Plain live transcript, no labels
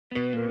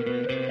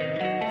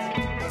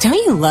Don't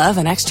you love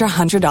an extra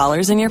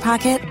 $100 in your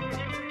pocket?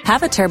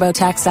 Have a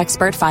TurboTax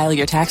expert file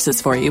your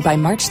taxes for you by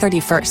March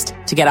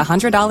 31st to get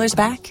 $100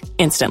 back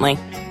instantly.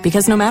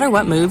 Because no matter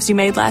what moves you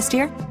made last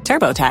year,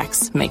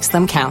 TurboTax makes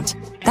them count.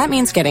 That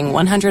means getting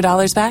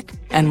 $100 back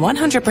and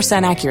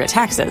 100% accurate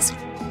taxes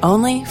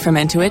only from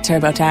Intuit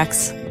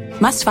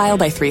TurboTax. Must file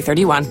by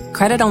 3/31.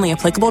 Credit only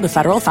applicable to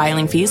federal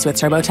filing fees with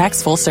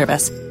TurboTax full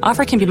service.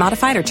 Offer can be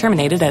modified or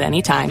terminated at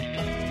any time.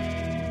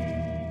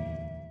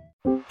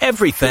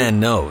 Every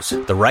fan knows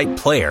the right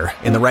player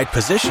in the right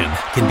position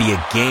can be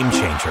a game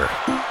changer.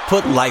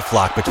 Put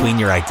LifeLock between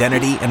your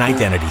identity and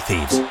identity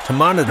thieves to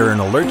monitor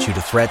and alert you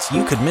to threats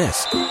you could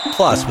miss.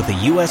 Plus, with a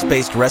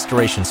U.S.-based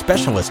restoration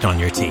specialist on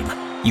your team,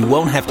 you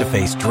won't have to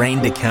face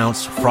drained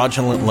accounts,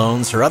 fraudulent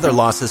loans, or other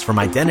losses from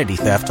identity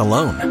theft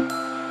alone.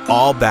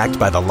 All backed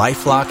by the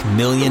LifeLock $1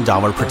 Million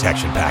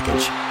Protection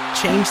Package.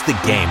 Change the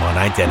game on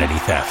identity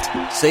theft.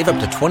 Save up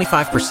to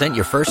 25%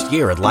 your first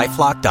year at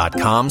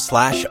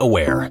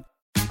LifeLock.com/aware.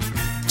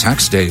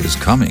 Tax day is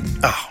coming.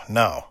 Oh,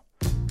 no.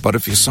 But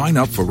if you sign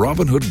up for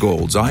Robinhood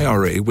Gold's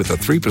IRA with a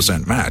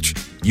 3% match,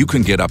 you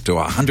can get up to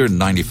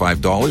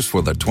 $195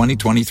 for the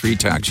 2023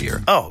 tax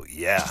year. Oh,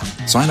 yeah.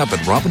 Sign up at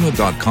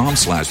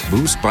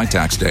Robinhood.com/boost by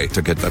tax day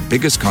to get the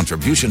biggest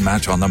contribution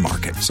match on the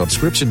market.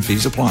 Subscription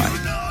fees apply.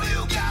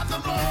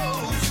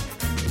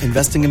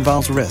 Investing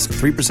involves risk.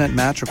 3%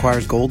 match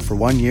requires gold for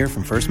 1 year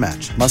from first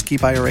match. Must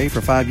keep IRA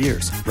for 5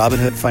 years.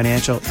 Robinhood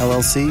Financial,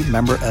 LLC,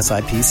 member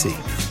SIPC.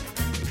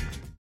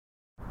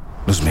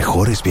 Los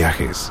mejores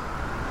viajes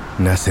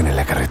nacen en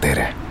la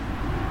carretera,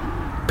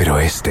 pero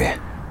este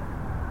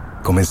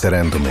comenzará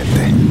en tu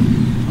mente.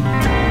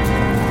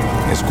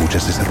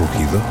 ¿Escuchas ese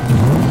rugido?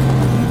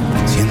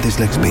 ¿Sientes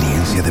la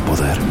experiencia de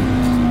poder?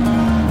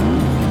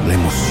 ¿La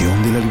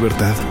emoción de la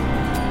libertad?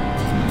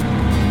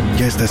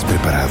 Ya estás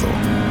preparado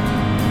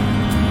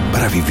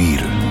para vivir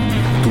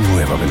tu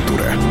nueva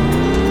aventura.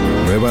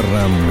 Nueva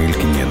Ram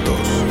 1500.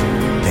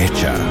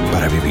 Hecha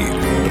para vivir.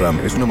 Ram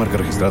es una marca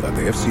registrada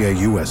de FCA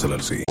US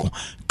LLC.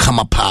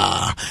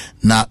 Kamapa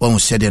na when we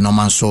said no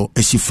man so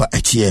esifa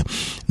etie.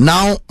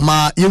 Now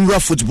ma yimra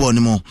football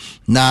ni mo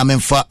na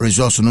memfa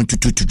resource no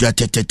tutu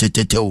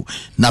tetetetetew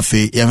na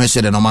fe yemhe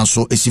said no man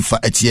so esifa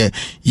etie.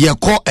 Ye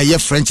call eye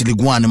French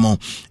League 1 ni mo.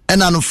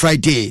 And on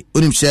Friday,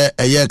 unim say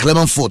a year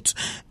Clement Foot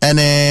and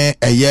a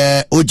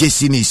year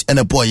OJC Nice and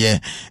a boy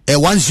a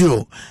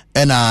 1-0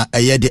 and a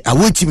year the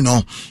away team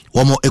no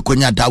one more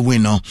Econia that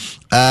win no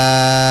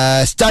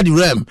Stadi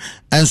Rem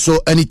and so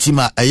any team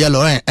a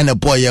yellow and a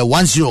boy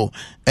 1-0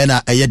 and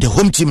a year the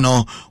home team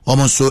no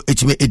one so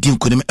it me edim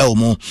kunim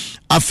elmo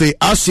afe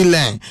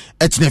Arsenal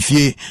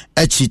etnefie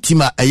echi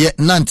team a year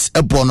Nantes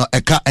a bono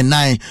eka and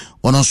 9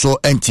 one also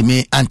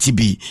entime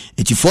anti-B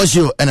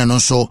 84-0 and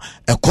also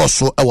a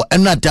course our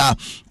another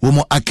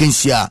womo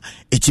akensia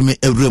etime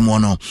ewremo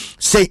no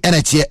say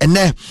energy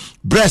ene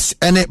Brest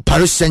ene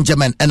Paris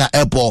Saint-Germain ena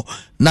airport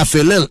na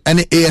Felil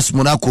ene AS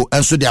Monaco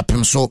enso de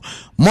apemso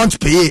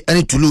Montpellier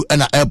ene Toulouse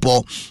ena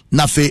airport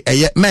na fe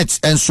eye Metz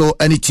enso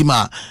ene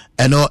tima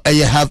eno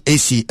eye have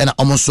AC ena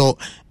omonso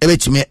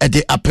ebetime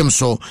ede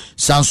apemso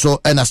sanso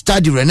ena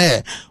Stade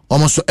Rennais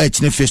omonso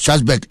etine fe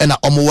Strasbourg ena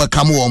omo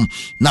welcome wom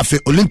na fe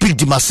Olympique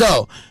de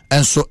Marseille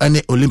enso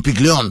ene Olympique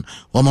Lyon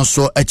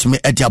omonso etime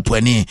ede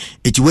apoani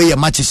etiwe ye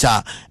matches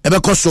a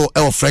ebekoso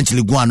e French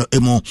Ligue 1 no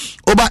emu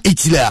oba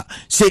Italy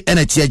say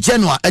energy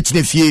January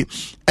etine fie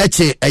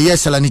eche eye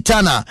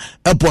Salernitana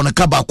ebon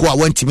kaba ko a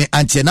wantime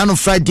ante na no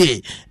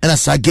Friday ena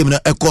sa game no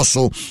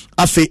ekoso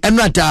afi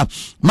enrata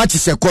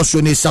matches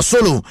ekoso ni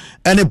Sassuolo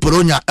ene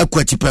Bologna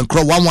ekwati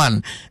penkro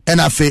 1-1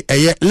 ena afi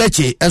eye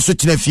Lecce enso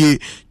tinafie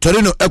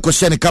Torino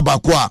ekose ne kaba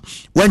ko a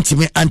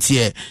wantime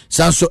ante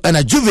sanso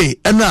ena Juve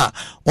ena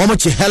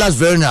womoche Hellas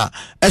Verona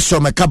eso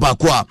me kaba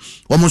ko a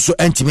womonso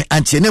entime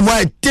ante ne mo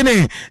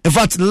etene in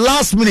fact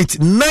last minute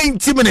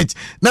 90 minutes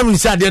na mi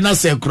sa de na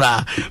se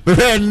kura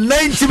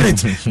 90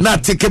 minutes na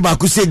take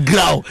back say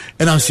grow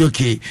and I'm say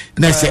okay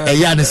na say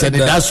eya na say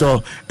that's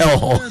all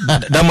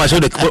that much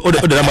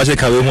the much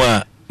ka we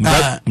ho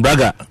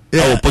Braga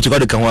oh Portugal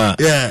de kan ho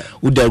yeah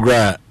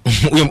udagra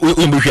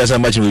we be hwasa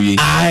match we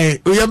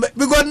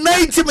we got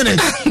 90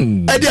 minutes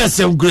and there's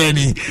some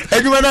granny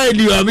and you na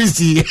you am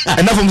see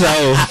enough from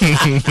sao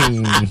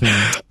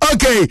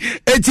okay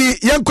eti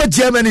yanko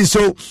Germany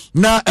so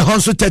na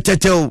honso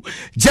teteteo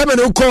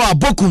Germany ko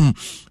abokum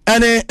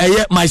ene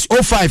eye mais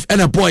 05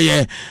 ene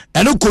boy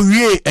ene ko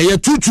wie eye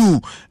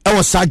 22 e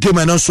was sa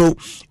game no so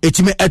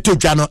etime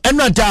etodwa no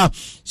enada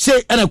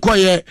say ene ko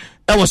ye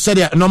e was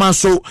said no man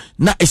so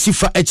na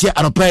esifa eche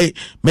anopai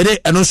mede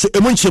eno so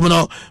emunchim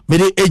no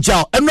mede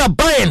ejao ena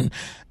Bayern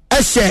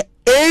ese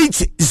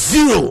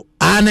 8-0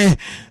 ane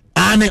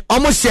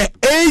almost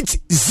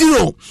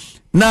 8-0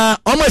 na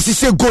almost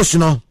say goals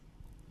no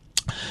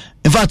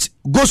in fact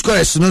goal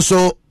scorers no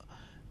so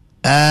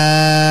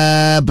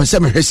but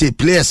some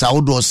players I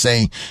would was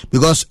saying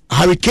because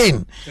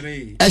Hurricane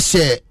as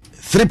 3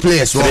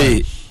 players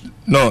 3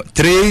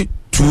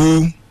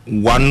 2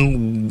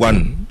 1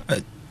 1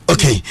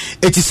 Okay,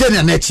 it is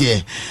saying next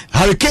year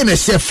Hurricane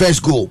is share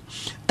first goal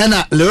and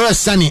Leroy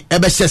Sané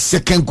ebe share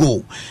second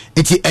goal.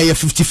 It is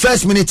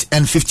 51st minute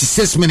and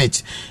 56th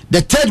minute.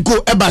 The third goal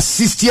eba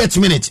 60th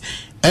minute.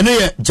 And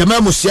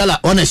Jamal Musiala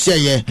on a share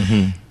ye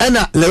and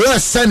Leroy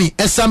Sané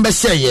esambe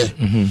share ye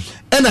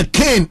and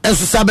Kane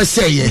esambe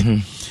share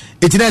ye.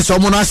 It is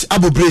someone's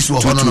Abu Brace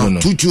was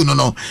 2-2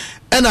 no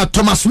and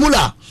Thomas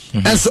Muller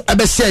and so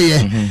ebe share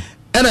ye.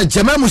 And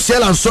Jamal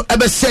Musiala so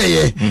ebe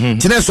say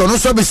Tineso no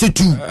so be say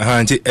 2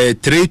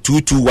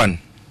 3-2-2-1.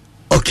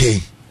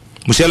 Okay,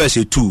 Musiala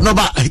say 2 no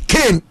but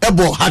Kane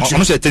ebo hat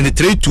ono say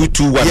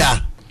 3-2-2-1. Yeah,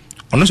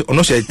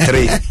 ono say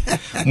 3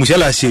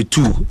 Musiala say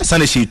 2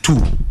 Sané say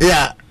 2.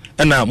 Yeah,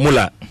 and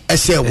Muller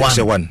say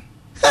 1.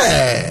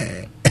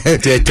 Hey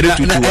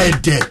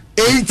 3-2-2-1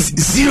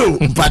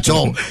 8-0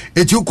 patrol.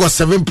 It took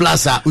 7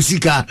 plus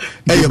usika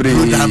e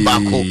blue down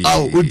bako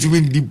au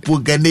ultimate dipo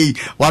gane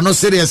wa no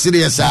serious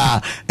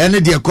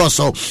ene de course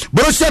so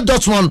Borussia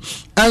Dortmund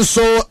and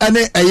so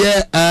ene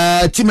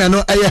team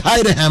no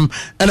Heidenheim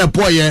and a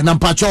boy na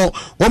patrol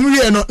wo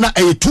me no na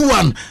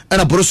 2-1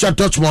 and a Borussia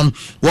Dortmund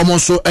wo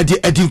so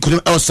edi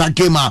kunim el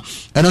sakema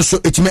and so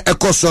etime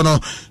ekoso no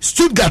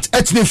Stuttgart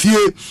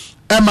etnefie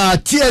ema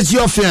TSG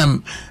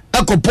FM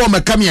Ekopo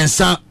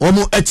mekamiensa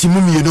omo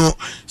etimu mienu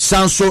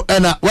sanso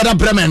ena Werder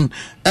Bremen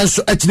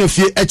enso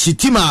etinefie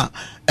echitima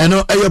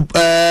eno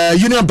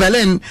Union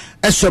Berlin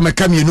eso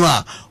mekamienu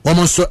a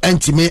omo so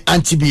entime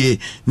antibie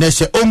na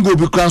se ongo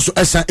bi kran so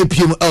esa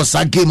epiem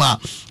elsa game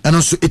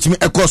eno so etime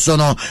ekoso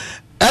no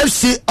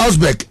FC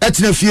Osbeck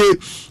etinefie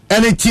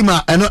any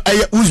teamer and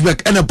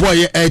Uzbek and a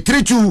boy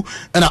 3-2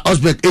 and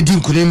Uzbek edin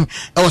kunim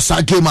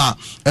elsa game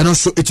and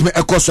also etime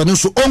ekoso no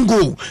so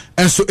ongo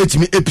and so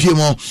etime epiem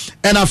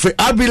and after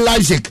RB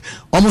Leipzig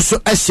almost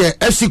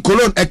FC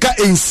Cologne eka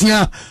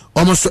ensia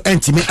almost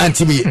anti-me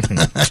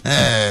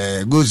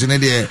goes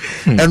in there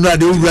and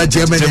ready over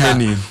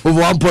Germany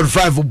over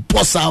 1.5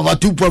 boss over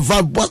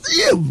 2.5 boss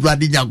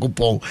ready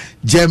Nyankopon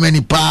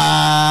Germany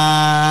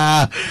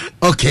pa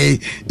okay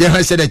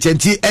they said that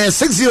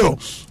 6-0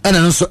 and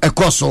also a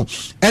coso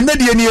and then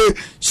the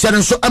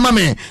sharing so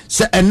amame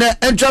say and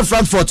enter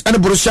Frankfurt and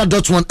Borussia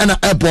Dortmund and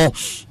Apple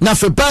na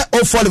for by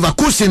for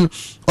Leverkusen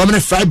Omne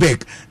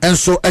Freiburg and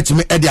so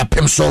etime edia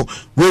pem so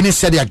we ni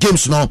said their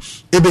games no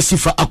ebesi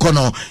fa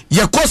akono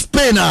ye ko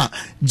Spain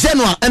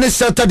Genoa and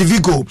Celta de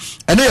Vigo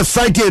and a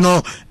Friday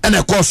no and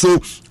a course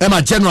so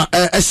Emma Genoa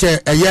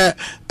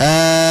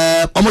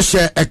almost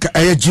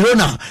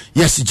Girona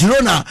yes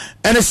Girona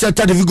and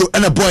Celta de Vigo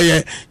and a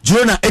boy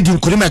Girona edin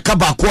kurime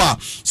kabakwa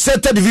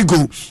Celta de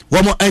Vigo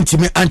one more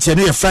antime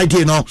antene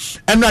Friday no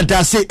and na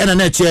da say and a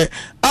net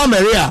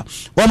Almeria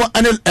one more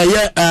and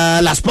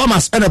Las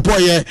Palmas and a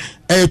boy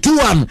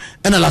 2-1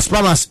 and Las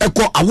Palmas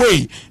echo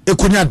away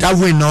ekunya da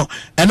win no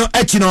and no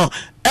etino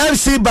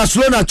FC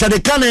Barcelona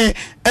Chadekane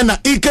and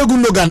Ike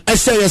Gundogan I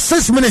say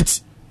 6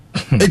 minutes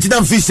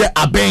etina fi say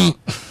aben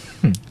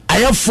I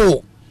have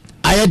 4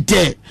 I had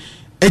there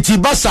eti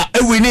Barca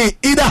winning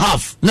either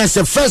half na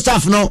say first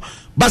half no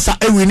Barca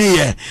winning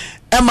here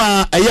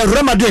Emma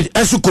Real Madrid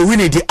also ko win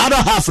the other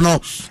half no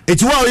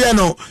eti wa ye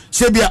no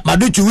say bia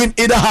Madrid to win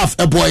either half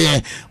a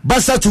boy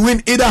Barca to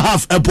win either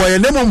half a boy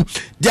nemum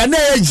dia na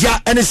ya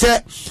and say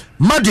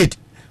Madrid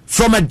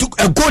from a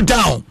go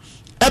down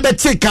ebe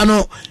take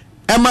no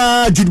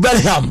Emma Jude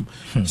Bellingham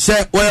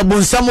say we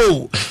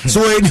bonsamo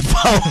so any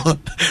power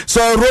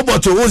so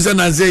robot who's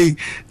na say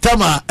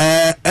tama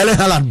Erling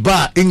Haaland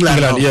ba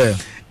England no. Yeah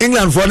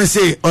England for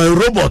say a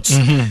robot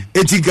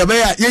eti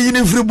gabeya ye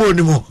yin free ball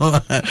ni mo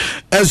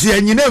as ye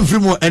yin free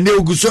mo and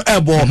they go so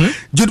airborne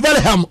Jude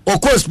Bellingham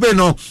of course Spain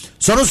no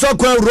so no so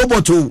kwa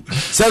robot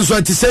sense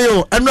what say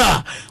yo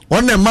enra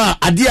one ma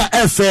adia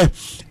efe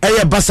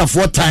eye Barca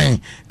for time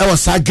e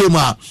was a game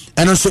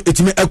and also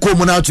etimi ekọ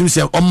mo na otim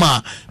say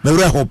oma me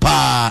re ho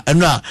pa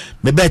enra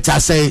me better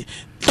say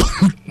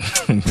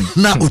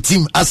na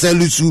utim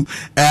aselusu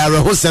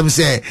rehosem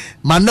say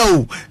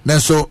mano na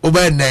so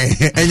obenne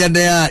enya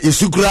na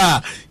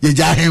yesukura ye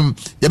jahem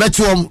ye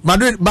betu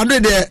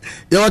Madrid de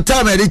your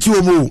time e rechi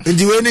omo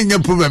ndi we ni nya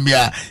problem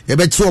ya ye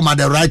betu at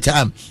the right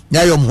time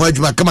ya yom ho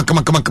adwuma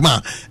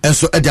kama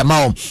enso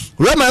edama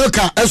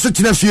Remalka enso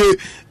tinafie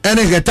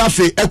ene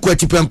Getafe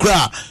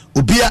ekwatipenkra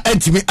obia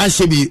antimi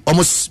anshebi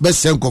almost best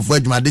senko for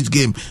this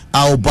game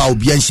how ba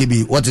obia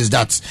anshebi what is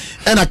that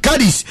and a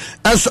Cadiz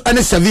enso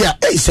ene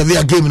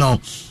Sevilla game no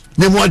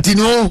ne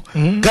montino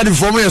Cadiz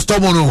for me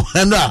stop no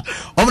and I'm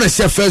gonna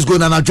say first goal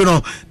na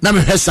jono na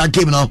me hesa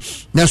game no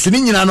na so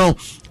ni nyina no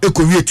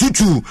ekowie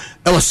 2-2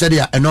 e was said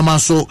ya normal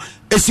so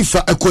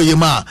esifa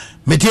ekoyema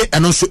mede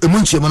eno so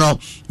emunchemu no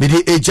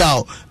mede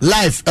ejao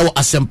live e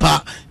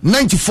Asempa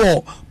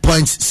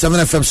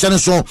 94.7 FM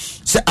so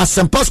se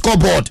Asempa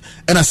scoreboard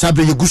and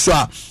asabe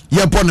yeguswa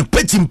ye bon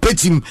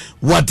petim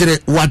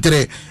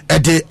wadre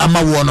ede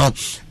amawo no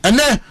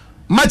ene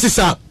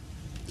matisa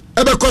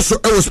ebe koso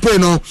e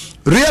Spain no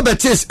Real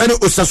Betis ene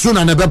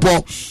Osasuna na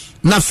bebo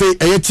na fe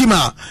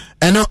eyetima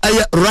ɛno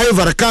ɛyɛ Rayo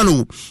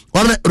Vallecano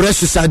wɔn Real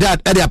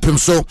Sociedad ɛde apem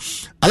so.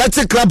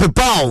 Athletic Club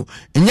Bilbao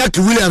Iñaki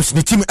Williams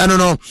ne team ɛno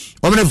no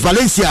wɔn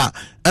Valencia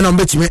ɛna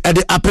mbɛtumi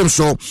ɛde apem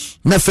so.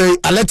 Na fɛ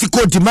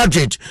Atletico de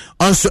Madrid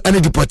ɔnso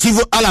ɛne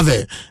Deportivo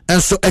Alaves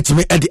ɛnso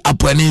ɛtumi ɛde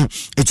apɔni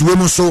etuwe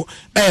mu so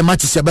ɛyɛ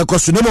match sɛ bɛkɔ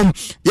so ne mom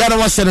yɛna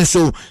wɔhyɛ ne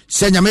so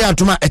sɛ nyame yɛ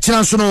atoma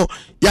ɛkyena nso no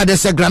yɛade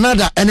sɛ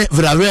Granada ɛne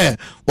Villarreal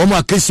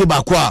wɔn akɛsie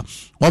baako a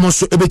wɔn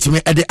nso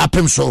ɛbɛtumi ɛde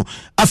apem so.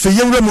 Afei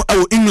yɛwura mu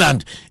ɛwɔ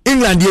England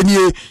yɛ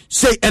nie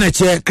sei ɛna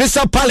kyɛ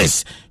Crystal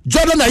Palace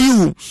Jordan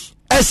Ayew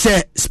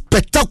ɛsɛ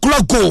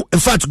spectacular goal, in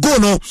fact goal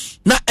no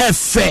na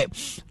ɛfɛ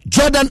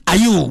Jordan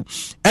Ayew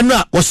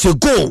ɛna wɔsɛ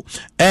goal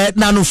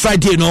na no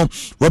Friday no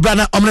wɔbra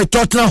na ɔmne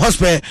Tottenham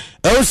Hotspur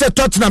ɛwɔ sɛ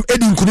Tottenham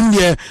edi nkunim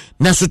deɛ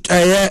nanso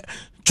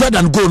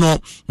Jordan goal no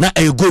na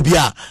ɛyɛ goal bi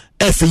a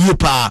ɛfɛ yie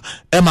paa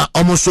ɛma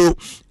ɔmo so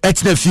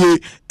ɛtena fie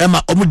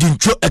ɛma ɔmo di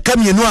ntwo ɛka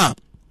mmienu a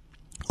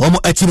ɔmo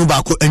ɛtimu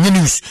baako ɛnyɛ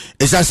news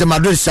ɛsan sɛ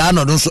Madrid saa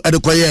na ɔno nso ɛde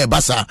kɔyɛ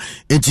Barca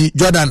enti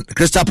Jordan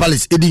Crystal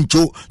Palace edi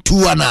ntwo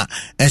 2-1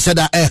 ɛnhyɛ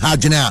da ɛha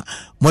adwene a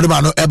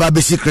mɔdema no ɛba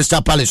bɛsi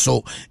Crystal Palace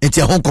so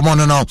enti ɛho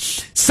nkɔmɔ no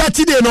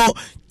Saturday no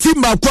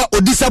team baako a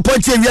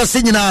ɔdisappoint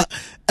ewiase nyinaa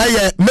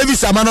ɛyɛ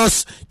Mavis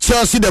Amanos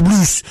Chelsea the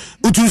Blues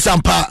utu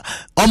sampa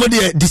ɔmo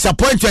deɛ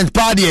disappointment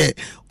paa deɛ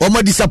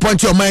ɔmo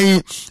disappoint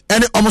ɔman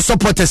ɛne ɔmo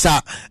supporters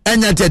a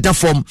ɛnya ntɛta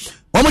fam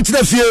wɔn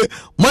tena fie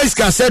Moise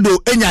Caicedo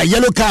enya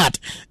yellow card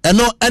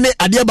ɛno ɛne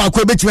adeɛ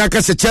baako ebetumi aka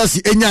sɛ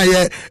Chelsea enya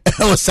yɛ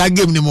ɛwɔ saa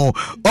game ne mu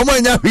wɔn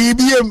enya hwee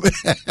biem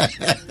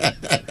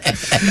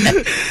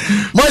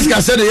Moise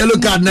Caicedo yellow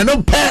card na no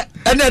pɛ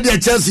ɛne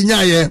adeɛ Chelsea nya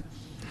yɛ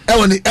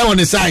ɛwɔ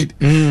ne side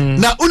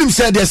na unim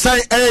sɛ deɛ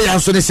sign ɛyɛ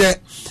yɛn so ne sɛ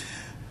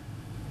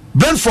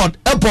Brentford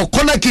ɛpɔ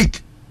corner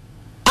kick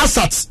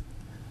Asat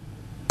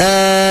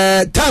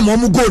time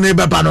wɔn goal ne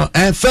bɛba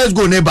no first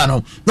goal ne ba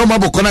no na wɔn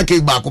abɔ corner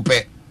kick baako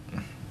pɛ.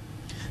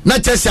 Na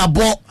Chelsea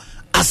abo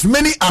as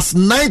many as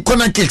 9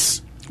 corner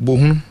kicks.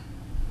 Bohun.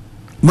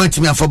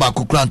 Mwantimi afọ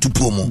baako kura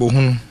ntupo mu.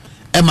 Bohun.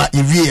 Emma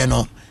ewie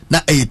no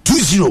na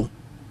 2-0.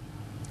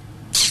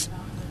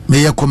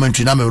 Me ye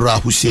commentary na me Ra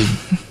Hussein.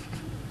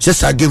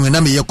 Just a game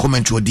na me ye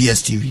commentary on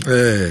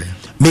DSTV.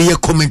 Me ye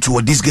commentary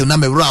on this game na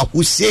me Ra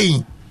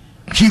Hussein.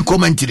 Key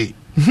commentary.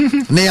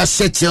 Na ya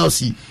set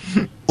Chelsea.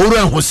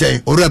 Ora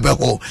Hussein, ora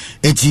beko.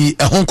 Enti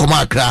ehon koma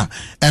akra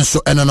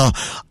enso eno no.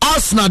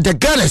 Arsenal the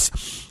Gunners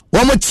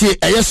Wamotie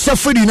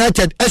Sheffield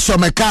United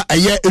Esomeka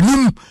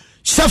enum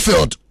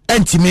Sheffield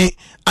entime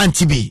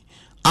antibi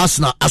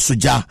Arsenal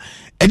asuja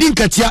edin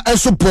katia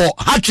enso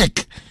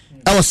hat-trick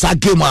ewo sa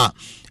game a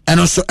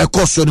eno so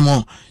ekoso ni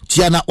mo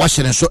tia na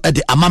wahye so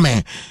ede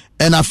amame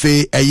ena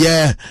fe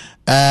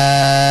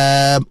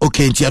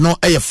okay ntia no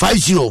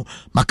 5-0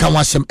 maka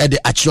wasem ede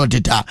achiro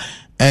deda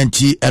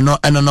enti eno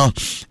no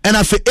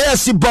ena fe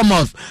AFC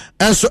Bournemouth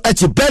enso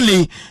eti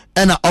Burnley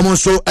ena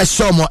omonso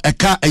ehyomo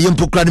eka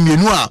empokra no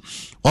mienu a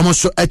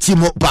omonso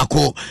etimo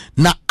bako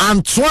na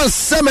Antoine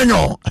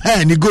Semenyo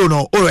ni go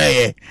no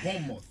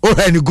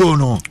ni go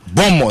no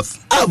Bournemouth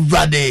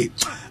avade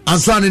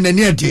Antoine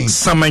Nenedin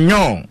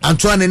Semenyo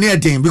Antoine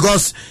Nenedin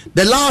because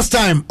the last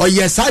time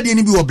yes I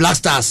didn't be Black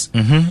Stars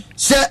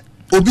say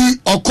obi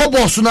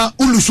okobo so na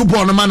ulusu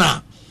ball no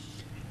mana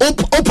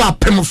opa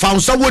pem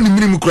found someone in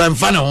minimum crime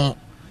fan ho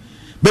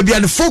baby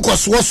and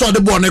focus was on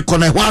the ball ne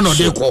corner one or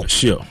they call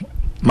sure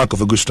mark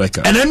of a good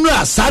striker and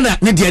then sana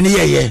ne de ne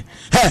ye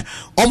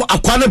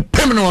akwane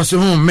pem no so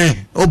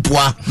me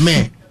opoa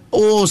me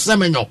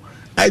Semenyo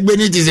I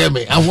been it is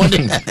me I want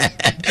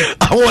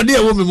e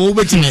wo me mo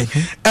betime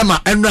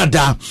ema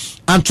enrada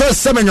Antoine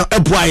Semenyo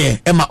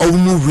eboaye ema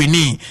owu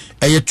wini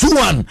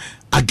 2-1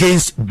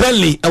 against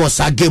Burnley it was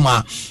a game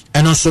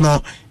and also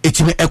no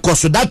etime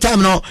ekoso that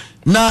time no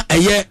na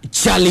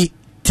Charlie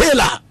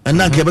Taylor and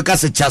na kebeka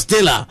se Charles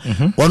Taylor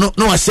no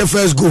was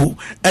first goal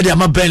e dey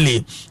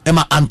Burnley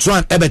ema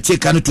Antoine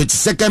take an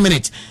 22nd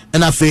minute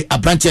and afi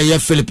abranche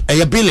Philip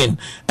Billing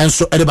and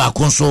so e ba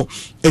konso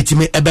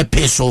etime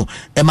peso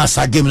ema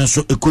sa game no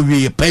so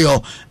ekowie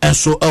peyo and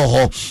so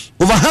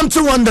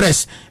Wolverhampton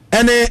Wanderers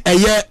ene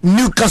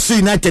Newcastle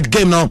United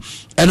game no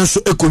eno so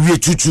ekowie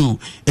 2-2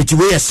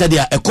 etiwe said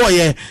ya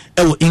ekoye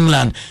ewo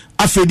England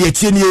afedi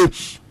etienie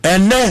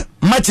ene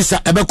matches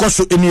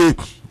ebekoso enie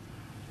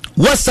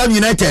West Ham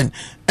United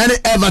ene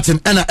Everton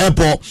ene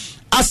Airport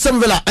Aston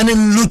Villa ene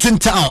Luton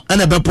Town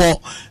ene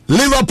Bepo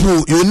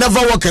Liverpool you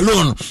never walk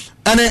alone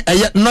ene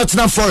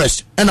Nottingham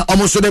Forest ene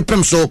almost the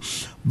prem so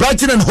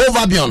Brighton and Hove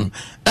Albion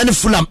ene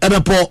Fulham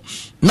Bepo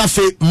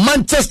nafe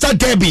Manchester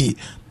Derby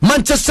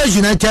Manchester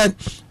United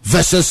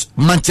versus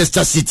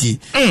Manchester City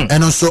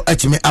and also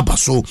etime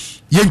abaso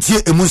yentie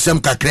emunsem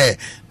kakre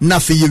na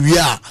fe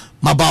yewia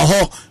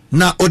mabaho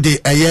na ode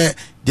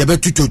de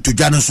betuto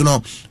tudwa so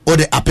no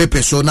ode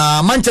apepe so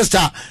na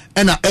Manchester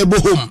ena ebo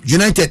home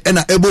United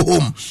ena ebo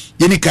home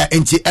yenika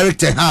enti Eric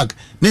Ten Hag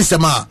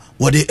ninsema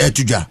wode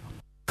tudwa.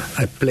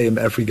 I play him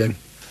every game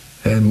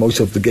and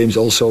most of the games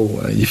also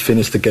he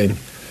finished the game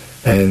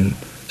and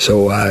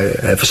so I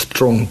have a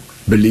strong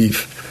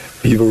belief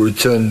he will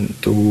return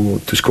to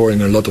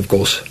scoring a lot of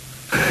goals.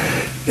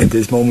 in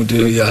this moment,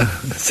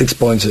 6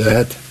 points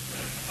ahead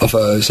of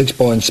 6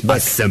 points back.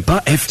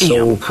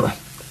 So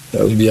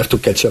we have to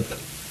catch up.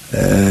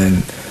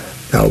 And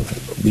now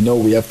we know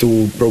we have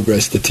to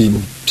progress the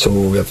team. So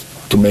we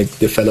have to make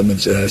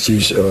developments.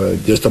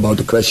 Just about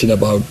the question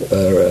about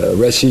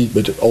Resi,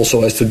 but it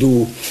also has to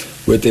do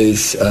with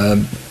his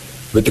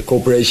with the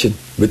cooperation,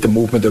 with the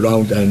movement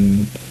around,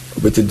 and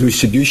with the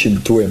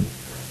distribution to him.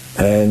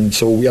 And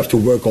so we have to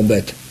work on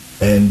that,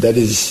 and that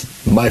is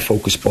my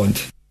focus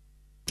point.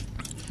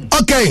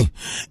 Okay,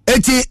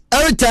 eti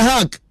Eric Ten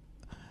Hag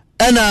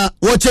ena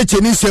woche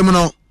cheni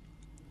semno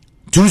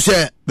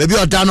tuse baby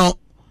odano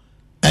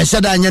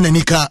enshada anya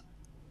nanika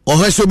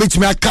ohweso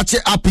betimi akache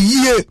up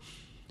yie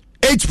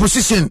 8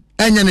 position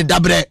enya ne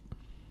dabre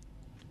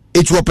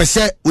etu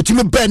opese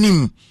utimi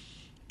banim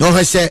no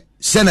ohwese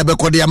se na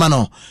bekode ama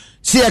no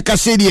si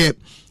akase die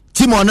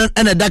Timon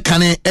ena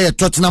dakane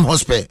Tottenham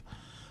Hotspur,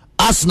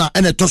 Arsenal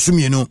ena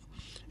tosumienu.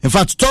 In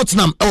fact,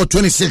 Tottenham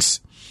 26,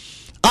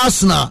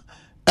 Arsenal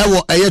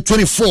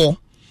 24,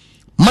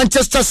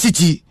 Manchester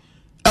City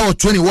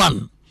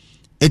 21.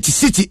 Eti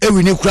City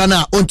wini kura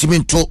na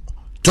ontimento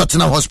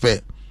Tottenham Hotspur.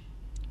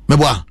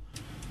 Meboa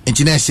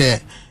entine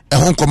se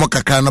ehon komo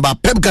kakra no ba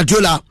Pep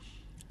Guardiola.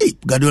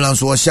 Guardiola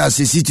so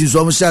shase City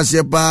so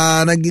shase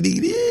pa na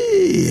gidi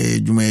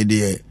juma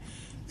de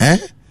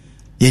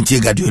yenti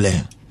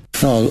Guardiola.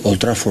 No, Old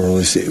Trafford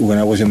was when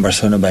I was in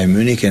Barcelona by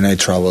Munich, and I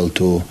traveled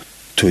to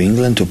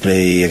England to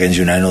play against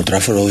United. Old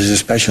Trafford always a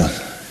special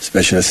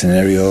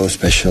scenario,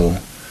 special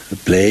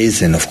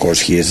plays, and of course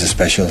he is a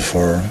special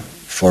for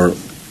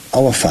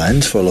our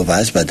fans, for all of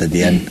us. But at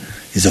the end,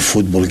 it's a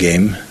football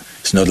game.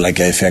 It's not like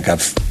a FA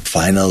Cup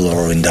final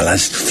or in the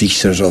last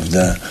fixtures of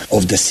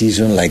the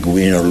season, like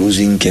winning or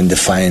losing can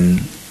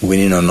define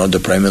winning or not the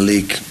Premier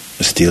League.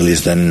 Still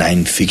is the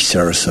 9th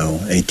fixture, so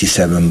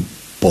 87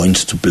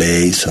 points to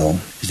play, so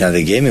it's not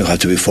a game. You have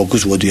to be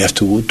focused what you have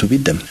to do to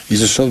beat them.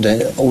 It's just so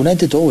that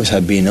United always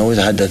had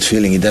that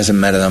feeling. It doesn't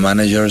matter the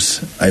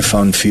managers. I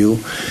found few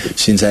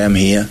since I am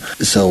here,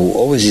 so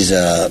always is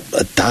a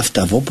tough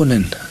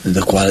opponent.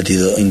 The quality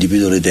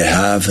individually they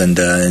have, and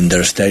in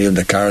their stadium,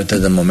 the character,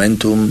 the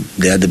momentum,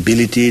 their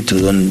ability to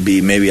don't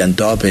be maybe on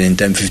top, and in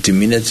 10-15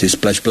 minutes is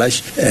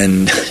splash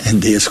and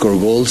they score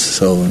goals.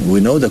 So we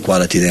know the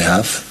quality they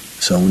have,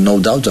 so no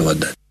doubt about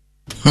that.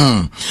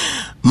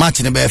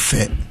 Match ne be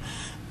fe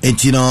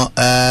entino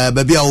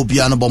baby a obi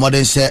an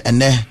bomoden se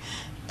ene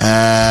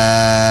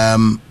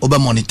oba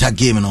monitor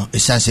game no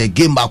esanse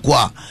game ba ko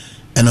a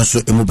eno so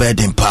emu be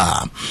den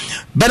pa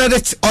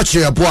Benedict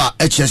Ochirebo a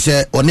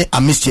echese oni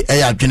amisti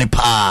eya adwene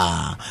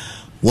pa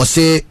wo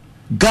se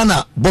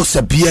Ghana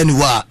boxer bia ni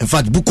wa in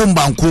fact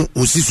bukumba nko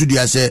osisu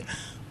dia se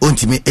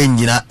ontimi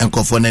enyina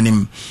enkofo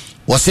nanim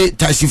wo se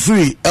Tyson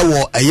Fury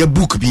ewo eye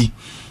book bi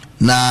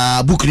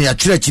na book ni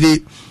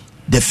atwere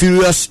The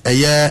Furious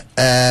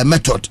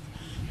method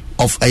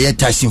of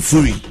Tyson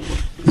Fury.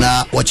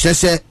 Na watch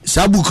say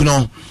sabook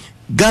no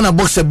Ghana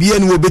boxer bia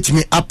ni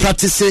obetimi a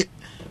practice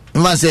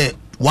even say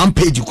 1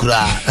 page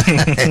kura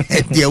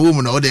the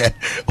woman or there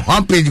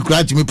 1 page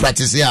kura to me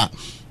practice ya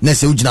na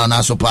se ugina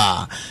na so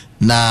pa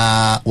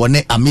na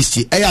wone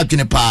amisti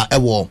adwene pa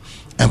ewo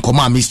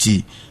enkoma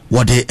amisti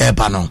wode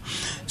eba no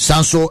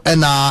sanso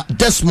na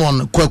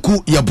Desmond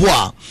Kwaku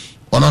Yeboa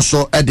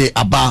Onoso ede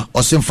aba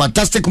osim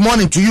fantastic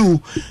morning to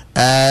you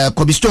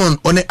Kobe Stone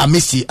one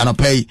amisi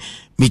anopay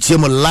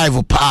mitiemo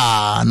live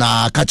pa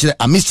na kachire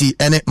amisi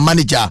ene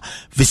manager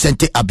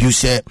Vicente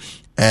Abuse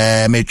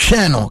me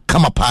cheno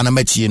kama pa na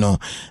mechi no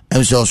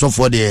so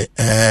for the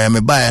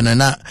me buy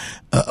na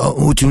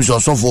utim so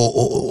for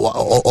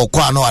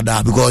okwa no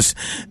ada because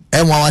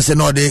one say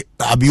no de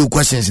abiu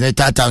questions na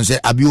time say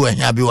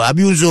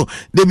abiu so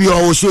they be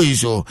all show you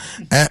so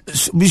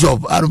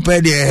Bishop I don't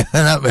pay the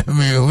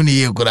me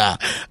huni ye kura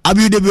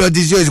abiu de be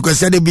this is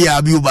question de be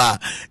abiu ba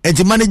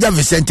enti manager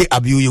Vicente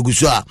Abiu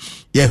yeguso a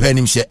ye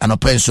hwanim se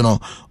anopenso no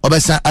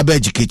obesa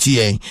abegiketi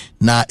yen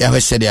na ya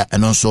hwese de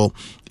eno so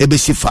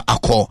ebesifa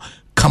akọ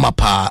kama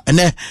pa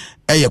ene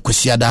eye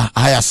kwesiada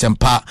high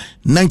Sempa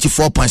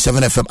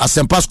 94.7 FM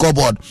Asempa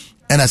scoreboard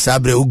ena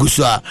sabre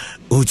uguso a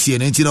otie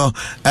nti no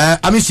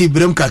amisi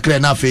brem kakra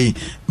na fe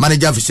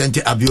manager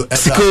Vicente Abiu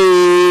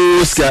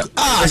Ska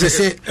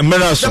se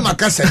mbenaso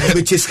makasa ne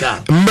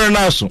bechiska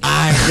mbenaso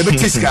ne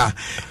bechiska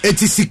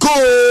etisiko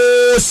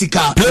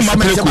sika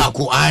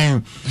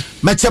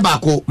meche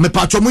bako me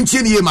patcho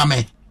muntie ne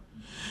mame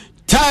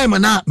time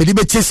na me di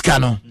bechiska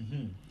no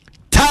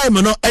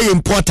time no e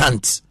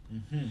important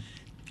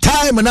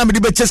time na me di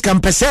bechiska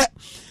mpese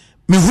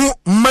me hu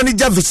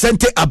manager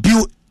Vicente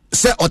Abiu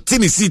se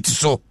otini seat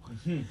so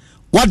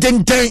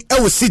waden den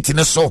e wo seat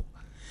ne so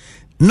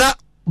na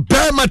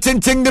Bema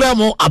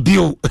Tintingramo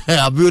Abu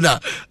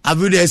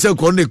Abuda so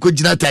konde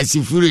kujina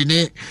taisi furi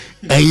ne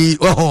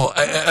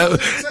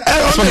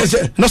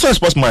no so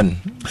sportsman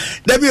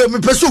Debi me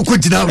person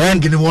kujina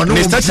ring ni one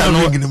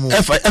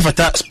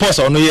F sports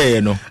or no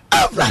no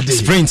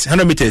sprints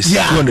 100 meters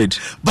 200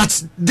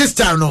 but this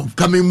time no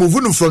coming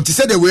moving from to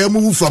say the way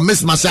move from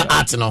Miss Martial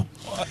Art no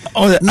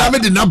na me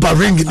the number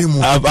ring ni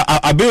mu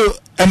Abu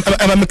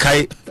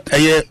Kai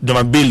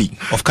Doman Bailey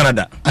of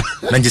Canada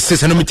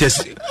 96 100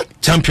 meters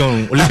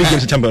champion Olympic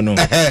Games champion no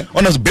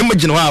on us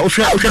bemagine wa o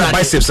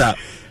biceps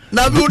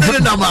na bi udi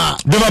na ma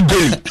Doman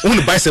Bailey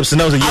only biceps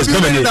now yes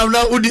dominate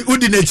na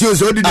udi na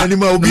tios udi na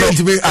nima obi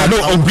ntime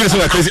no obrese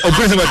wa crazy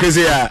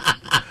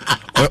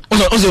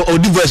also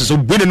divorce so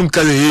bene num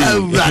kaze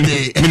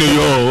mino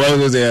yo what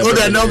was there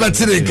oda na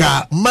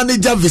obatirika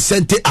manager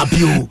Vicente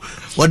Abiu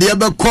what you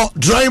be call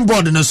drawing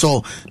board no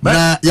so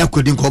na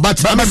yakodi nko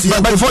but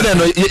before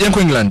then yanko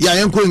England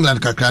yanko England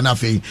kakra na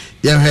fe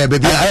ye he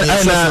baby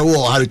I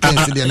war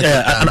Hurricanes dey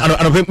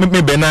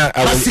me bena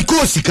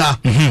sika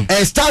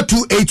star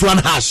 281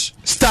 hash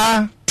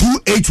star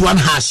 281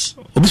 hash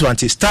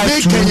obiswanti star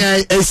 2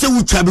 Kenya say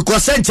ucha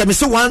because sent me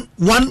say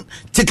one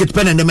ticket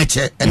pen and the match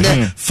and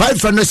then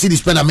 500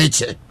 cedis pen a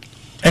match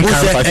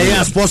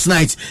and sports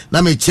night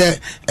na me che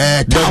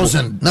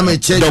 1000 na me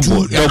che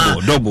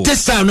double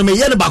this time na me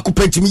yen ba ko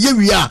penti me ye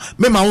wi a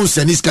me ma won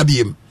saniska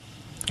biem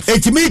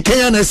etimi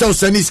Kenya na say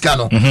saniska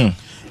no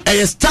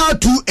star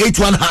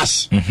 281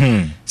 hash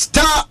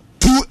star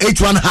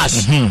 281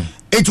 hash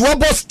it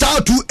was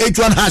star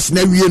 281 hash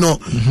na wi no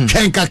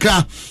twen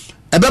kakra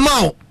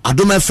ebema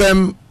Adom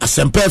FM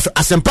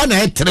asempa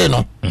na etre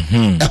no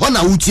ho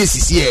na wutie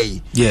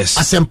sisi yes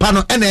asempa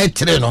no na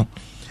etre no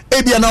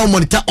ebia na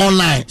monitor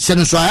online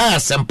sene so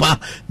asempa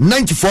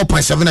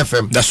 94.7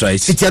 FM that's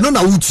right it no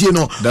na wutie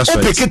no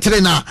opeketre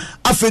na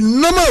afi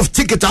number of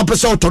ticket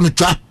apesa otono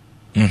twa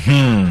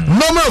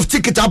number of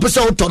ticket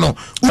apesa otono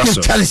uni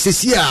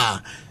challenge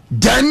ya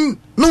then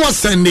no was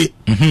send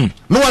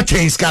no wa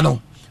change scano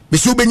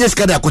Bisu benye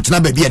skada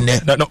akotena baby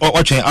enne. No,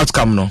 watching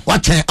outcome no.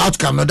 Watching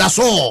outcome no. That's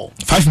all.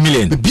 5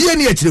 million. Be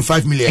any actually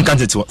 5 million. Can't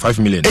it 5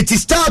 million. It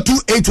is star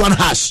 281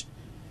 hash.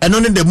 And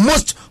only the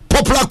most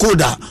popular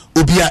coder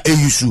Obia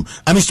Eyusu.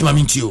 I miss my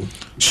you.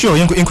 Sure,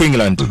 in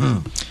England.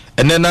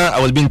 And then I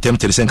was being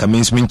tempted to say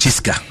means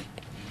Minchiska.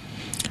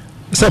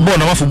 So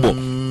born on football.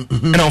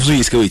 And also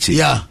is Koichi.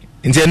 Yeah.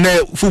 In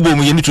the football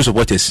we need to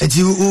support us. It's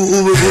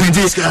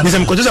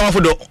I'm content for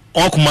the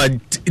Okuma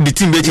the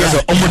team better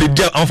almost the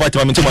deal on fight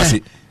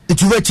to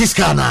it's where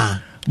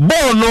Chiskana.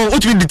 Bon, no,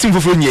 what will the team for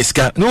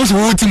Yeska? No,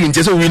 what's team in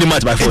Cheso really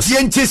much by force.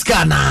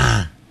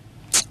 Chiskana.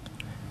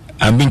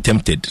 I'm being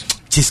tempted.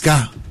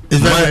 Chiska is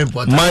very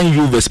important. Man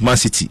U vs Man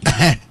City.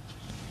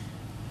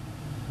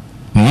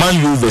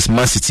 Man U vs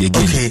Man City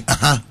again. Okay,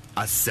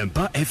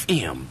 Asempa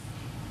FM.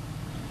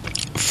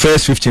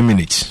 First 15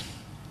 minutes.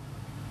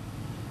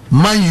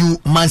 Man U,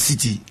 Man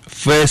City.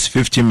 First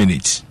 15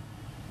 minutes.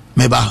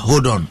 Meba,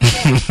 hold on.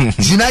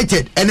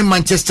 United and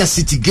Manchester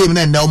City game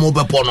and now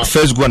mobile porno.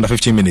 First goal under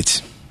 15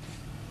 minutes.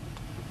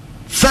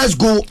 First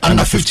goal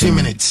under 15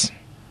 minutes.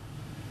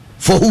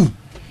 For who?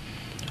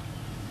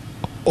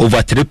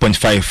 Over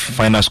 3.5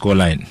 final score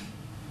line.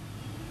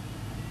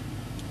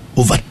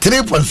 Over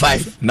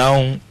 3.5.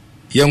 Now,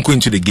 you're going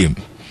into the game.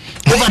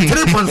 Over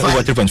 3.5.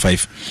 Over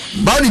 3.5.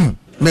 Bounding,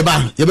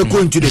 Meba, you're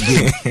going into the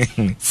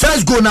game.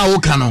 First goal now,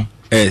 Okano.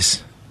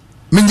 Yes.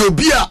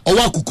 Minobia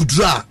Owaku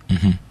Kudra.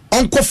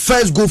 Uncle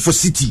first goal for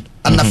City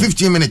under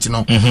 15 minutes, you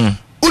know.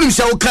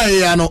 Unimsa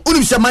Okayano,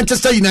 Unimsa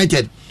Manchester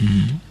United.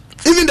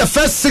 Even the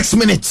first 6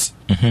 minutes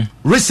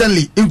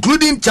recently,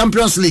 including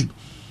Champions League,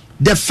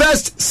 the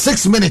first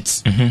 6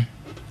 minutes,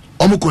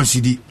 Omu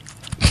concede.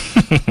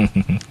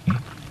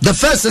 The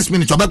first 6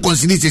 minutes, Omu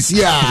concede this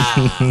year.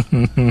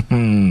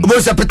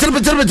 Because a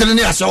petel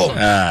near so.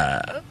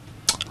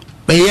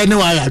 But yeah,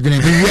 no, I have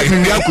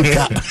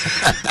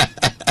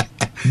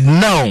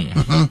now.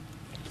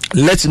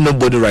 Let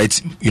nobody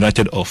write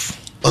United off.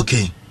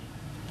 Okay.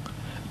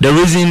 The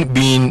reason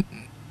being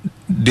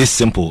this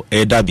simple,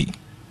 a derby.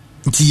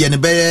 Nti yene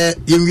be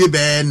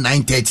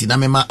 9:30 na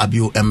mema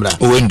Abiu Emra.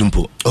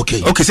 Owendumpo.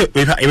 Okay. Okay, so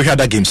we had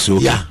that game so.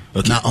 Yeah.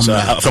 Okay. Na so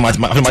from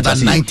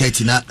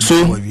 9:30 na.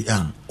 So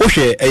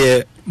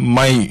Oshe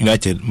Man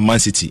United, Man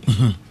City.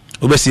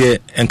 Obese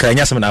enka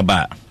nya sem na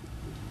ba.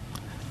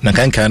 Na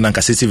kan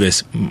City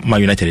vs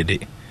Man United dey.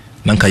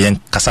 Na kan yen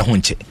kasa ho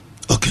nche.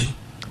 Okay.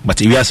 But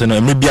we are so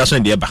no maybe aso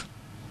dey ba.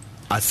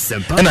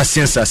 And as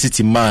since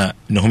City ma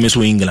no home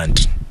so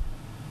England.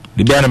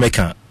 The be na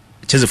meka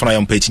Chelsea for na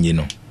yon page ni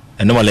no.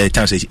 And normally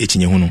times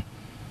echinye hu no.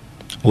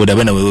 O da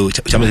be na we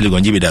Champions League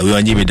onji be da.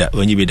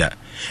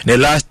 The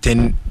last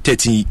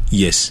 10-13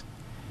 years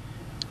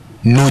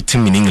no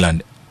team in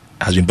England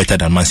has been better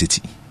than Man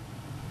City.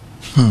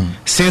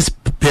 Since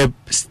Pep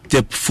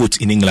stepped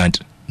foot in England,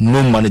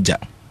 no manager.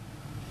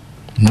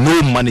 And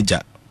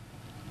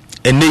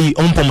they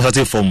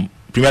almost from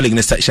Premier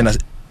League station as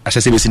I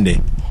say in there.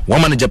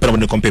 One manager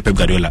probably compare Pep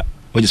Guardiola,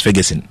 which is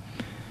Ferguson.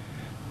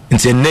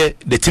 And say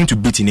the team to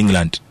beat in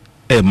England,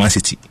 Man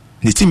City.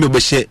 The team will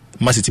share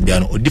Man City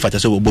biano o different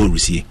so bo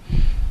Rusie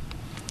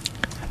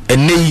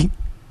and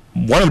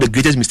one of the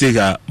greatest mistakes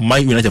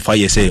Man United 5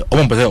 years say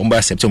omo person omo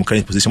accept your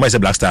current position say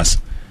Black Stars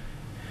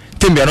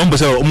tem biano omo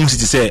person omo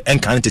City say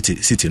encounter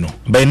City no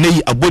but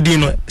nei abodi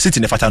no City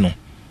ne fata no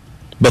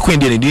ba ko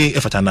ndi ne e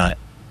fata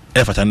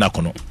na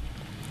kono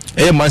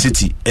Man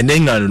City and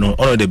England no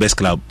one of the best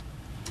club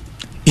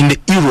in the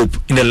Europe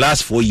in the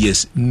last 4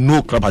 years.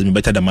 No club has been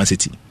better than Man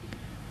City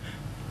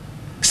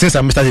since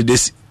I started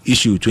this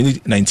issue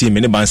 2019.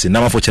 Many bands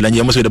now for challenge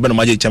almost with the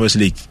Magic Champions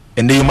League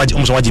and they imagine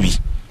almost wajibi.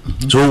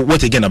 So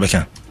what again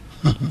abeka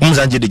almost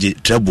anje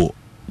treble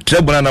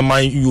na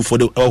Man U for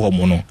the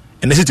mono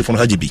and the City for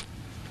wajibi.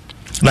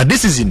 Now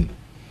this season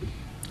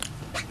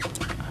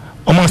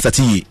amongst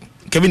that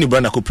Kevin De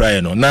Bruyne ko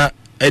prior no na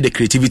the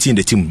creativity in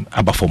the team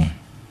abafom.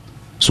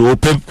 So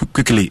Pep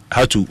quickly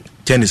how to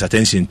turn his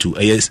attention to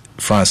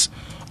France.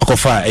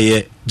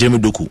 Okofa Jeremy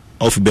Doku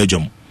of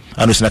Belgium.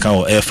 I know Sinaka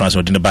or France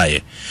or didn't buy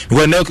it.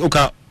 Because now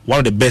one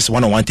of the best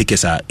one-on-one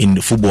takers are in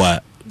the football.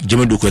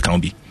 Jeremy Doku can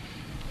be.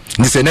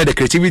 This is the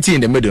creativity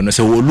in the middle.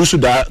 So we'll lose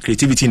that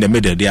creativity in the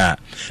middle. Their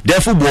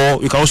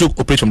football you can also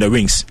operate from the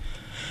wings.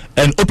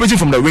 And operating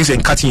from the wings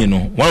and cutting,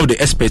 one of the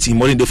experts in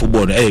modern day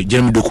football,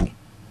 Jeremy Doku.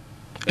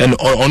 And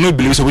I no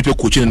believe so which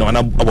coaching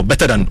about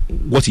better than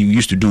what he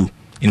used to do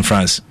in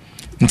France.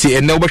 Nti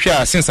and now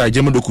since I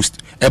Jeremy Doku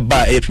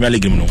Premier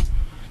League no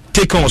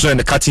take on also in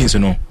the cuttings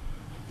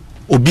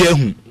obi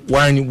ehu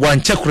one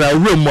check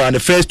room and the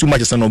first 2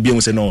 matches and obi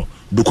ehu say no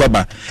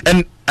Doku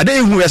and I dey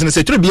ehu yes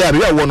say three bia we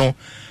no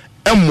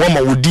ma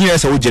wodin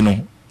say oje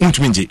no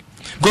untumi nje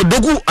go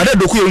Doku ade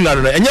Doku ehu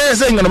na enye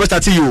say ngana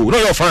start you no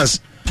your France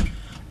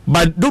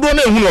but Doku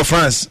no ehu your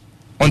France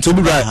until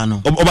obi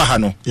oba ha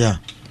no yeah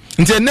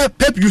nti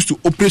Pep used to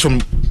operate from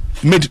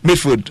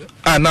midfield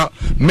now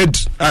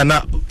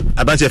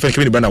advance FM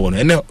Kevin De Bruyne one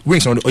and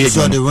wings on the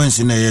so the wings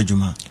in the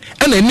ejuma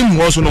and enim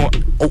also no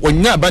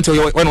onya advance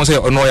when say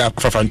ono ya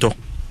fafanto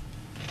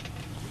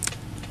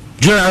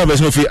Julian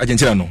Alvarez no fi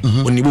Argentina no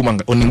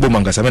onimbo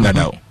manga samena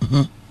dawo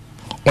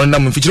on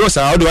nam fichiro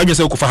sa how do I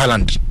say Kofa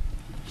Haaland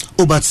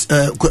but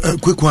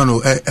quick one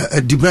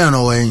De Bruyne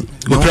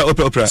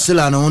no opera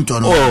Sila no won't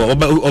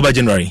no over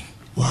January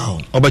wow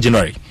over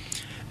January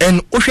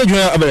and Oshe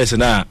Julian Alvarez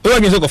na o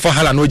wa say Kofa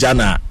Haaland no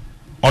jana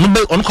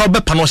on call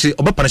be panish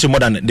more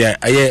than the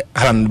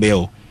Haaland be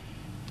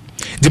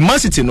the Man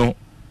City no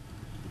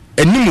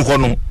enimu ho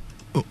no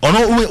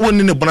ono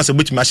woni ne bonus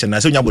which match na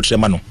say nya botre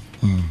ma no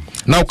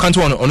now can't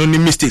on any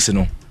mistakes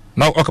no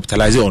now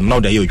capitalize on now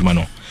the year adwuma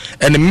no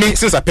and me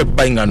since I Pep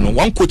buying no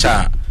one coach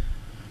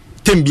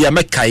tembia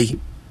mekai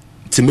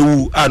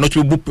timewu not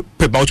to book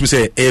Pep out to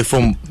say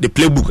from the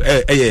playbook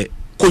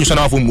coach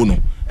na from no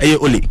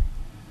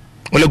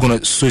Ole gonna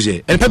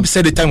soje and Pep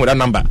said the time with that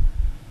number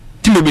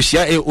Timbe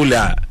share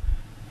Ola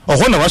or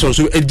one of us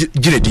also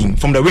Ginedine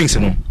from the wings,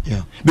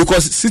 yeah.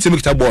 Because City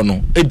make that ball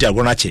no,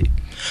 Gonache.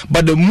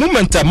 But the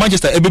moment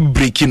Manchester ever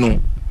break,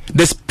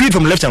 the speed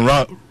from left and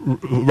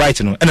right,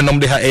 and the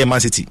number they have Man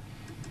City.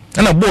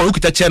 And a ball look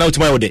at that chair out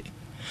tomorrow day.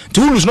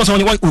 To lose not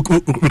someone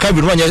who can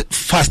run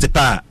fast the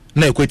power,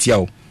 no equate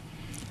yao.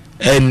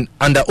 And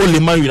the only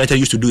Man United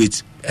used to do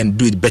it and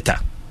do it better.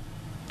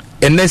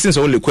 And then since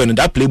only Queen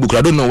that playbook,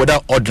 I don't know whether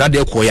or not they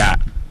acquire.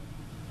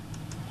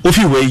 If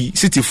you way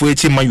City for a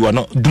team, Man, you are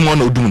not doing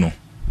no do no.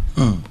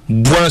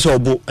 Buono so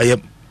bo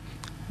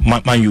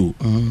Man U.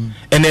 And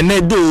then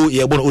they do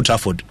you about Old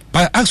Trafford.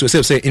 But ask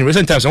yourself, say in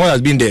recent times, someone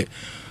has been the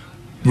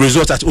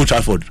result at Old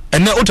Trafford.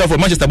 And then Old Trafford,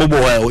 Manchester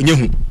Bobo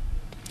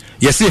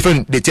you see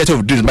from the theatre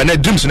of dreams, but now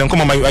dreams and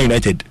come Man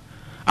United.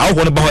 I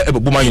want to buy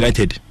Man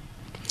United.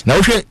 Now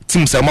if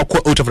teams are more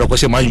Old Trafford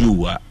question Man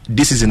U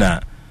this is in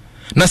a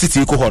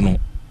City ko no.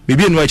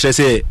 Maybe no actually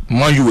say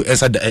Man U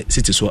inside the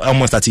City so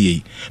almost 30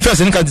 years. First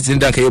in can't think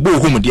that you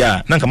home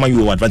there nanka Man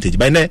U advantage.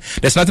 But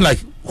there's nothing like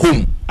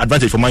home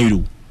advantage for Man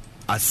U.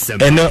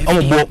 And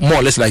more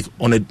or less like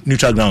on a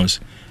neutral grounds.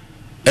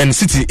 And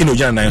City in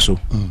Ojana so.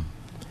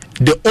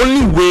 The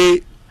only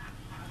way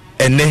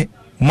and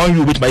Man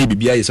U with my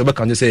BBI is over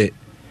can just say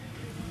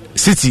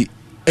City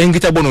and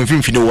get a bone of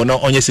film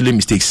on your silly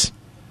mistakes.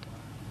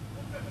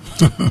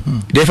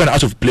 They find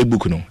out of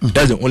playbook,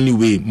 That's the only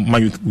way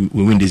Man U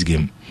will win this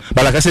game.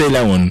 But like I said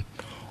earlier on,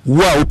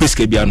 wow,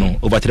 Peskebiano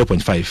over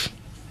 3.5.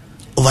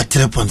 Over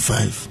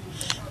 3.5.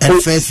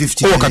 And first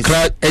 15 minutes.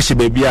 Kakra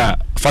Eshebebia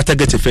faster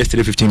get the first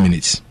 15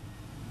 minutes.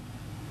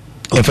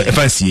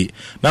 Okay.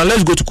 Now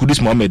let's go to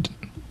Kudus Mohammed,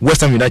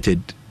 West Ham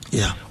United.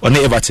 Yeah. On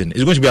Everton.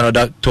 It's going to be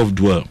another tough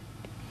duel.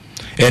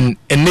 And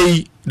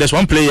there's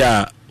one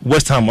player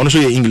West Ham, I'm not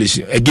sure English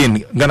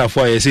again. Ghana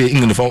for I say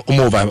England for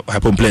more of a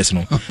hyper place,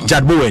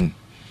 Chad Bowen.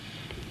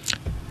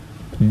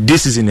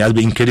 This season has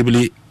been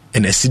incredibly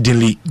and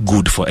exceedingly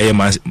good for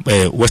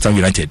West Ham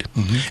United.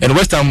 And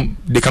West Ham,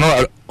 they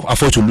cannot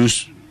afford to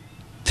lose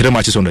 3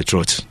 matches on the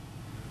trot.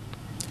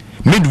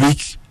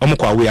 Midweek,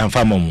 away and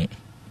farm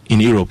in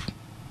Europe.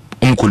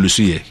 And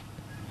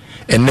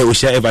now we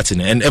share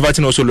Everton, and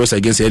Everton also lost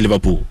against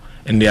Liverpool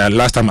in their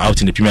last time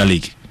out in the Premier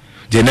League.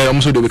 Then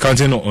also they were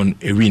counting on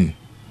a win.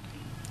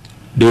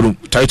 they will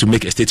try to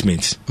make a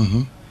statement.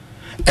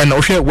 And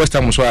also West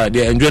Ham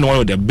they are enjoying one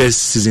of their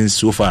best seasons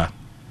so far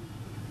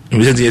in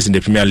recent years in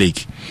the Premier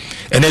League,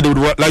 and then they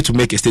would like to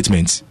make a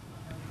statement.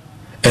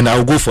 And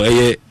I'll go for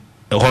the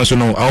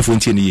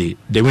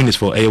win is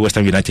for West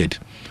Ham United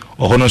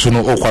or for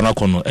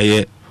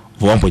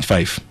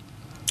 1.5.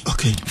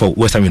 Okay, for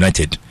West Ham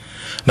United.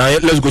 Now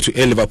let's go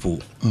to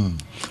Liverpool.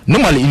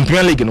 Normally in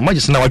Premier League, no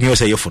matches now what you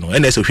say for no,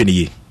 and that's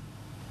okay.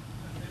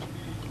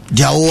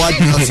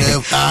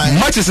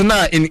 Matches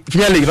now in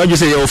Premier League, not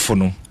just say for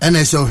no, and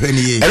that's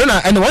okay. I don't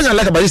know. And what I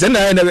like about this,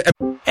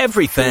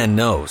 every fan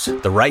knows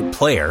the right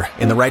player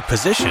in the right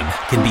position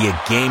can be a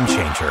game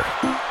changer.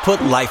 Put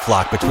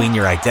LifeLock between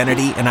your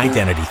identity and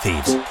identity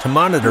thieves to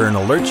monitor and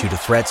alert you to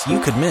threats you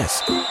could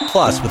miss.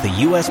 Plus, with a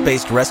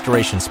U.S.-based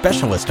restoration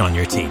specialist on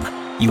your team,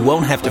 you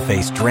won't have to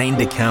face drained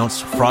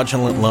accounts,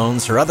 fraudulent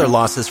loans, or other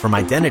losses from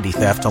identity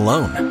theft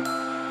alone.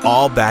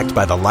 All backed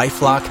by the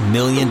LifeLock $1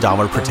 Million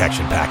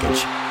Protection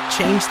Package.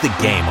 Change the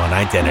game on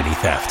identity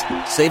theft.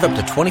 Save up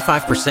to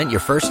 25% your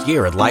first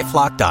year at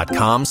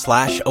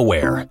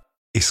LifeLock.com/aware.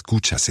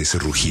 ¿Escuchas ese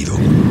rugido?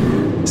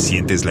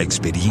 ¿Sientes la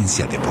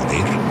experiencia de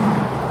poder?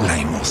 ¿La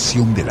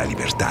emoción de la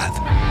libertad?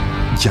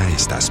 Ya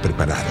estás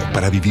preparado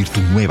para vivir tu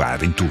nueva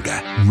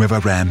aventura. Nueva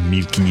Ram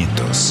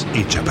 1500,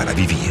 hecha para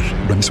vivir.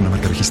 Ram es una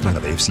marca registrada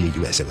de FCA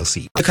US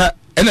LLC.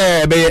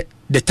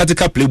 The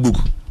tactical playbook.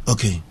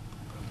 Okay.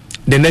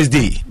 The next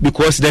day,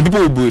 because then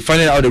people will be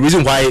finding out the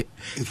reason why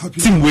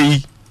team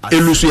way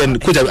Elusu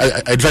and coach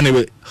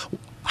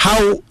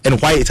how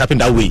and why it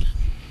happened that way.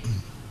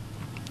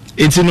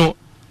 It's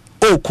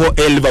call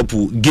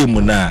Liverpool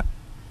game na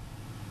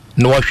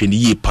no wahwe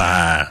ye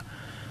pa.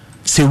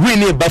 Say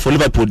really bad for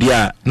Liverpool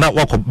there. Now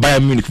walk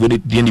Bayern Munich for the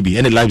DNB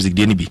and the Leipzig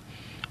DNB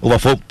over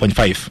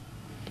 4.5.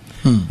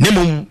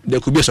 Name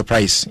there could be a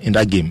surprise in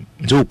that game.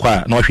 So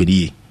kwa no wahwe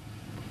ye.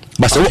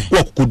 But so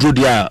what could draw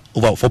there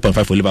over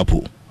 4.5 for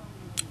Liverpool.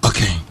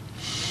 Okay.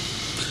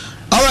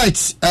 All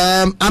right.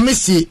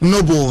 Amisi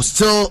Noble,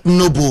 still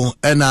Noble,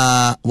 and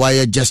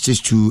wire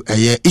justice to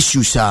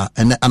issues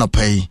and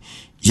anopay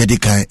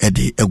yedika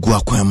edi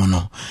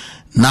eguakwemono.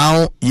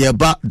 Now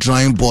yeba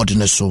drawing board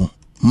neso.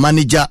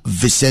 Manager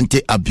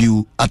Vicente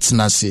Abiu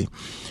Atnase.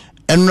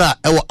 Enra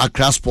ewa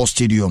Accra Sports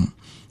Stadium.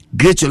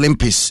 Great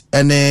Olympics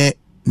ene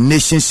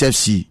Nations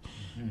FC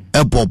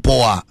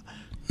eboboa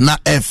na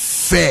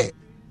fair.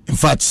 In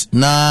fact,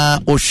 na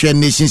Ocean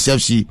Nations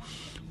FC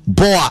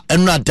boa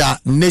enrada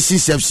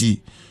Nations FC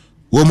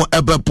womo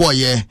eboboa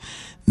ye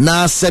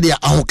na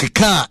sedia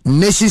ahokeka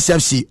Nations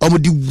FC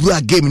omudi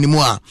wura game ni mu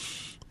a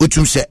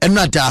otum se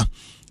enrada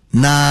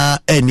na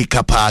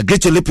enikapa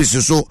Great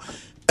Olympics so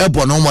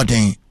ebo no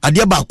moden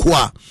ade ba ko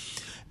a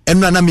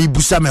enra na me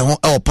busa me ho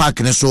e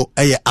park ne so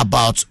eye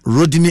about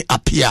Rodney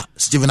Appiah,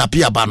 Stephen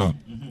Appiah ba no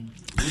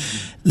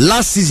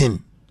last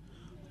season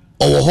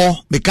owo ho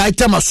me kai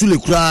tema sule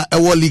kura e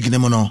wo league ne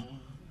mo no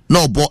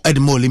na obo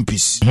Edmo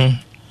Olympics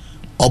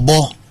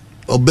obo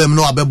obem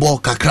no abebo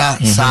kakra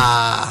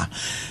sa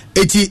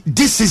eti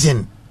this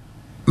season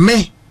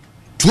me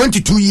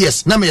 22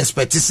 years na me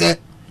expect say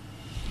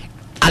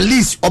at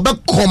least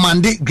obe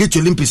command Great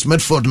Olympics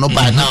Medford no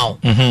by now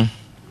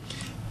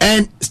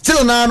and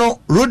still now no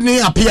Rodney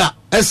Appiah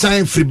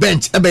assign free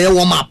bench ebe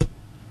warm up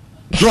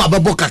no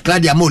abebo kakra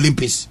dia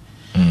Olympics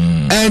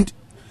and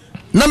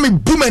na me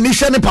boom and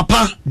ne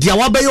papa dia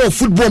wabeyo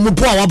football mu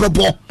po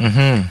awabebo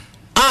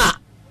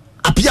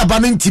Appiah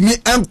banning to me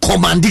and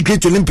command the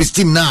Great Olympics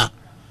team now.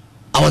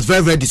 I was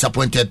very, very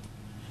disappointed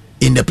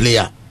in the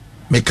player.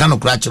 Me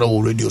cannot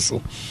congratulate radio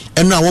so.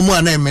 And now one more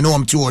name me know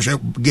I'm to watch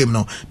game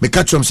now. Me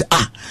catch him say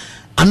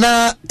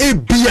ana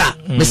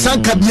ebia me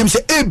sanka biem say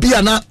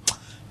ebia na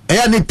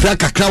eya ni pra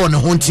kakra won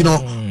ho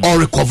no or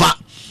recover.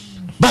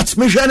 But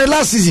me hwe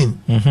last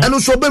season and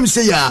also bem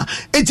say ya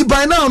it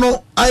by now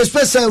no I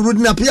expect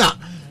Rodney Appiah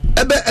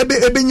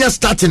ebe nya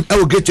starting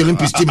our Great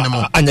Olympics team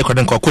no anya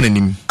kwaden kwa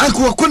konanim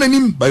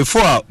but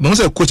before me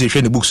say coach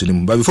hwe the books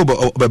nim but before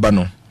obeba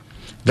no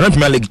Grand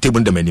Premier League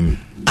table dem anim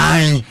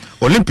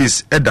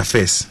Olympics at the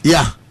first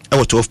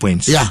our 12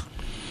 points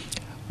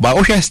but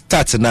we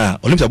start now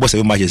Olympics about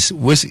 7 matches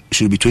which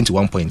should be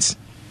 21 points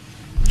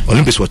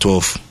Olympics were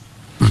 12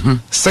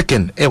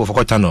 second for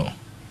quarter no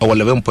our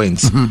 11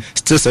 points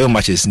still 7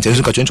 matches in terms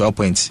of 21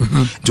 points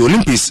the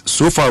Olympics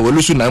so far we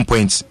lose 9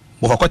 points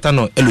for quarter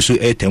no lose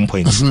 10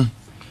 points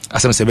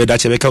asem se be da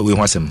chebeka we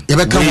wasem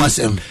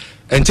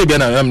and tebia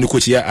na am ni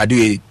coach ya adu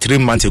 3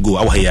 months ago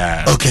awa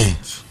ya okay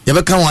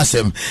yebeka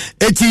wasem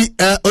eti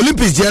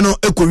Olympics je no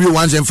ekowi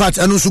once in fact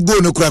anu so go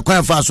no kura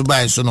kwan fa so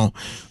ban so no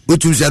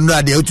otum se no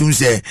ade otum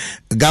se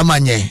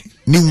gamanye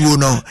ni wo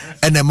no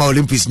ene ma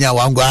Olympics nya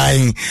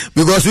wangwan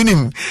because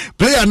unim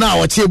player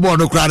na o che ball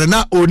no kura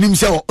na onim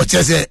se o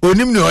chese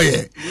onim ni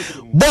oye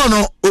ball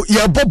no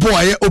ye bobo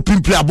aye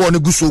open player ball no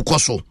guso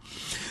koso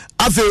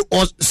afi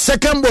o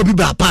second ball bi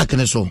ba park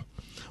ne so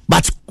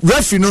but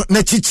referee no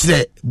na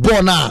chichire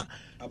ball na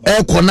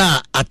e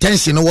kona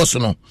attention no was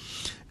no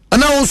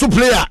and also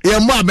player ye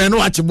mo me no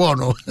watch ball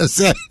no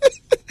say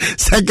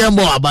second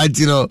ball about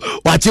you know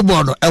watch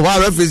ball no e wa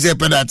referee say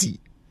penalty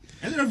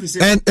And what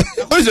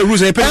is the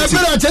rules? I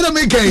tell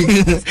me,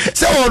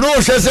 so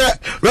no, she said,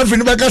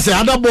 referee make us say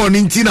other born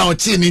in Tina or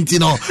Chin in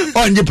Tino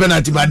on your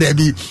penalty by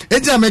Debbie.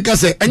 And I make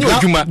us say, and you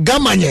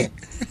Gamanye.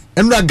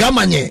 And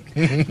Gamanye.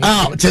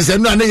 Ah, just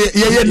no,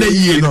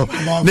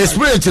 the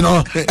spirit,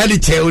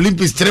 Elite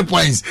Olympics 3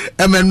 points.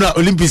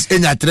 Olympics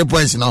 3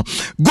 points,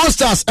 Go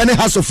Stars, any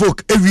House of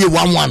Folk, every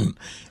 1-1.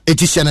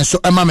 It is so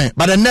Mame.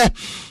 But then,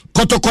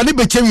 Kotokoni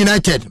became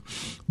United.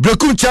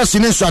 Brekum Chelsea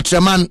in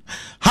Swatreman,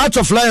 Heart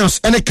of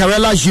Lions, and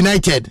Karela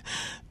United,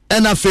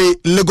 NFA,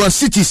 Lagos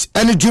Cities,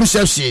 and Dreams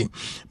FC,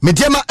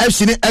 Mediama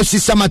FC, FC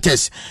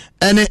Samates,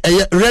 and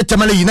Red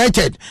Tamale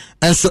United,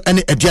 and so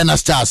any Ediana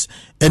Stars,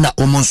 and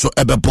Omonso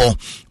Ebebo,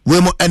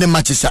 Wemo any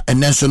matches and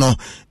Nensono,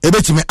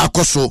 Ebetime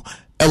Akoso,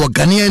 our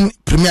Ghanaian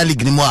Premier League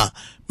Nimoa,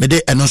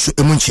 Mede and also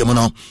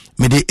Emunchemono,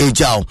 Mede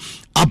Ejao.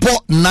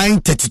 About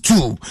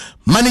 9:32,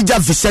 manager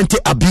Vicente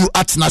Abiu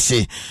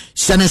Atnase,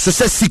 Shane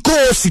Sose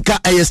Siko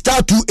Sika a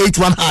star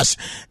 281 hash,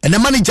 and the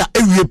manager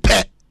every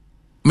pet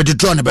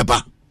Mediterranean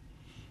Beba.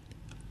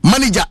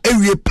 Manager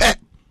every pet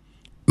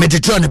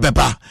Mediterranean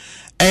Beba,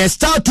 a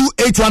star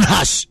 281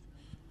 hash.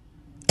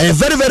 A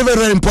very, very, very,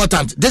 very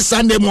important. This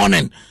Sunday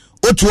morning,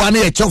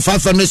 Otuane a chok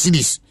 500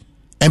 cities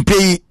and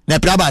pay ne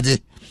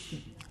Prabade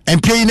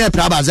and pay ne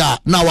Prabaza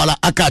now wala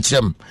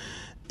akachem.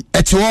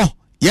 Etwo.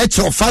 Yet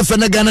your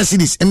 500 Ghana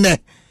cities in there.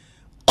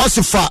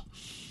 Also for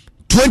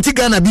 20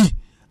 Ghana B,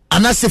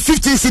 and that's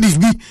 15 cities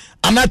B,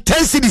 and that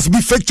 10 cities B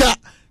feature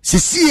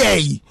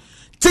CCA.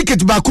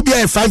 Ticket back could be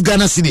 5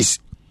 Ghana cities.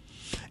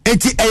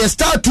 And a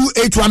star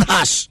 281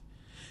 hash.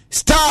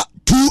 Star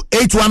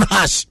 281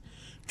 hash.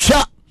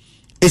 Cha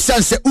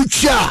esanse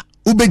ucha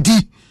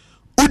ubedi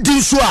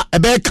udinsua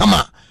ebe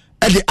kama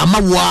ede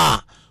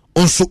amawa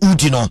onso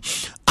udino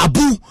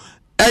abu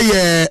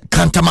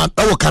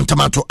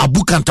Kantamanto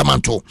Abu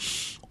Kantamanto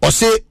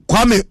ose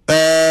Kwame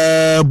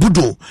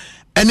Budo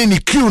ene ni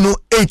crew no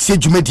 8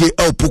 jumedie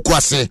el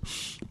Pokwase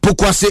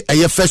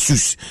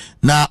Festus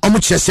na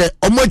omuchese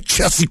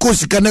omachasiko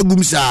sika na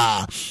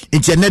gumsa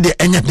intene de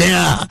enya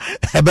den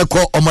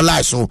ebeko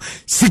omolaiso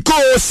siko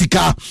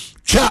sika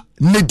cha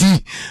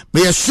nedi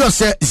me sure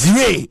say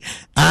zire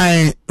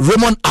I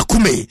Raymond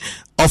Akume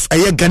of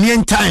a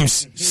Ghanaian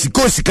Times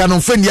siko sika no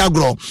fendi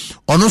agro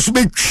ono so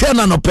be twa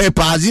na no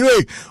paper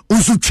zire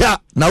unsu twa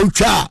na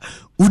ucha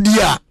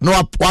udia no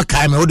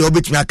wakai me ode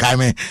obetimi akai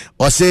me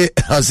o say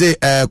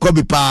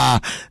Kobe pa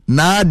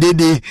na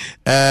dede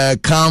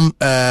come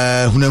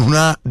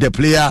hunahuna the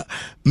player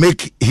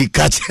make he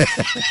catch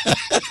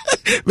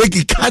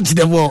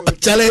the ball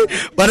chale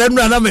but I'm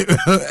not me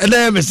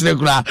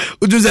kula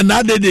udu say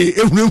na dede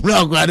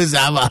hunahuna kwa de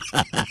sava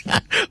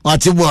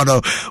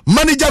watibono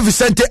manager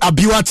Vicente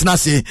Abiu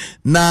Atnase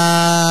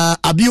na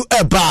Abiu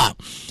eba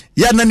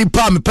ya nani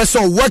pa me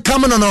person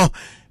welcome no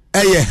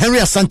Henry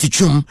Asante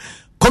Chum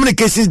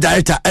Communications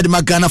Director at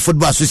the Ghana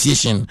Football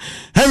Association.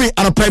 Henry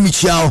Anopemi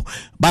Chiao,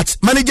 but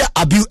manager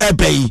Abiu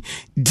Ebei,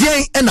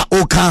 Dien Ena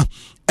Oka,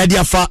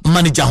 Ediafa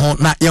manager hon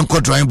na Yanko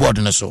drawing board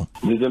na so.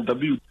 Mr.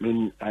 Abiu,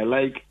 I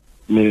like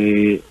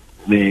the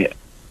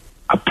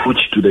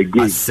approach to the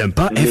game.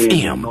 Asempa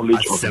FM.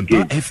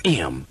 Asempa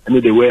FM.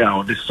 And the way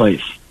out this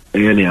size,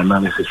 any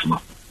analysis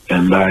now.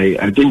 And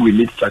I think we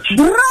need such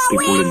people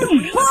in the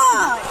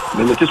system.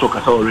 Then it is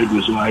Okasa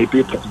already, so I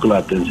pay particular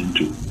attention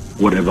to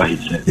whatever he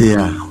said.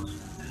 Yeah.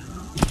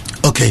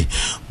 Okay,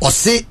 or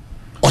say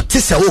or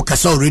tesa o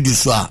kasa already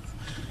so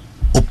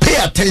or pay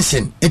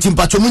attention. It's in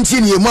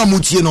patromunti ni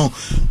mamuti no.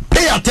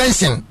 Pay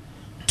attention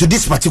to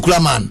this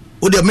particular man.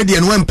 O the media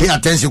no pay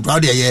attention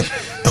crowd here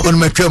on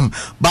my term,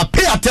 but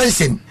pay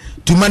attention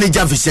to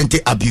manager Vicente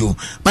Abiu.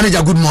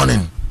 Manager, good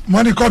morning.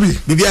 Morning, Kobe.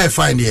 Bibi I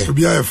find here.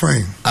 Bibi I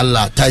find.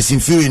 Allah, Tyson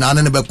Fury na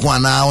ne be ko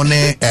na one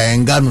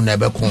nganu na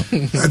be ko.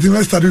 I think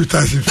let's start with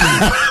Tyson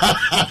Fury.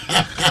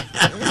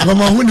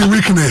 Mama, who the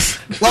weakness?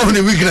 What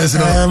the weakness?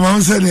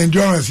 Mama said the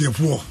endurance you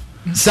poor.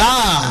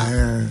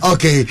 Sir.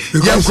 Okay.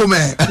 Because of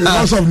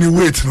the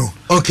weight, no.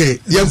 Okay.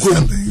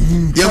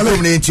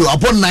 Yankum na into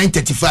upon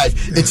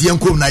 9:35. It's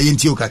yankum na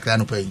into kakra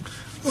no pay.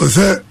 Oh,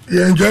 sir,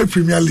 you enjoy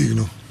Premier League,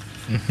 no?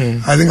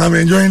 I think I'm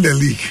enjoying the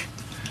league.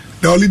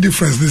 The only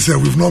difference is that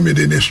we've not made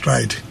any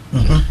stride.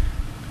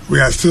 We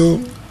are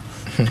still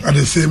at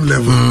the same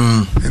level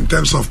in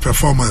terms of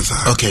performance.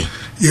 Okay.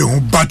 Yeah,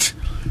 but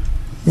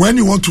when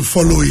you want to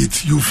follow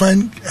it, you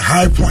find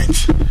high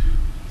points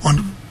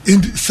on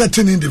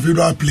certain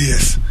individual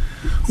players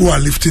who are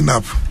lifting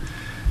up.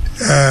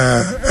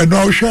 And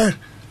I'll share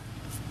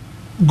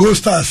Go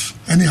Stars,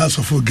 any House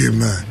of Folk game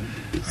now.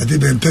 I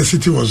think the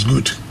intensity was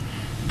good.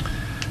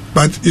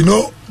 But you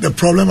know, the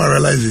problem I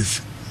realize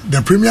is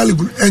the Premier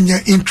League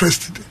ain't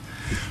interested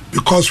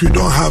because we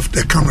don't have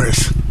the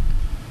cameras.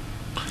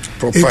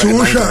 It's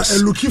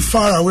also looking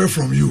far away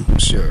from you.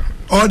 Sure.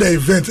 All the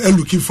events are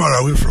looking far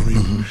away from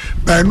you.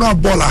 But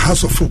not ball a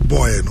House of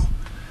Football, you know.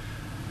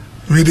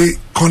 When they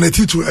connect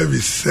it to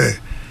Elvis,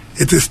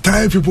 it is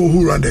time people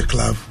who run the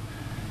club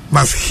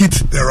must hit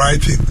the right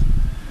thing.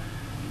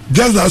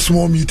 Just that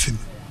small meeting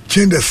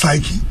change the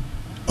psyche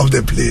of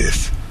the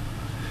players.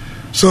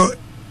 So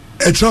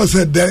It's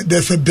also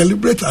there's a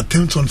deliberate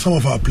attempt on some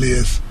of our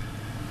players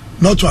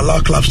not to allow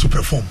clubs to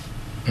perform.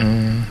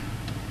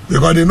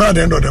 Because they know at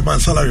the end of the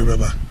month salary,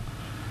 remember.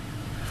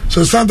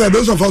 So sometimes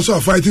those of us who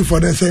are fighting for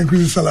them say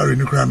increasing salary in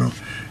Ukraine,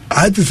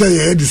 I had to say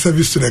yeah, the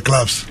service to the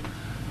clubs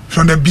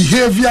from the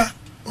behavior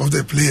of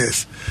the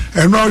players.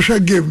 And Russia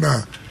game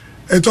now,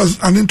 it was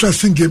an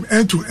interesting game,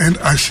 end-to-end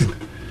action.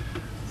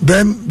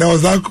 Then there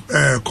was that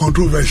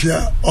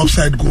controversial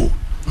offside goal.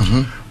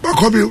 But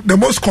the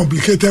most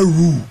complicated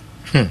rule,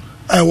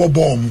 I was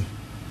bomb,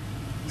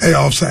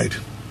 offside.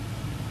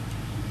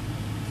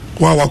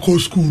 Our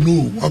coach school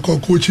no, our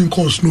coaching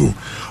course no.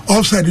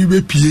 Offside we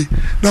be PA.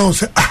 Now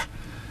say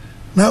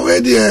now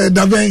where the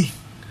Daben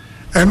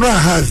and no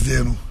has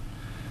there no.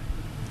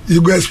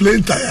 You go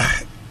explain to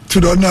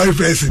the ordinary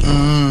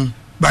person,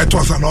 but it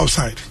was an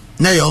offside.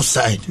 Now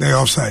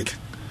offside.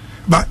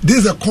 But this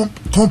is a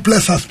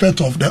complex aspect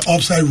of the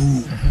offside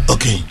rule.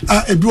 Okay.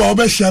 If you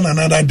always share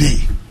another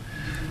day,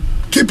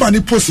 keep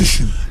any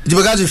position.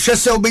 Because if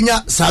Shesa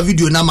Obenya sa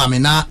video na mame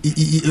na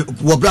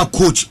wabra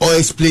coach or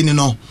explaining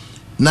no.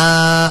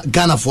 Na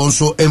Ghana for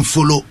also and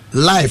follow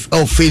live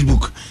on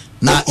Facebook.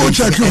 Na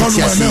check you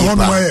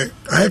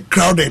I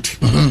crowded.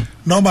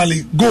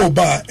 Normally go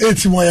bar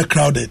 80 more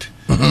crowded.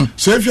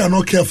 So if you are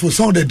not careful,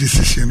 some of the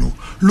decision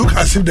look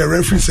as if the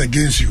referee is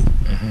against you.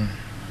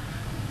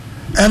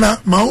 And I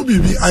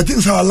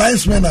think our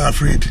linesmen are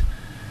afraid.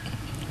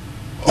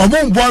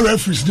 Among boy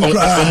referees,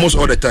 almost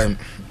all the time.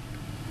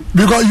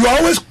 Because you are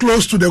always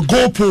close to the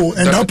goal pole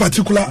and that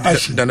particular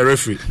action than the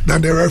referee.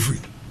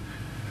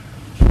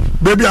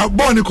 Baby, I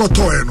born you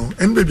toy no,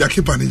 and baby I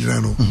keep an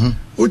no.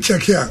 We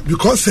check here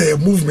because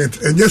movement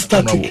and just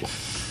static,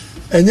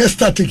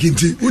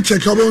 into. We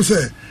check here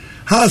say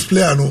Haas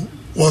player no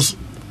was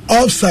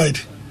offside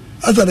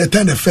after the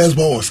time the first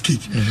ball was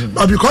kicked,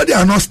 but because they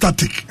are not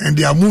static and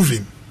they are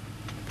moving,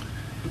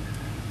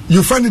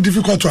 you find it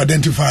difficult to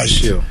identify.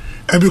 Sure.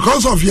 And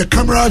because of your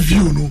camera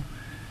view, no.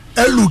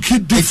 Look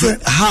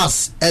different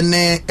has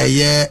any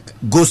a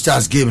Ghost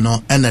Stars game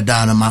no and a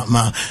down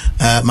ma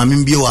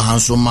mimbio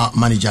hanso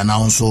manager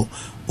now so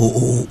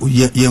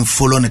yen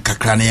follow ne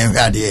kakra na yen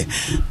hwade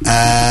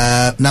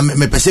na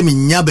me pese me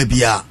nya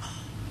babia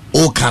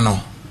o kano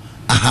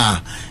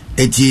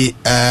eti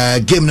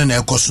game no na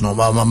ekoso no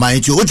ma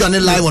eti o join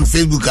live on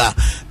Facebook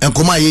and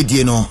come here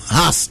die no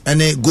has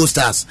any Ghost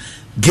Stars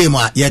game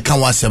ye kan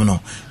wasem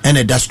no and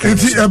a dash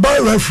eti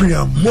about referee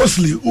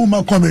mostly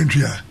uma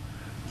commentary.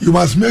 You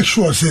must make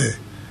sure, say,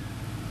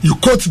 you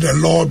quote the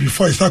law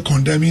before you start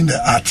condemning the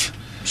act.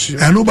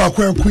 Sure. And nobody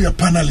your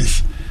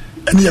panelists,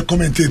 any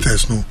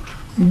commentators, no.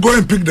 Go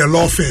and pick the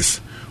law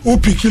first. Who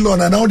pick the law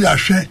and now they are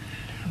share.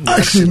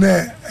 Actually,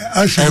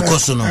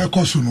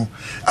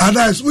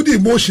 otherwise, who the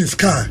emotions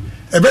car?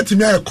 I bet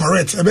me are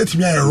correct. I bet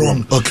me are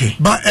wrong. Okay.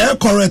 But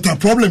correct a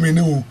problem in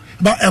you.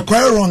 But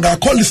correct wrong. I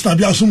call this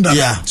Nabi Asunda.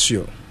 Yeah,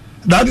 sure.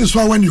 That is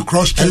why when you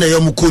cross check, and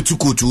you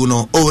kotu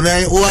no. Oh,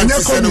 na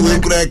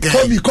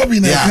Kobe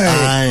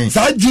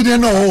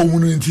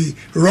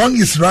wrong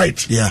is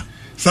right. Yeah.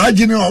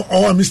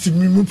 Mr.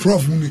 Mimu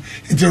Prof,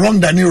 it's wrong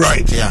than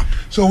right. Yeah.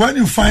 So when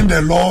you find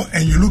the law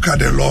and you look at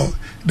the law,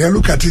 they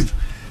look at it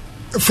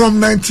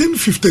from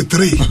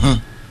 1953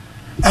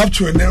 up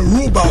to the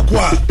rule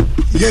bakwa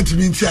yet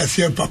means I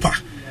see papa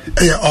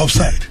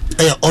offside.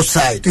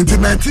 Offside. In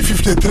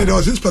 1953, there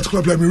was this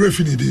particular player,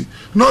 referee.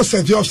 No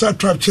set the offside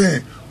trap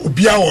chain.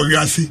 Obia or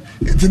Yasi.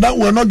 Now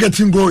we're not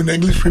getting goal in the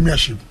English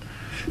Premiership.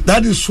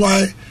 That is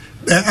why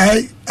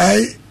the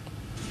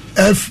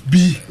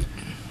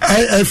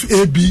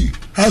IFAB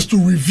has to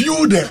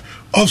review the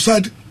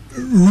offside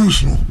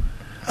rules. No,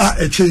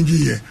 a change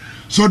here.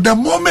 So the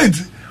moment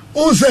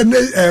also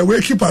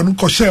we keep on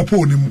share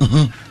pony,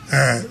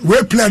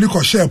 we play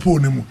on share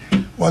pony.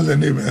 What's the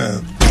name?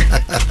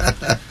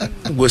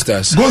 Ghost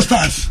Stars.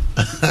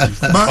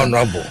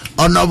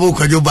 Honorable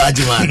Kwajo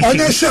Bajiman. On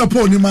your share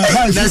pony, my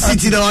house. That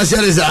city no one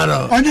share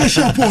zaro. On your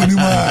share pony,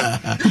 man.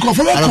 You can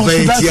follow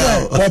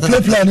or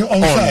play planning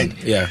on side.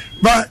 Yeah.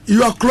 But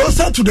you are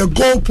closer to the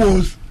goal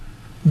post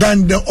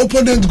than the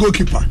opponent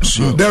goalkeeper.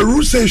 Sure. The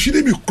rule says you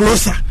shouldn't be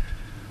closer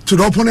to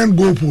the opponent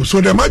goal post.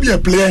 So there might be a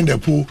player in the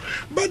pool,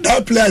 but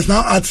that player is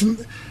now acting.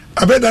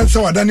 I bet that's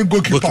how I done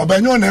goalkeeper,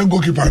 but no one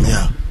goalkeeper.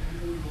 Yeah.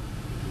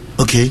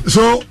 Okay.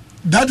 So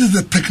that is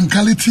the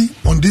technicality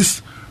on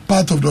this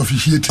part of the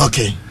officiating.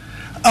 Okay.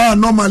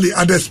 Normally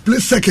at the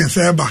split seconds,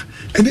 and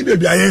it may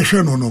be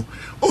a no.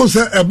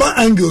 Also, a bad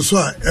angle, so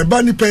a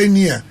bunny pay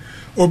near,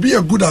 or be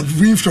a good at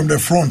viewing from the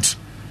front,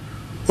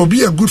 or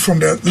be a good from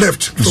the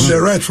left, from the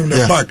right, from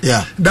the back.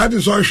 Yeah. That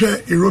is why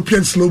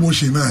European slow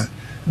motion.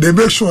 They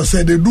make sure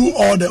say they do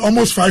all the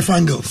almost 5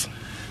 angles.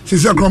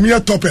 Since you're from here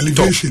top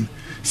elevation,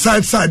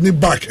 side, ni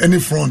back, any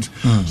front,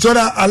 so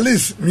that at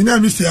least we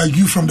never miss the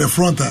argue from the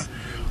front.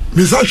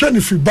 Miss Ashan,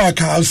 if you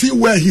back, I'll see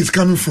where he's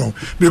coming from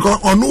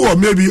because on or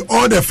maybe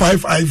all the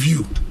 5 eye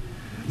view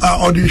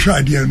or the issue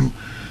idea. No.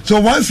 So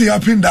once it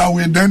happened that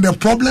way, then the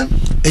problem.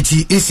 It's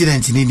the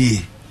incident in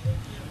India.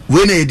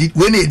 When they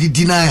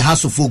deny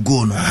Hassel for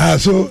goal.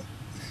 So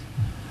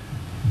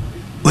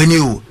when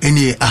you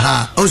any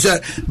also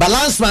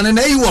balance man and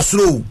he was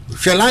slow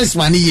balance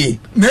man ye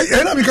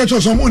na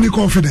because some only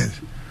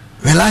confidence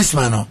balance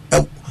man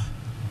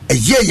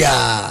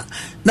yeah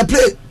na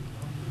play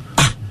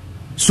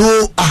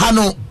so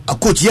no a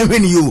coach you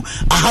when you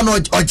no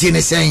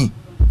ogene saying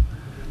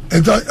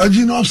it's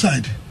a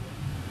offside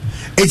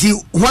it's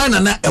one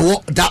and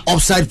that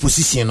offside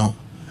position no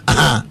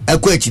a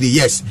coach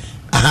yes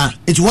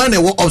it's one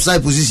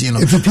offside position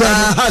no if the player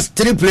has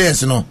 3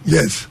 players no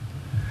yes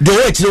the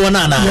way to one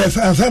yes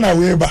and send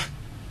away back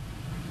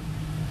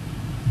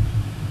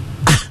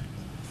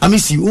I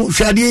miss you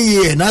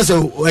shadi na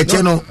so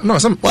channel no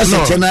some what's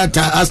the channel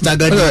asta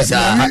gadis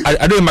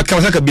I don't make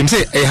like bim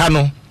say ha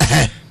no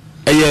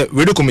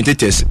radio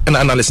commentators and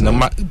analysts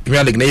na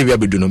Premier League na we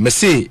abedu no me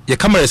say your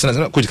cameras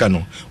na coach ka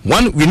no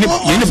one we need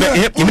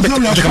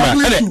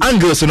camera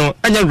angles no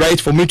anya right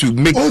for me to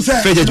make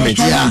fair judgment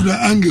the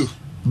angle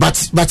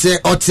but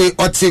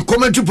ote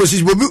commentary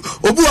position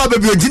obu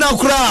abebi ogina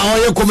kura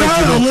oye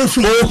commentary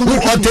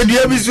ote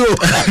dia biso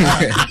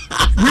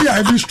we are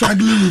even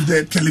struggling with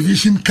the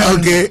television camera.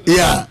 Okay,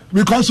 yeah,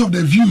 because of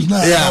the views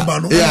now.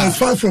 It's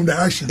far from the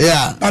action.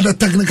 But the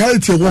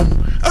technicality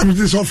of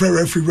this software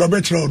referee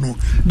Robert Rono,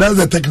 that's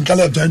the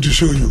technicality I'm trying to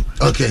show you.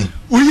 Okay,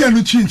 we are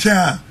looking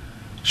to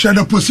share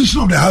the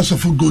position of the House of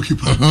Food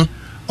goalkeeper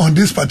on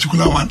this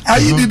particular one. I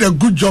did a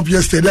good job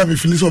yesterday. I'm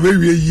feeling so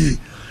very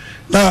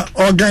now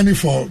organic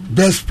for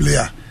best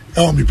player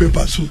on the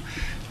paper. So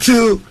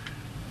till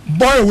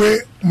boy away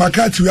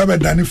McCarthy we have a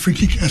done free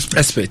kick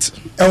expert.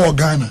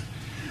 Ghana.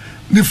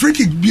 The free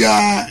kick be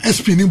a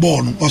spinning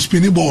ball or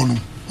spinning ball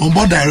on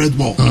board direct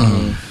ball.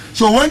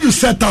 So when you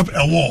set up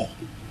a wall,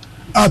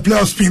 a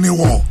player spinning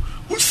wall,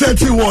 who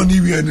set a wall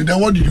anywhere, and then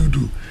what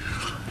do?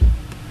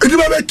 If you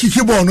have a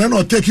kicking ball, you're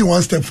not taking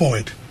one step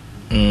forward.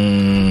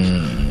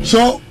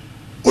 So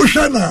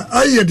Oshana,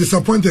 I hear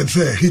disappointed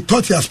say he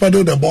thought he had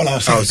spotted the ball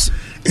outside.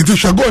 If you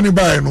should go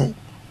anybody,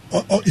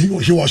 he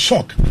was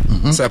shocked.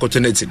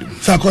 Psychotenetic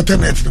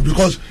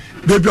because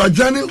the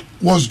journey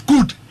was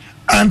good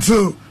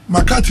until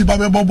McCarthy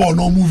Babebo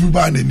no movie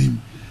by him.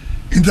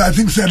 And I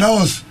think that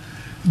was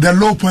the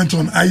low point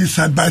on Aye's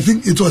side, but I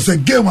think it was a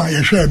game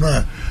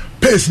where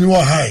pace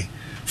was high.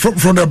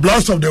 From the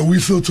blast of the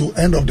whistle to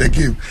end of the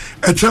game.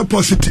 It's a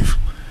positive.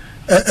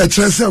 We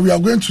are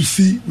going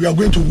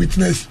to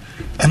witness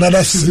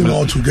another season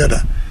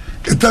altogether.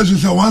 It tells you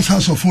that once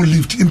House of Food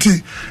lift and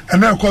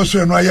then of course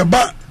you know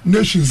back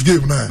nations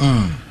game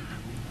now.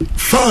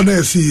 Far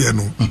see you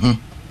know.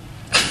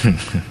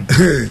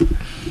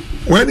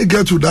 When you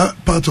get to that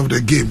part of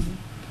the game,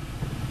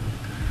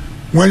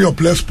 when your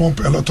players pump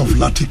a lot of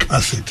lactic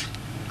acid,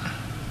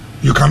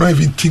 you cannot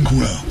even think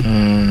well.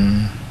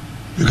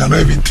 You cannot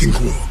even think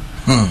well.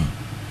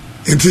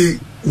 And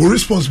with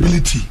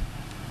responsibility,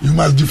 you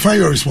must define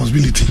your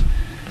responsibility.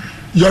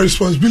 Your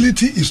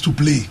responsibility is to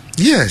play.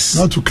 Yes.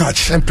 Not to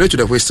catch. And play to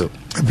the whistle.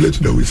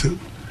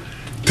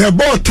 The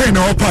ball 10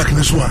 our park in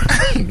this one.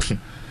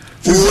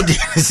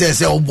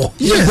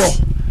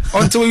 Yes.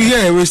 Until we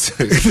hear a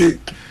whistle.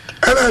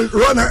 And a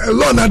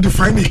runner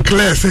define it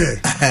clear say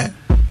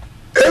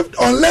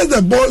unless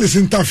the ball is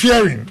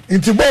interfering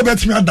into ball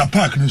bet me at the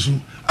park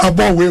a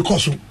ball will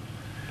cause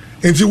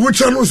into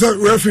which one was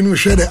referee will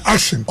share the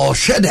action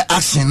share the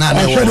action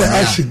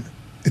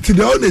it's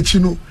the only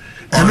chino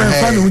and then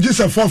finally just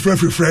a fourth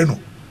referee friend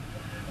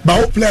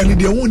but player need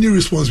their own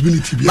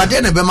responsibility but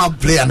then a Bema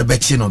player and the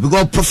Betchino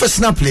because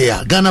professional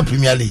player Ghana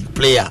Premier League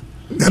player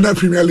Ghana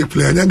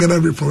you're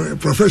gonna be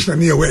professional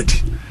near word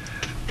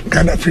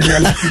Ghana Premier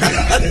League.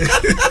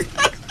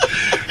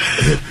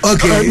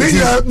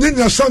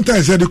 Okay.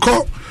 Sometimes you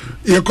call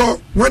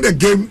when the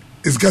game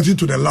is getting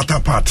to the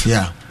latter part.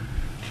 Yeah.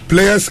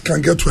 Players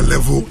can get to a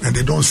level and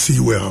they don't see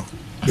well.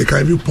 They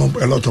can even pump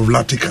a lot of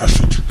lactic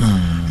acid.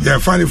 Yeah, I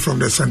find it from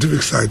the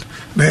scientific side.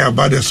 Now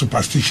about the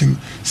superstition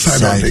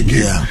side of the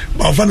game. Yeah.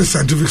 But I find the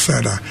scientific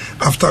side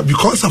after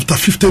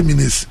 50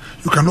 minutes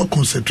you cannot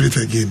concentrate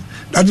again.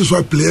 That is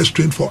why players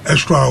train for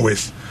extra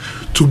hours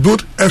to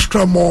build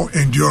extra more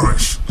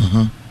endurance.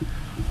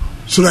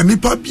 So that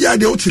nipa bia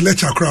they ought to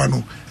lecture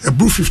crowd a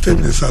brew 15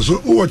 minutes. So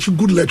who watch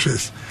good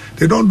lectures,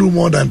 they don't do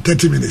more than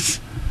 30 minutes.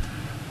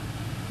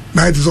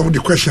 Now it is only the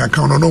question I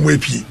count on no way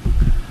P.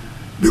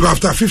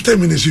 Because after 15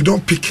 minutes you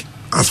don't pick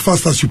as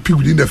fast as you pick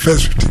within the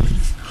first 15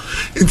 minutes.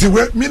 Into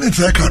minutes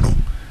I can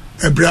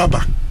a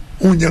braba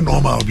unya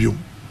normal biome.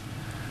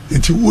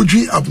 Into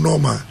uji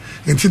abnormal.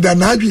 Into the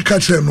nabi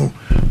catcher no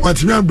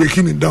want me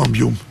breaking it down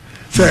biome.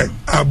 Say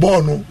a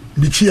ball no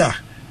bichia.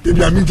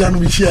 Maybe I'm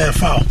bichia a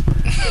foul.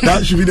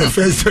 That should be the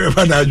first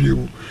ever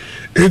nabi.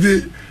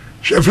 It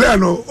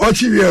Sheffiano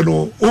Ochi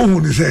no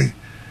ohun ni say.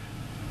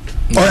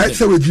 Alright,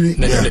 so with Jimmy.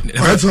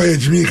 Alright, so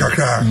Jimmy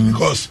Kakra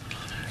because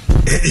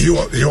he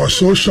was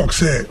so shocked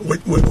say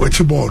what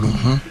you ball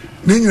no.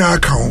 Nina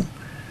account.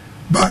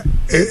 But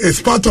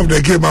it's part of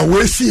the game. And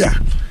we see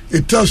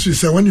it tells you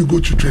say when you go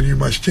to training you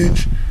must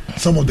change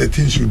some of the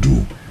things you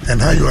do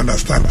and how you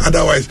understand.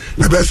 Otherwise,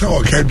 the best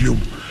will help you.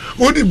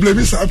 Only blame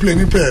is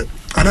playing pair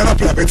another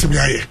player bet me.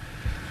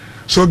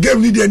 So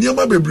game need the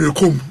nyama be break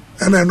home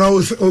and I know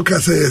okay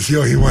say yes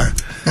you him and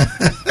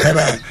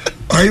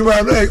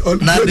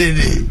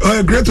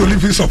a great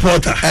Olympic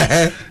supporter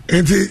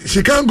and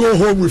she can't go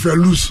home with a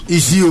lose.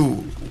 It's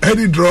you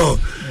any draw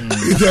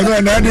it's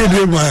another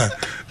day man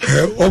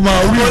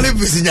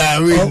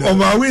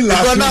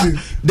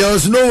there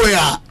was no way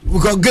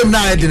because game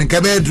now didn't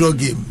come draw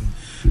game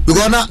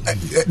because now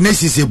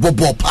next is a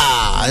ball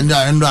and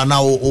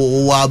now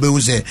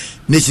we say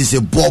next is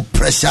a ball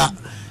pressure.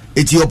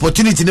 It's the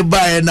opportunity to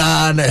buy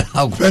na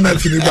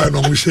penalty to buy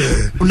no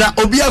share na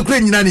obi akra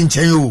nyina ni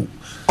nchen o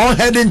on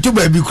heading to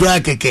baby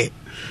kura keke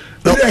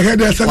no head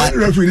there seven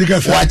referee ka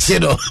say watch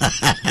it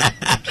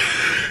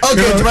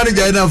okay to manage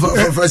enough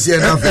for see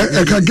enough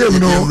I can give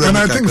no and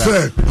I think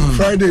sir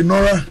Friday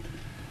Nora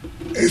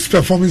is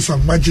performing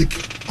some magic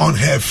on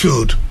her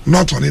field,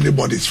 not on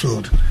anybody's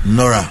field.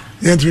 Nora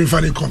you ain't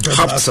funny compared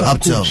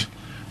to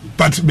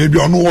but maybe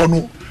on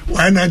no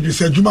why not you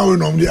said Juma we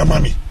normally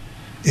amami.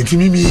 It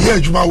me here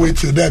Juma wait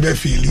till they be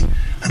feeling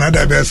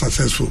another be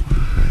successful.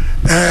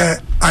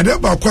 I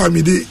never kwa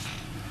me dey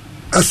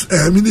as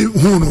me dey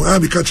hunu I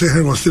be catch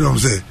her on stadium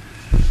say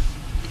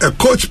a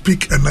coach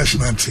pick a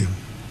national team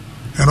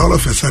and all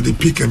of a sudden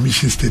pick a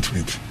mission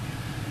statement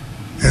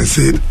and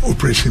said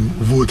Operation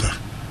Voter.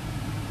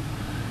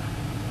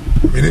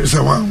 Meaning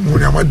someone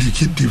when I'm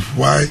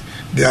why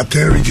there are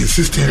 10 regions,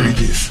 16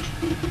 regions.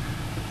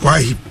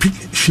 Why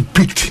she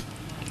picked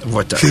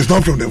Voter. She's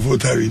not from the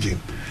Voter region.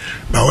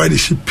 But why did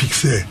she pick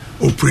say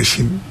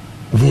Operation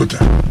Voter?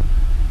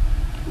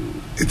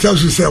 It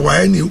tells you say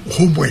why any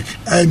homework,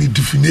 any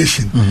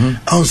definition.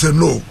 I will say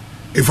no.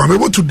 If I'm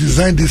able to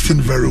design this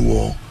thing very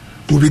well,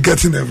 we'll be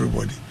getting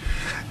everybody.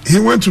 He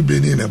went to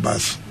Benin in a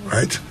bus,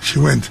 right? She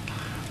went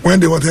when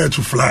they wanted her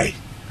to fly.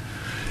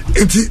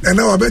 And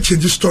now I bet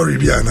change the story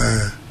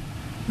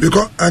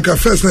because I can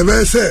first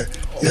never say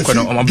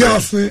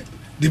girls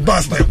the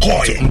bus na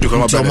call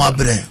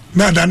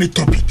now that the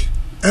topic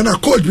and I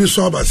called me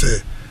so I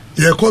say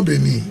yeah call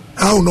Benin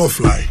I will not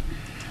fly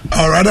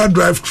I'd rather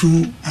drive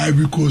through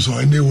Ivory Coast or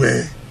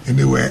anywhere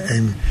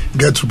and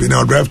get to Benin.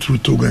 I'll drive through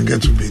Togo and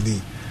get to Benin.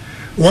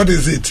 What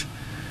is it?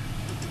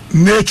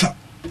 Nature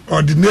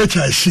or the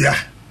nature is here.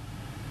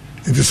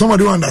 It is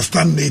somebody who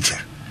understands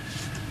nature.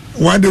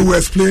 Why they will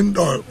explain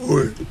or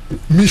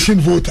mission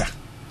voter.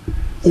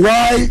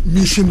 Why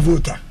mission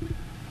voter?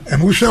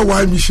 And we share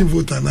why mission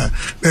voter now.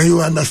 Then you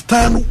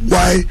understand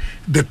why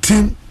the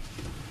team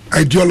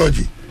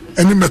ideology,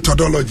 any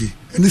methodology,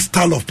 any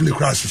style of play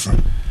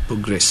criticism.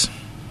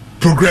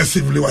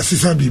 Progressively was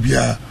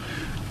BBR.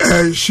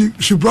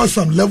 She brought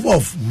some level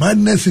of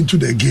madness into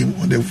the game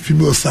on the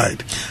female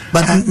side.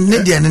 But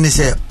Nidian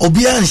say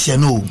Obian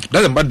no.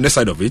 That's the madness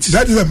side of it.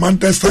 That is a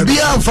madness side.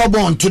 Obian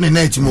Fabon to the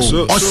net more.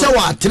 Or so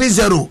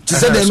 3-0. To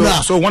say them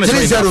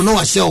 3-0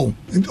 no show.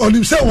 On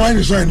himself one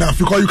is not enough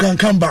because you can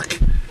come back.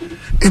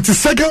 It's the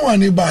second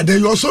one, but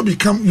then you also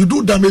you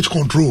do damage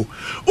control.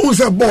 Who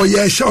say boy,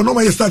 yeah, show no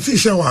my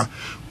statistician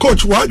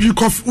coach, why do you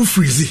call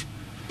freezy?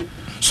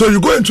 So you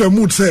go into a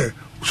mood say,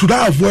 should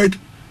I avoid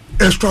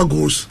extra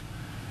goals?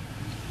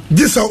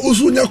 This are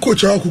also your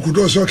coach who could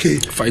also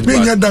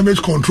being your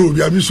damage control.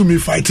 We are me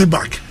fighting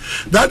back.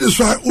 That is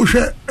why we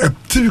share a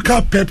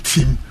typical pep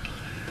team.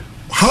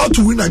 How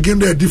to win a game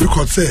they are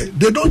difficult. Say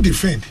they don't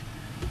defend.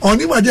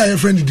 Only my dear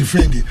friend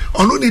defending.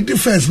 Only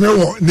defense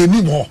no they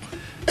need more.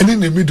 And in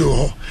the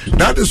middle.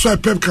 That is why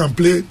Pep can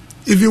play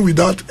even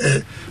without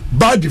a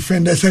bad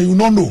defender. Say you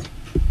don't know.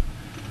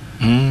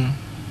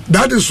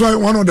 That is why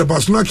one of the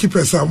Barcelona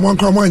keepers, one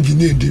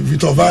engineer,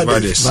 Vitor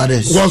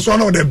Valdes, was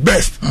one of the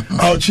best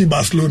out in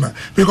Barcelona.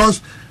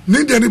 Because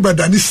need anybody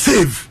that is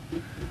save.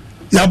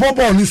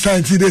 Yabobo on this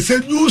side, they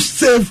said you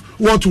save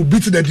what will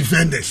beat the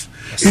defenders.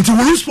 Yes. It's a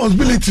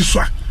responsibility,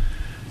 sir.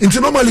 It's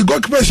normally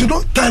goalkeepers, you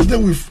don't touch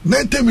them with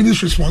 90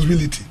 minutes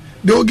responsibility.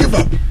 They will give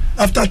up.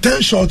 After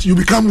 10 shots, you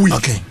become weak.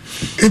 Okay.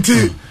 It's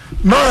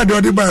now the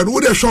other bad. Who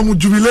they show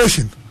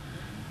jubilation?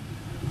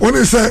 When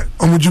they say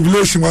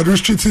jubilation, what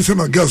restricting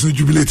some girls in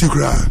jubilating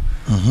cry.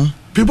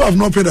 People have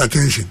not paid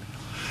attention.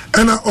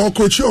 And our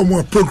coach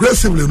more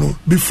progressively, no,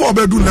 before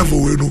they do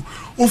level, we know,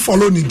 who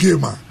follow the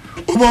game,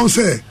 who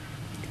say,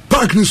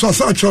 Park ni so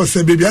such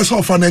say baby, I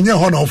saw fan enye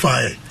ho na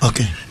fire.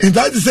 Okay. And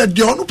that is said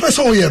the onu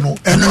person we no.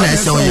 And no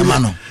say we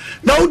man.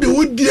 Now the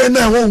wood dey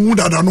na won hu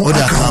dada no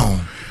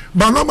account.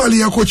 But normally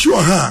your coach you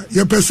ha,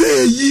 your person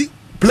yi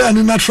play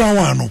ni natural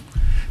one no.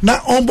 Na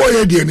on boy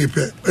e dey ni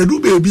pe.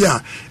 Edu baby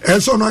a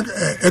so no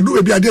edu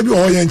baby a dey bi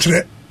o ye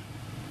nkyere.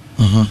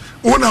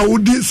 Una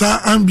wudi sa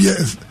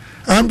ambience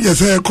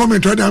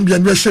comment on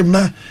ambience we shame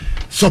na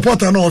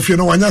supporter no of you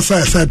no wanya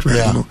side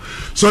no.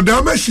 So the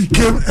moment she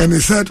came and he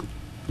said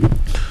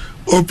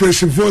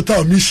Operation Voter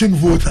or Mission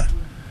Voter,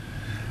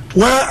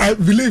 where I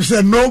believe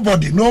said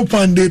nobody, no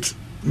pundit,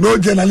 no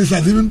journalist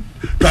has even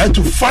tried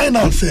to find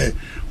out say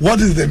what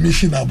is the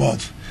mission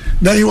about.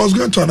 Then he was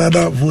going to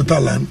another voter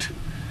land.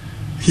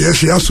 Here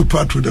she has to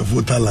part with the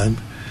voter land,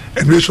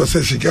 and Rachel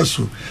said she gets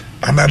to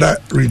another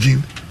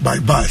region by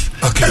bus.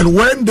 Okay. And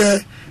went there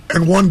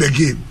and won the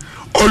game.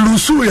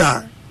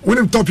 Olusuya,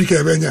 winning topic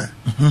Evenya.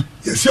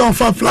 Yes, you're on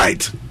far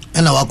flight.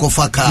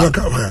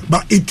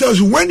 But it tells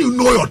you when you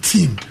know your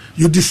team,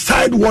 you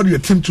decide what your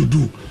team to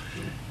do.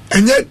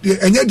 And yet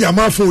the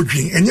amount for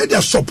dream, and yet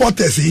their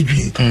supporters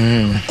dream.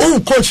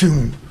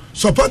 Coaching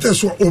supporters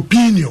for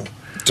opinion.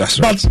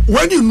 That's right. But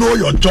when you know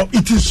your job,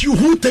 it is you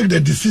who take the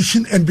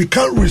decision and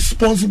become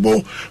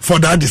responsible for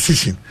that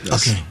decision.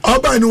 Okay.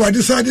 Alba Inuwa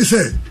decided to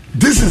say,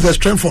 this is the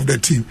strength of the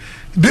team.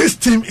 This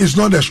team is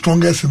not the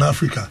strongest in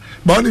Africa.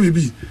 But only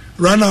maybe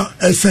Rana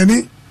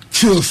Eseni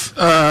chills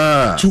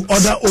to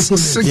other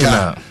opponents.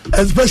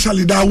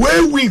 Especially that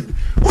way win.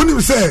 Only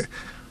we say,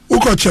 we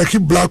can check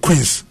Black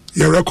Queens,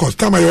 your records.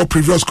 Time your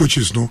previous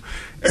coaches know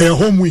a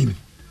home win.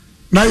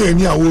 Now you're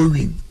near away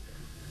win.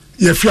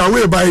 If you're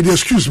away by the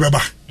excuse,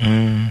 Baba.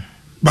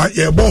 But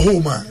you're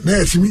home, now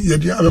it's me,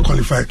 you're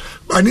qualified.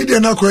 But I need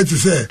to correct to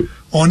say,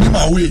 on him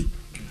away,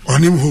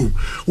 on him home.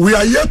 We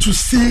are here to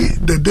see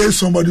the day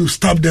somebody will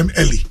stab them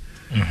early.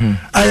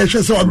 I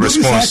just say, this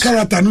is our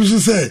character, and we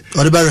should say,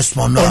 or the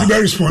respond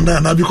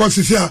now, because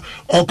it's here,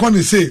 or can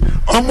you say,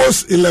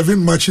 almost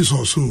 11 matches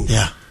or so.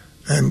 Yeah.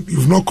 And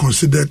you've not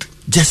considered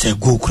just a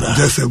go,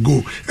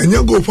 and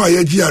you go for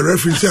a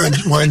referee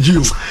one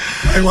Geo,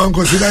 and one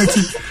consider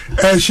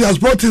it. She has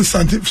brought in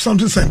something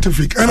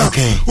scientific. And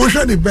we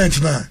show the bench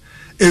now.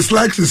 It's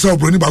like the self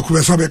Bruni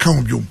Bakuba Sabe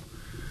Count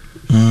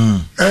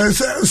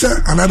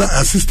another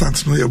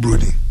assistant no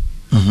Bruni.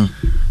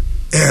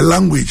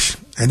 Language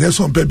and there's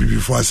some baby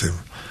before us.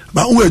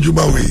 But who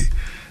Juba way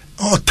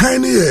or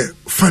tiny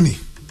funny.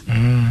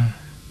 And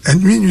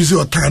when you say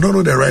or I don't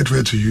know the right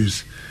way to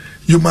use.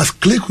 You must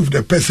click with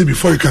the person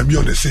before you can be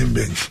on the same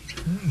bench.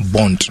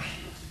 Bond.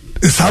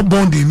 It's how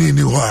bonding in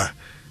you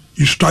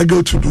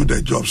struggle to do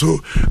the job.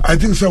 So I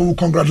think so we'll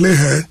congratulate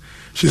her.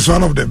 She's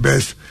one of the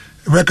best.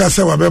 Rebecca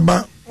said,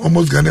 remember,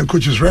 almost Ghanaian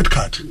coach's red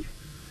card.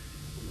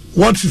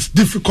 What is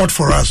difficult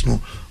for us, no?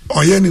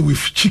 Or any with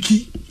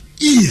cheeky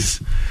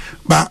ease.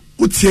 But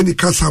any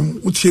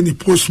kasam, any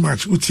post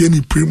match,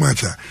 any pre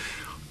match.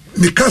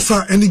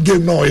 Nikasa any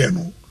game now,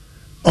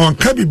 on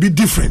can be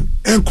different,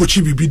 and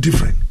coachy be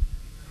different.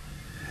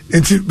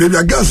 And baby,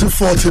 I got some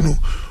fault,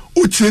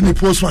 any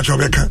post match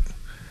or any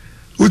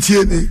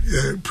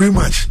pre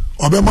match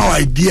or my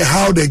idea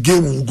how the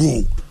game will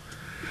go.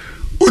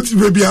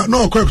 Baby,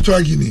 no quite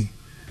Guinea.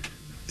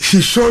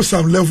 She showed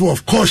some level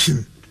of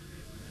caution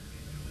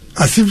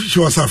as if she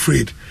was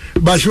afraid,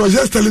 but she was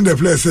just telling the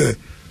players,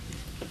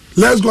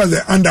 let's go as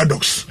the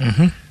underdogs.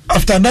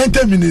 After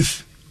 90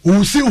 minutes,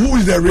 we'll see who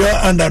is the real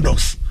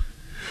underdogs.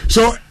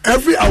 So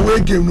every away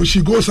game,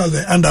 she goes as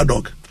the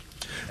underdog.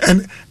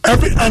 And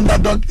every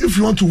underdog, if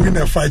you want to win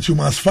a fight, you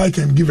must fight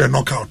and give a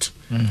knockout.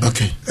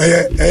 Okay.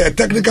 A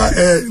technical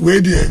way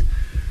there,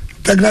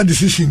 technical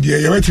decision there.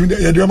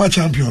 You're my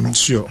champion.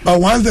 Sure.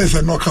 But once there's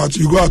a knockout,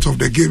 you go out of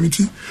the game.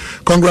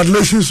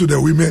 Congratulations to the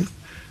women,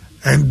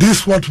 and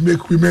this what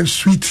make women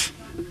sweet.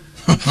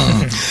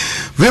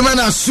 Women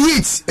are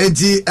sweet.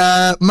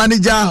 The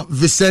manager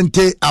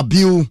Vicente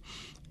Abiu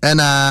and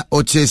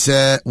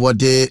Ochese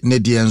Wade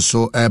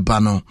Nedienso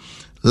Bano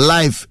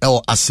live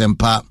El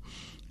Asempa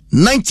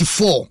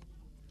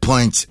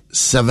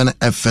 94.7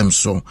 FM.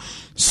 So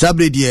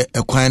Sabredie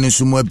Equine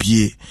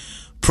Sumwabie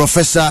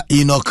Professor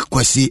Enoch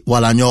Kwesi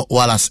Walanyo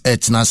Wallace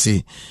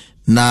Etnasi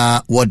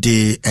na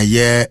Wade a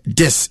year.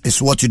 This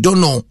is what you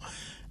don't know.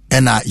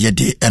 And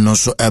yede and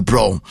also a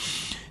bro.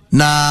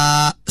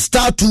 Na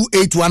star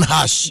 281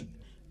 hash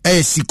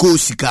siko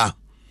sika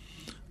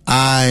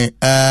I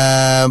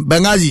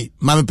Bengazi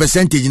mame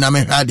percentage na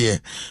me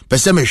hade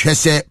pese me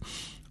hwese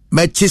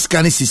me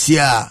chiska ni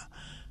sisia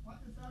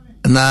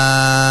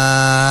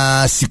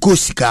na siko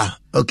sika.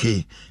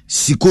 Okay,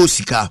 siko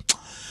sika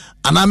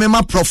ana me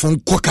ma prof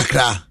nko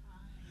kakra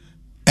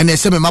ene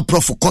se me ma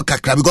prof nko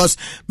kakra because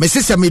me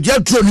sisi me dia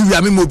draw ni wi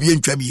ame mo bi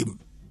ntwa bi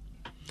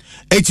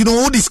eti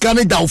no this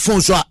scanning down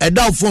phone so a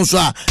down phone so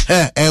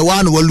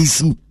one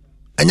walusu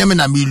enyame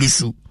na mi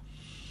lusu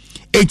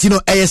eti no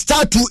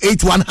star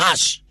 281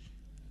 hash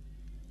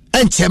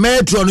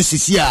encheme draw no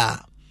sisia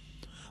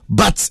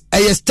but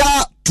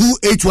star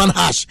 281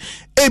 hash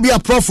e bia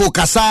profo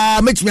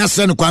kasa metimi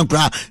asene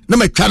kwankra na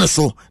matwa no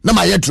so na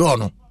ma ye draw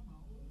no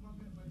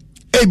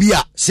e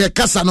bia se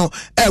kasa no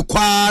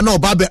kwa na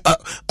oba be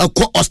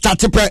o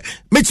start pre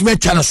metimi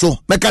atwa no so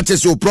meka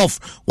tese o prof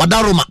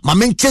wadaroma ma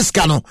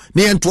mencheska no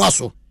ne ento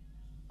aso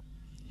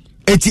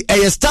eti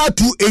star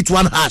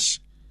 281 hash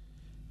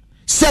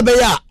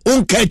sebeya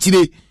unka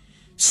tire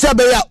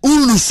sebeya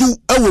ulusu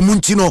ewo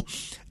munti no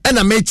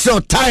ena me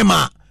kire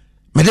timer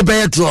me de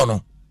be draw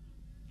no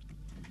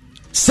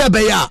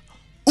sebeya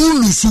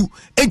ulusu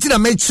enti na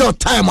me kire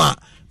timer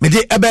me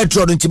de ebe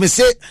draw no ntime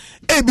se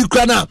e bi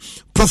kra na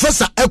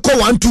professor eko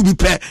 12 bi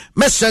pe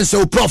me sense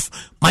o prof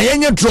ma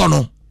yenye draw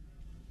no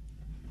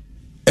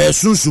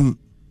sunsum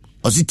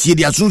osi tie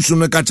dia sunsum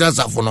me ka kire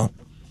safo no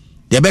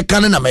de be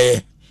kan na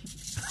me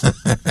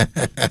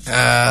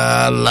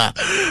la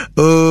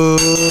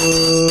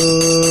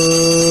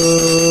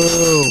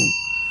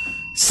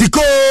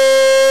siko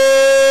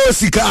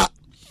sika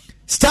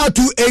star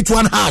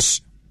 281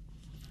 hash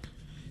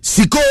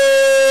siko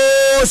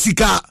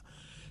sika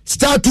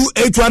star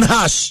 281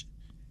 hash.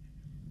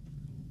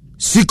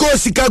 Siko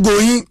sika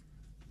going.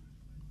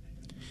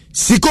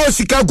 Siko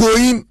sika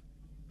going.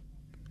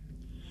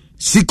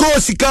 Siko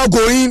sika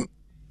going.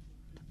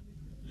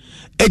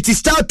 It is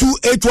star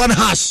 281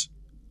 hash.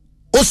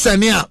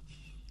 Osania.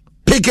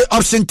 Pick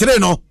option 3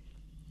 no.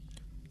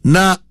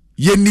 Na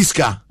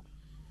yeniska.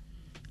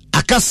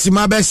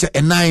 Akasima bese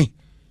enai.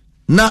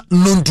 Na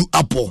nondu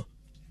apo.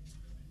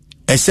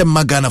 Ese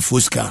magana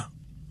fuska.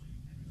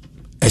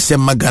 Ese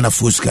magana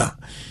fuska.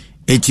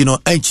 Etino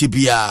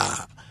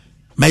enchibia.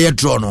 Maya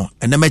draw no.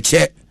 And me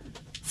che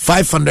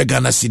 500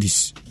 Ghana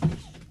cedis.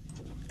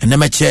 And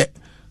me che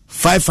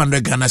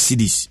 500 Ghana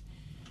cedis.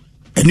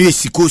 And you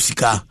siko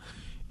sika.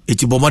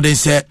 Eti bomoden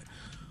se.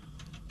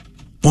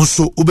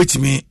 Onso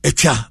ubetimi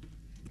echa.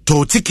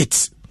 To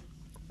tickets.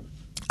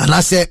 And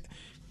I say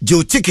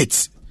Joe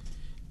tickets.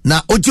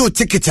 Na ojo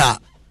ticketa.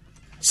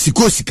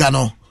 Siko sika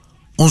no.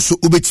 Onso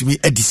ubetimi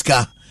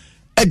ediska.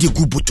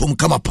 Edigu butom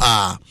kama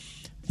pa.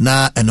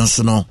 Na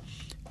enonso no.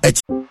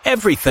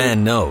 Every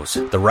fan knows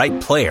the right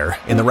player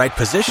in the right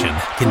position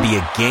can be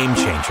a game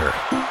changer.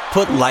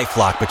 Put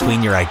LifeLock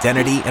between your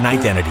identity and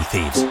identity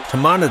thieves to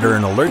monitor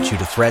and alert you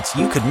to threats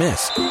you could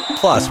miss.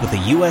 Plus, with a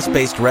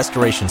U.S.-based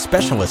restoration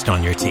specialist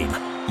on your team,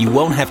 you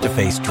won't have to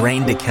face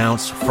drained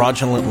accounts,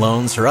 fraudulent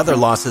loans, or other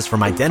losses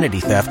from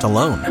identity theft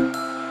alone.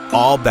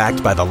 All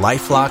backed by the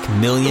LifeLock $1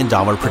 Million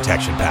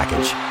Protection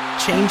Package.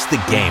 Change the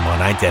game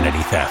on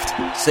identity theft.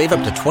 Save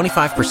up to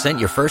 25%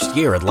 your first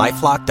year at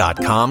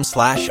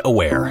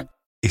LifeLock.com/aware.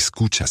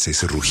 Escuchas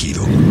ese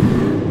rugido.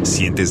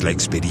 Sientes la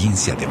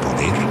experiencia de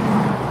poder,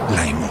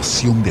 la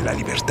emoción de la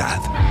libertad.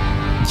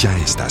 Ya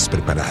estás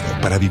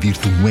preparado para vivir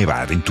tu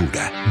nueva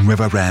aventura.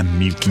 Nueva Ram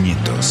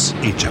 1500,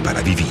 hecha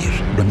para vivir.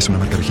 Ram es una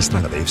marca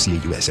registrada de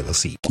FCA US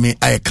LLC. Me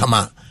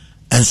ayekama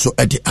enso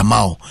edi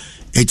amao.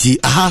 Eti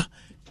aha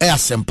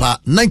Asempa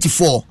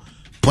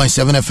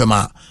 94.7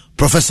 FM.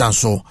 Professor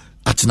so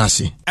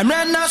atenase.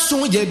 Emrana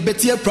so ye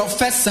betie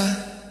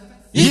professor.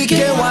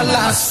 Ike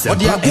walas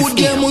odia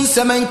gudie mun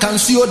semen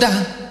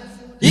kansioda.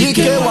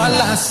 Ike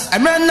walas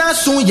emrana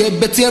so ye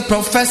betie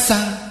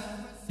professor.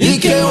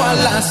 Ike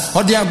walas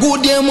odia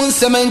gudie mun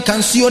semen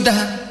kansioda.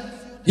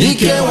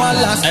 Ike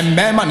walas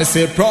embe man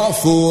say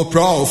profu.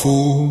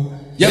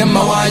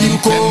 Yemma wa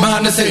yuko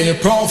man say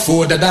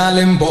profu the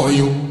darling boy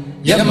you.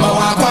 Yemma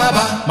wa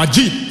kwaba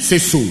Majid say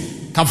so.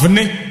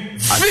 Kavne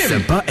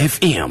Asempa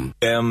FM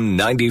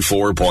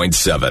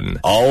M94.7.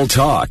 All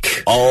talk,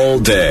 all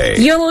day.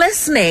 You're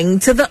listening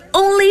to the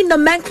only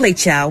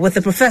nomenclature with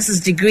a professor's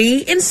degree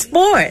in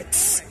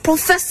sports.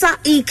 Professor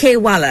E.K.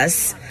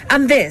 Wallace.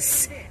 And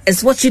this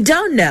is what you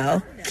don't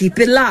know. Keep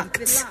it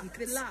locked.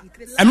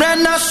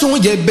 Emrana so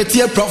ye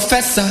betie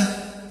professor.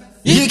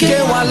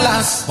 E.K.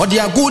 Wallace.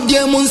 Odia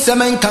gudie mun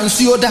semen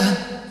kansioda.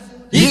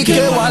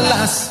 E.K.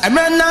 Wallace.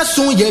 Emrana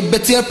so ye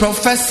betie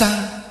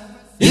professor.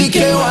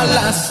 Ike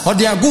walas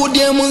odia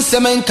gudie mun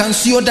semen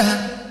kansioda.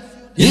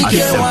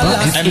 Ike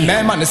walas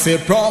embe man say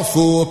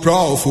profu.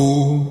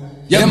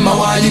 Yemma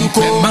wa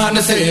yuko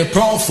man say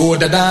profu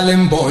the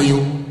darling boy you.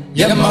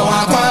 Yemma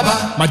wa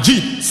kwaba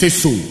Majid say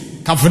so.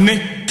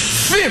 Kavne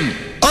film.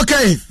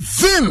 Okay,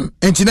 film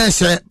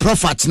international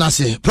prophet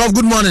nase. Prof,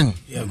 good morning.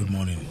 Yeah, good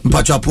morning.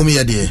 Mpacho apumi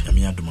ya die.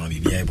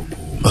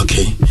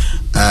 Okay.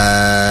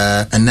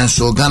 And then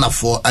so Ghana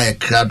for a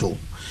crado.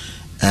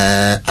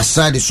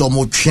 Aside so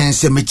mo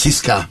chance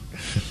mechiska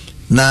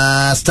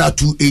na star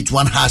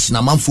 281 hash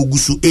na manfo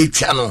gusu e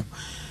channel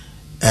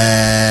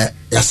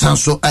ya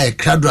sanso ay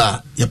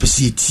kradra ya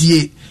pesi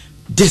tie.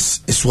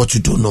 This is what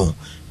you don't know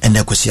and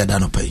na kwesi ada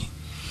no pay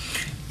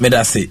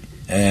meda say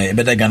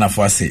better Ghana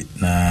for say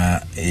na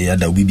ya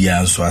da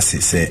bibia nso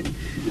ase say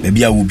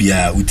bibia wo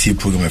bia utie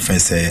program friend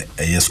say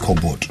yes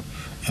scoreboard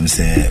am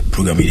say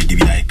program e dey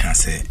bi can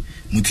say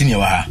mutini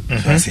wa ha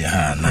say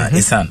ha na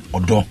esan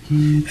odo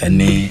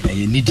ene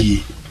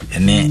nidie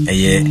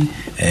ene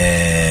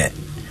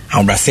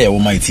ambrase wo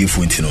my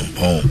tifo ntino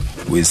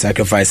we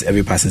sacrifice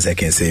every person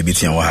second say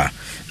bitia wa ha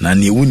na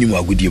ne wunim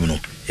agudiem no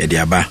ye de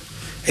aba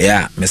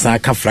ya mesa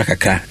ka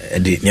frakaka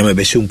de nyama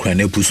be hye nkran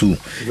na pusu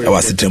e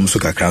wasetrem so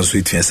kakra so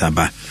etuensa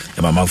ba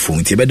e mama fo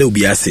nti beda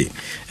obi ase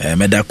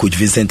meda coach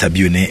Vincent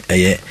Abiu ne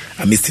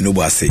amisti no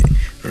bo ase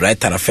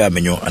right arafa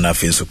amenyo ana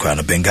fenso kwa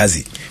no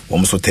Bengazi wo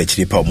mo so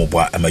techiri pa mo bo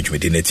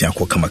amadwumede na tia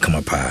ko kama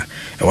pa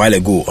a while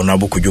ago ono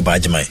aboko djoba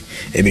agimai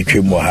e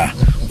betwe mo ha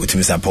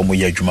otimi sampa mo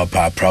ye adwuma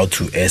pa proud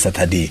to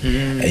Saturday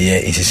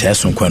inshisha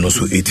so kwa no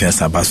so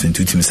etuensa ba so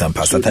ntutimi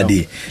sampa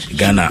Saturday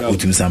Ghana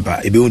otimi sampa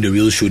e be on the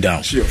real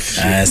showdown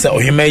so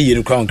ohima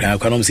yiri kwa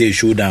kwa no say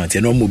showdown te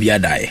no mo bi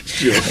adae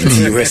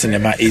nti wrestling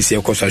ma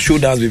AC ko so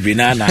showdowns be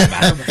binana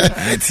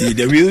nti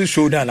the real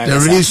showdown the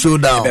real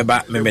showdown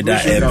beba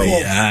memeda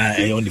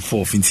on the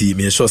 4th nti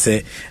me sure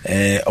say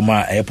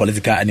oma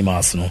political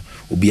animals no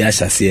obi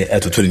ahase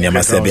etoto ne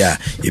nyama be a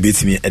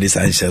ebetimi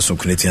edisa share so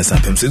connect and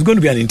something. So it's going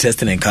to be an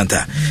interesting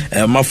encounter.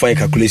 My for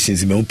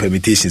calculations, my own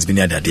permutations be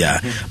near that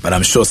there, but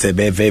I'm sure say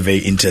very very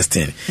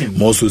interesting.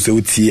 More so say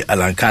uti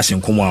Alan Cash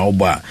and Kuma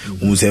Oba,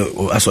 who say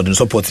aso den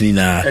supporting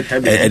na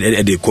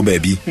de ko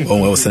baby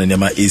on we send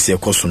nyama AC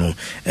koso no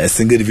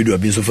single video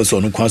been so for so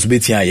no kwanso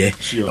beti aye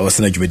I was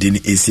send dwumedi ni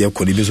AC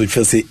ko ni so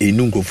twa say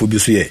enu nkofo bi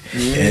so ye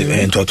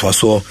entoto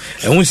so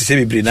ehun sise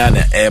bibiri na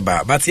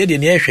eba but ye de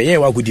ne ehwe ye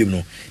wa godim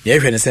no ye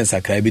ehwe ne sense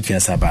akra betu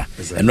asaba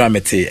eno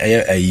amete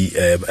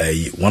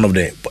one of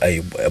the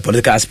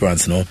political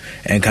aspirants no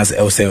and can say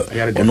ono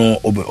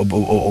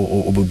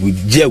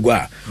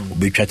jiagwa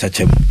obetwa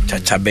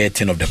chacha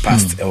betting of the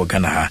past e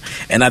Ghana ha.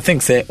 And I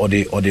think say or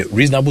the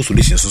reasonable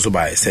solutions so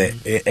by say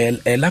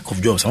a lack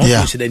of jobs. I want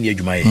to say that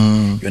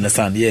you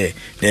understand? Yeah,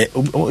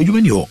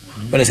 you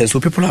but I say so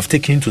people have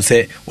taken to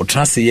say or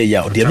transfer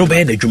or they are no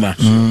better juma.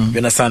 You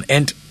understand?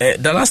 And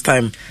the last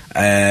time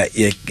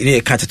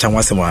catch chacha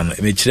was one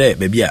me chire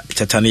baby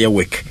chacha near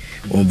work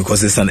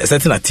because it's a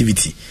certain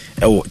activity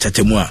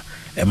chachemua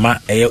ma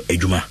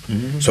ejuma.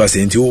 So I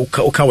say you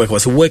can work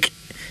was work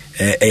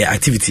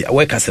activity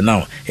work as a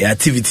now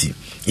activity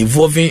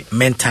involving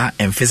mental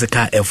and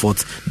physical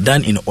effort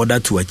done in order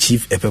to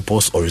achieve a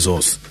purpose or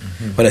results.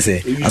 But I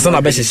say as an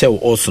abeshe share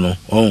also no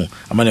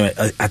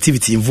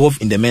activity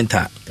involved in the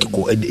mental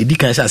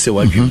say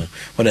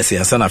what I say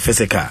as an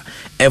physical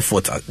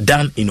effort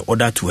done in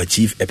order to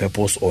achieve a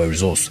purpose or a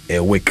results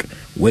work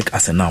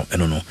as a now I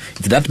don't know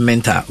if that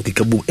mental okay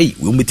kaboom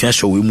we meet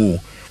show we move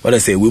what I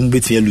say we move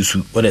between lose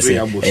what I say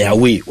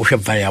away we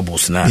have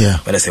variables now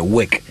but I say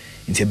work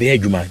into be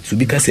adwuma so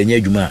because any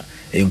adwuma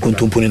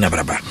enkontomponi na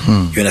braba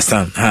you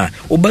understand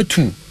over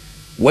to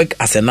work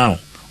as a now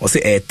or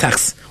say a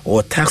tax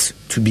or tax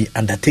to be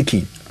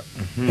undertaken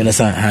you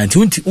understand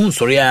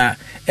sorry and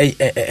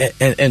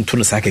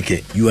to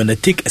sakeke you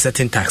undertake a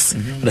certain tax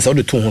that's all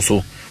the two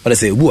so what I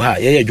say bu ha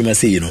ye adwuma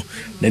say you know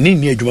na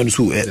ni adwuma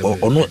so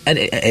or no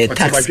a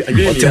tax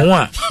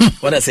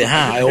what I say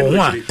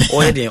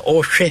or heading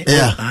or hwe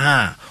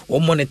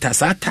or monitor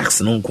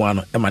tax no nko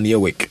no e ma na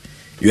work.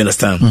 You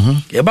understand?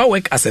 About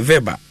work as a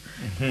verb,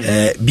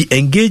 be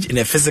engaged in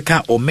a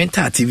physical or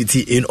mental activity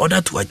in order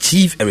to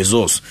achieve a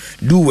result.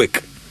 Do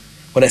work.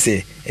 What I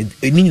say,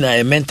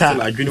 a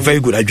mental, very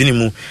good.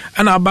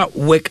 And about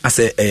work as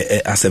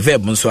a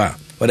verb,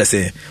 what I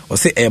say, or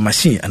say a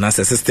machine and as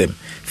a system,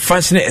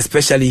 functioning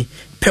especially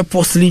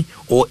purposely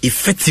or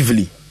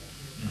effectively.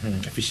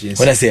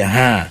 What I say,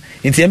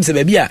 in terms of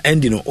baby,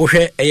 ending or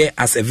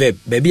as a verb,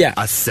 baby, a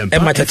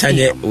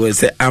matachanye will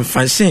say, I'm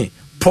functioning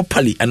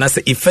properly and as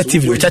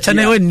effectively which I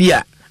know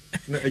near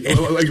I'm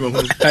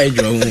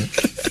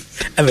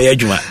a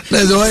juma.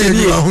 That's why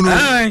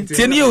you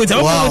 10 years with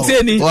our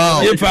 10 years.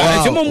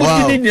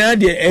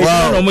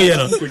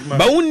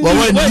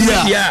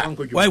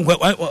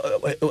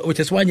 Which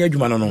is 1 year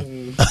juma no.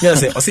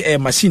 Yes, I say a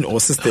machine or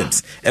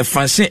systems a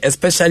function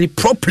especially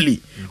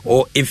properly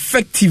or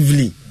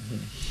effectively.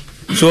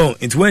 So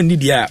it's when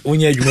Nidia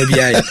onye juma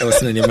bia I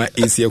was in the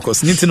AC of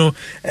course.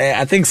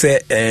 I think say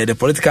the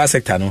political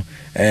sector no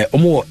a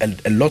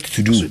lot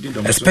to do,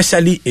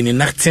 especially in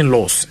enacting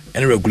laws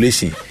and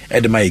regulation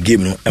at my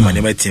game no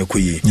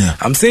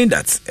I'm saying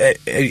that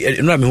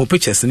you know me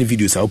pictures and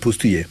videos I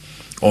post to you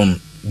on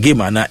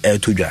game and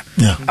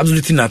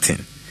absolutely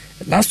nothing.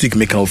 Last week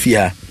make of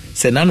here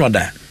say none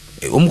other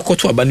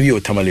koto abanu yo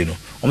tamale no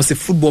say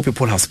football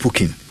people have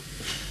spoken.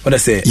 What I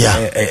say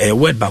a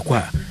word back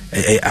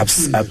a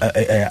fancy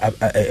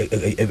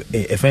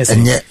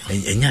and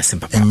yes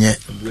and papa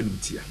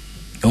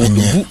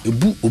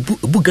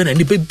Ghana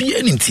ni baby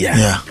any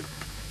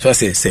so I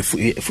say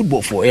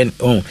football for it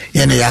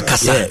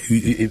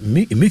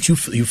makes you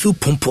feel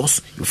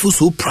pompous, you feel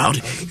so proud,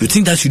 you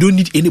think that you don't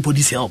need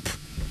anybody's help.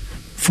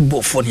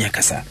 Football for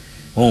Niakasa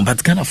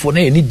but Ghana for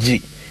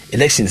need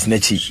elections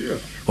nechi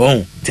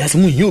there's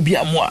more you be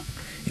a more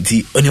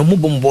on your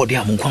mobile board, you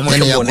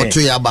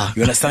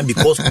understand?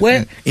 Because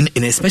where in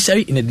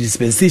especially in a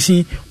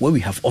dispensation where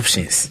we have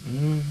options.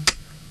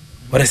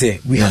 What I say,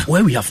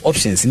 where we have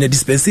options in a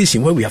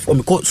dispensation where we have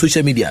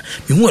social media.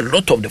 You know a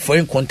lot of the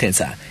foreign contents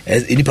are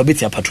as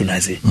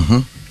patronizing.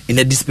 In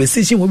a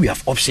dispensation where we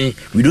have options,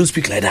 we don't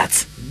speak like that.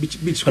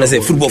 What I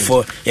say, football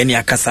for any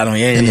Akasano,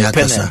 you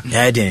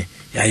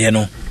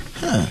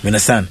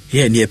understand?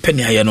 Yeah, near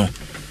penny, I'm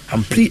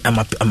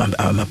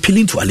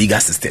appealing to a legal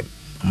system.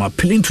 I'm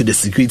appealing to the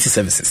security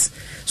services.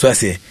 So I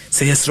say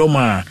yes,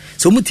 Roma.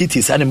 So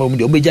mutitis animal with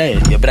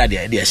Obeja, your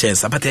brother, dear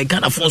shares. But a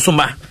Ghana for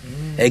Soma,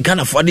 a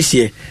Ghana for this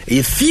year,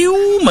 a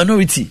few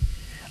minority,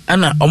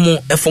 and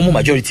a former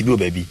majority,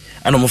 baby.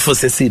 And I'm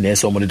first saying,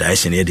 some of the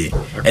direction, Eddie.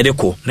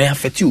 Edeko, they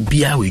affect you,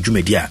 be our way,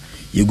 Jumedia,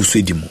 you go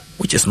swedimo,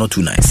 which is not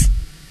too nice,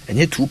 and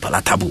yet too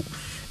palatable.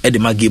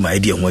 Edema gave my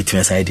idea on what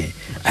to say.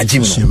 A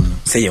Jim say,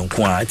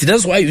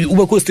 that's why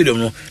Ubako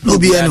Stadium no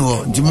be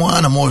anymore.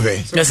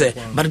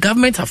 But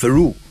government have a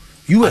rule.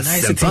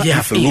 US you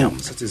have a role.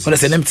 When I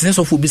say them sense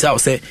of food bisa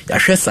say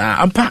yahwe sa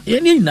ampa ye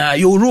na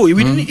your role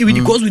we didn't even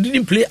because we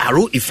didn't play a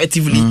role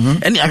effectively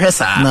and yahwe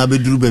sa na be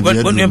duru be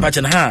when you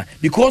patch na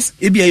because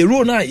e be a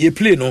role na you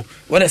play no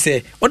when I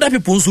say other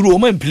people's role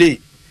man play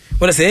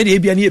when I say e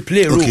be na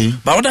play role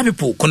but other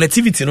people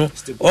connectivity no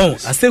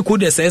I say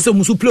code say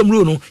musu play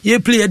role no ye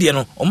play there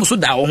no omuso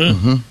da wo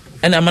ho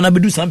and I'm gonna be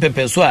do some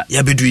pepe so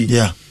ya be do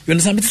you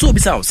understand me so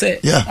bisa say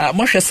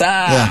mohwe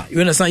sa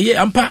you understand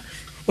ampa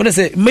when I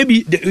say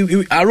maybe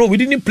our role we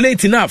didn't play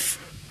it enough.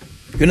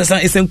 You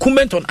understand? It's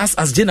incumbent on us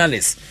as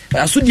journalists.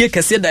 Asudie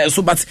kese da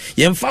so but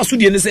yemfa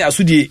asudie ne say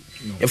asudie.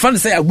 Yemfa ne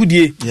say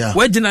agudie.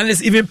 Where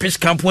journalists even pitch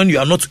camp when you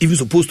are not even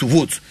supposed to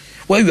vote.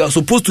 Where you are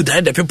supposed to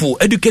direct the people,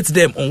 educate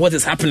them on what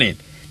is happening.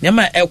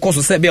 Nyama e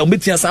course say be o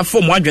metia san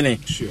form adwene.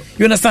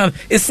 You understand?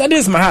 It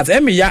saddens my heart.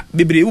 Emi ya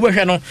bebre wo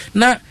behwe no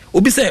na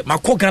obi say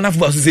makọ Ghana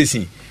Football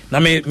Association. Na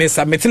me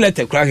submit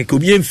letter kra ke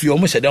obi emfi o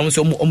mo hyede o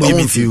so o mo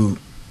meeting.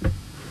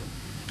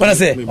 When I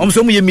say,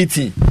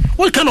 meeting.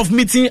 What kind of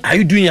meeting are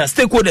you doing?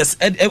 Stakeholders,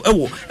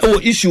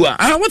 issue.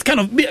 What kind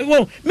of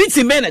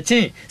meeting? Men a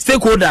change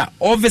stakeholder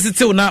or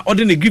visitor now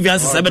ordinary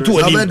grievances. You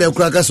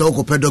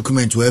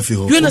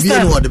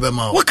understand?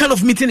 What kind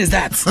of meeting is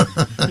that?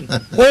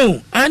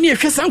 Well, I need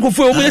a sample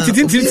for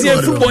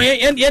football.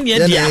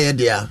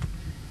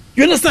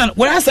 You understand?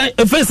 When I say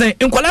first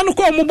in Kuala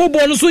call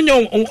mobile no so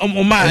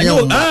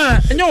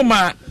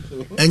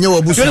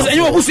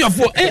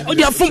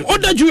they are from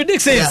other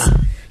jurisdictions.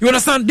 You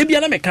understand? They be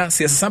an American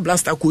say some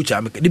blaster coach.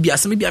 They be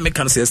as maybe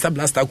American say some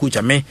blaster coach.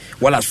 Me,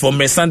 well as from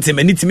Resante,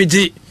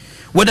 me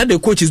whether the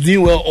coach is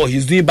doing well or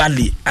he's doing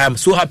badly, I am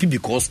so happy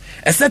because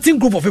a certain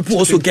group of people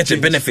also get the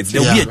benefits. There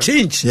will be a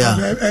change.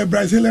 A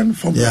Brazilian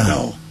from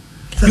Brazil.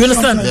 You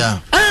understand?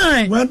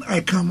 When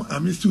I come, I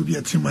used to be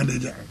a team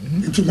manager.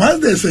 Once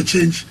there's a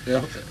change,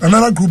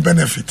 another group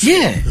benefits.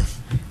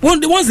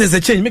 Once there's a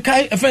change, make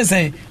a friend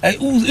saying,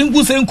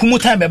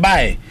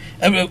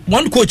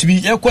 one coach be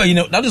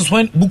that is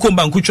when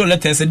Bukomba and Kucho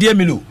letter said, dear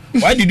Milu,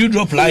 why did you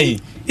drop lie?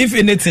 If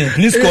anything,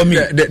 please call me.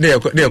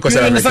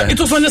 It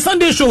was on the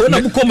Sunday show when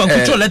Bukomba and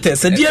Kucho letter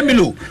said, dear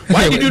Milu,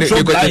 why did you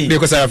drop lie?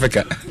 Because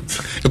Africa.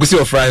 Because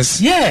of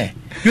France. You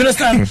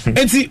understand?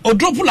 And see, or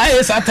drop lie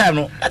at that time.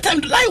 No, that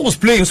time lie was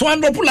playing, so I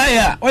drop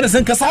lie. What is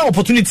the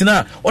opportunity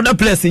now? Other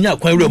players in your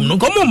room. No,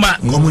 come on, ma.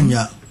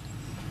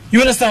 You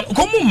understand?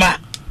 Come on, ma.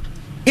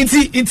 It's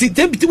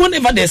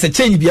whenever there's a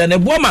change behind a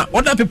woman,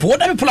 other people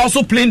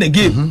also playing the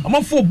game.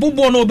 I'm for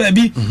Bobo no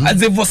baby, as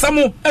they for some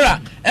era,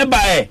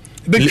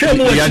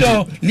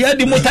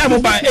 Liadi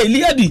Motamo by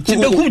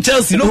Liadi,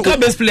 Chelsea, local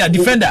best player,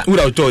 defender.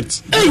 Without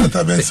thought.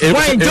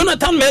 Why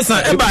Jonathan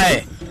Mensah,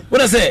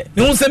 what I say,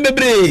 you won't send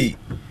me.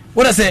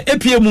 What I say,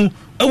 APM,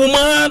 a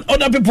woman,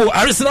 other people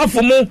are listening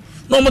for more,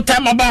 no more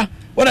time about.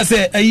 What I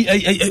say,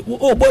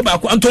 oh boy,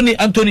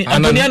 Antoniana,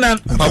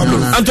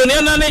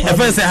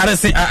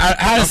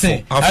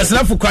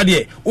 Harrison, for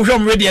Quadia,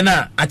 Usham ready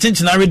now, a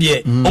change now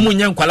ready,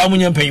 Omunian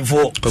Qualamunian paying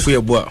for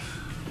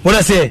what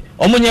I say,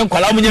 Omunian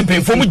Qualamunian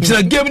paying for which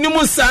I gave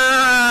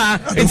Nimusa,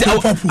 it's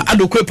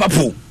Adoque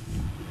Papu.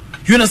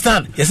 You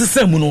understand? Yes, it's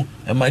Semuno,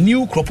 and my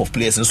new crop of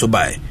players and so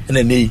by, and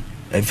then they,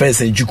 and first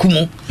say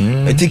Jukumo,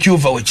 and take you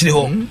over with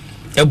Chile,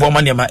 a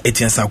Bomania,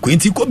 Etienne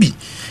Sanquinti Kobi.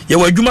 You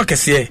were Juma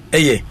Cassia,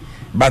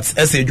 but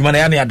as a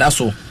Jumaniani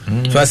Adaso,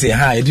 so I say,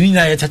 hi, didn't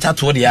I chat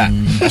to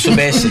the so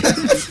best.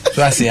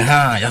 So I say,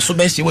 hi, you're so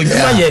best. When you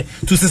are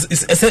to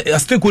a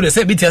still good as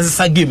a bit as a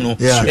side game, no,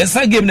 a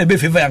side game, a bit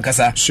favor and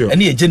Casa,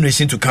 and a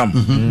generation to come.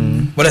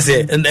 What I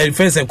say, and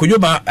first, and could you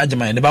buy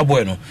Ajama and the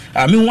Babueno?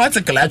 I mean, what's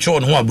a collateral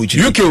on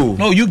Huabuchi? UK,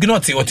 no, you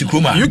cannot say what you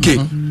come UK.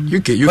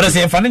 But I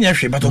say,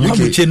 financial, but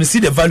we see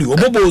the value of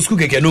mobile school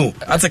can know.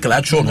 That's a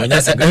collateral.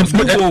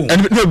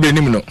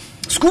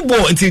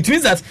 Schoolboy, it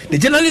means that the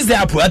journalists they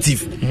are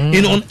proactive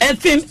in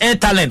unearthing air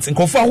talents in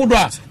Kofa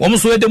Hudwa.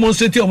 Almost so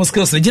demonstrating almost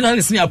skills. The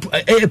journalists are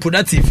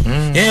productive.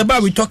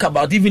 But we talk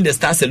about even the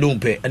stars alone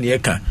pay and the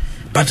eka.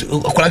 But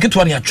Okolake to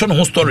one your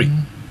whole story.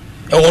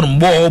 Or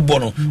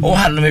bono or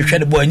had no share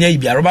the boy near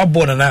be a rubber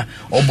bonana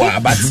or boy.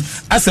 But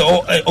as a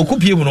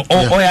Okupium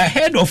or a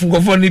head of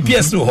Governor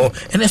PS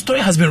and a story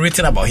has been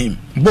written about him.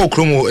 Bo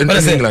Kromo in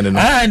England.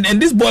 And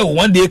this boy will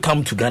one day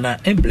come to Ghana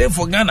and play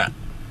for Ghana.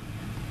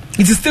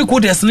 It is still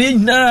good as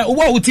na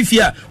owa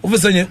utifia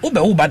ofesonye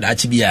oba da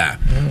chibia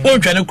o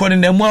twa ne kone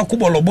na mu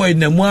akobolo boy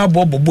na mu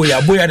abobo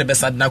ya boy na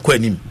besad na kwa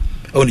anim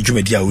o ni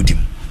dwumadi a odim.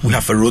 We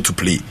have a role to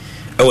play.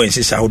 O en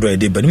shisha hodo e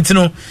dey but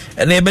mitino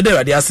na e bede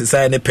rade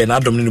asesa ne pe na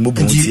adom ne mu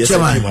bu tie se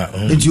ma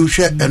nti u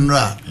hwe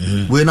enra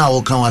we na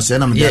wo kan wase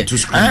na me dey to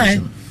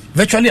screen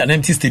virtually an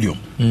empty stadium.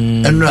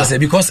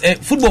 Because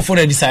football for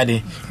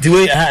decided the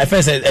way I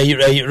first said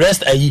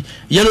rest a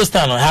yellow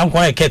stand on how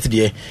quite cat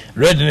there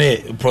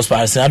red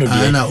prosper side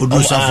empty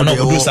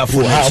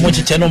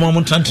stadium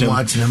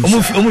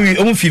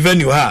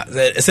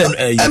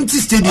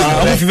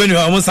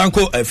almost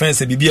uncle a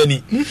fence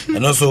bibiani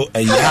and also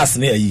a house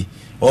near ye.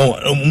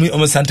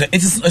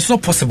 It's not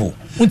possible.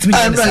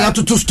 I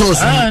to two stores.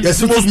 Yes,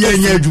 supposed to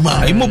be a Juma.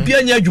 I must be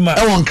a Juma.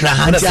 I want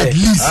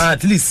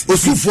at least.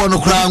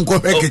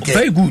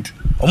 Very good.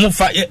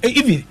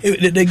 Even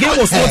the game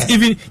was not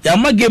even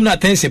my game not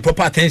attention,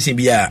 proper attention.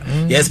 Yeah,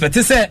 expect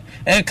to say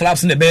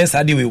clubs in the best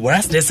way.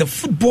 Whereas there's a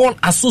football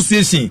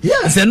association.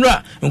 Yeah, it's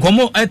enra.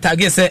 Nkomo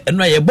target say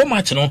enra ye bo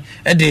match no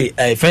e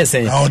dey fence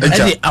e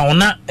dey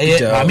awona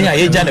mami a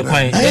eja ne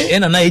kwan e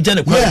na eja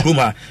ne kwan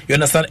kuma. You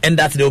understand? And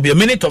that there will be a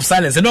minute of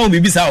silence. And no be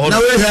bisa ho.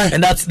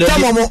 And that's the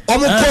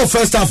call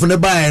first half ne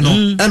buy no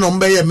and on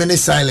be a minute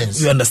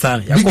silence. You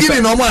understand?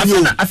 Beginning no man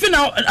you. I feel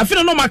no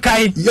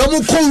makai. You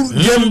mo call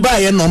them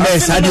buy no me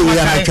sadi we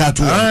are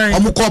to.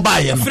 Omo call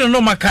buy no. I feel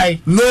no makai.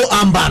 No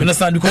armband. You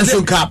understand? Because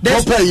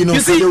proper, you know,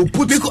 see, they will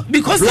put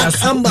because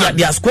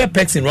they are square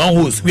pegs in round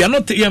holes. We are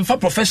not for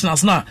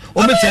professionals now.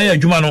 What I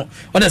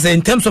say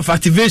in terms of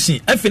activation,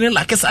 I feel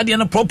like it's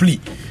properly.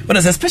 But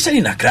especially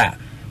in Accra.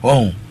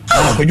 Oh,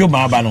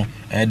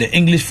 the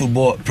English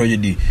football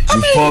project you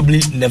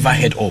probably never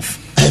heard of.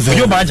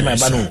 Very, very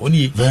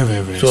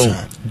so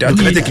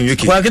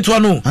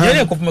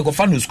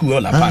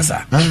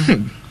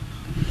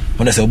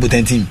when I say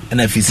Obutan team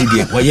and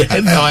FCD, why you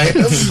heavy?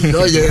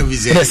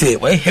 When I say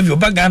why have your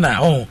bag Ghana?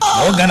 Oh,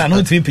 Ghana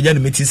no 3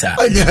 pigeon meetings.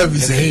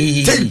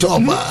 Take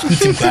top.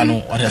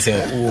 What I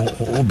say,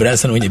 oh,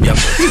 Branson when you be up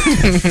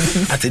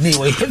at the knee,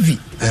 why heavy?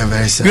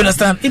 You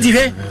understand? It's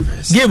a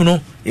game, no?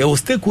 It will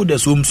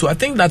stakeholders home. So I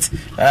think that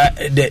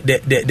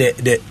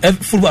the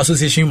football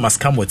association must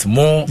come with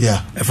more,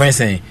 friends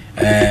saying,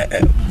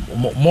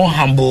 more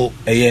humble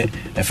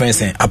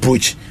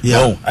approach.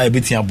 Oh, I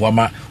bet you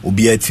Abuama will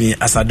be at me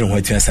as I don't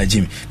want to answer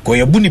Jim. Go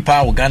your bunny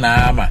power, Ghana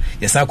Ama,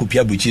 yes, I could be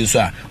able to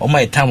say, or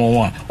my time on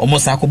one,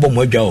 almost I could bomb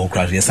my jaw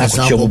crash. Yes, I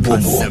could show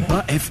boom.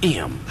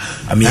 FM.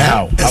 I mean,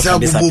 how? But I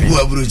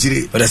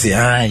say,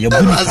 your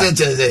bunny,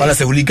 but I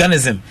say,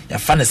 hooliganism, your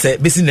fan say,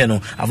 basically,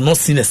 I've not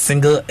seen a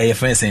single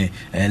friend saying,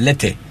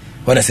 letter.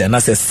 What I say, and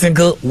that's a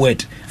single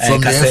word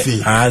from the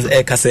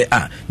say,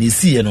 you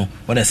see, you know,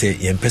 what I say,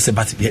 you impressive,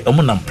 but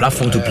I'm on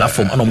platform to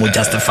platform, and I'm more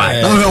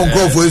justified. No,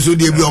 go for you, so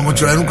they be on the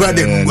train,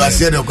 and I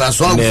said, and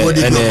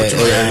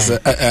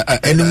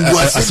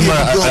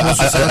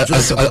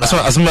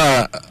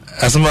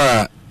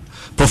Asma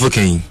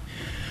provoking,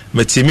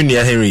 but Timmy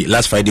Henry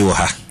last Friday,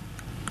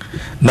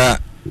 now,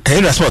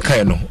 Henry, that's what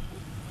kind of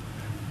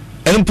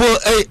and poor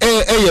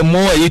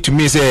more you to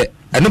me say,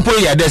 and no poor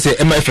you there say,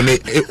 am I for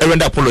a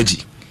render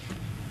apology?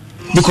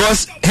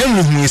 Because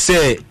Henry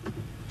say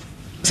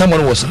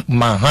someone was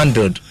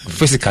manhandled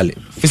physically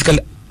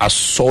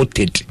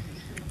assaulted.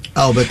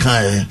 I'll be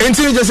kind. And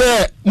so just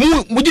say,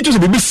 would you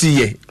just be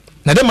busy?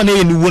 Now, that man,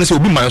 you want to say,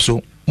 be my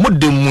so. What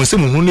the moon,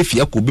 some who if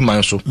you could be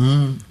my so.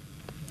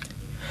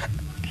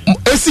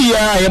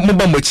 Esia,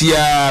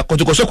 Mobamachia,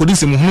 Kotokoso couldn't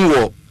see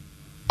who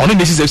only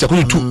this is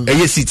according to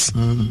a seat.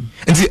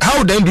 And see,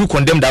 how then do you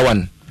condemn that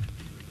one?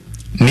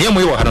 Near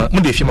me,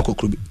 Monday, Fimako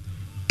Klubi.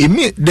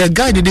 The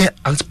guy didn't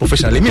act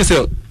professionally. It means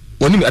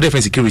when you are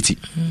different security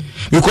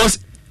because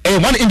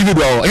one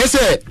individual. I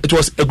say it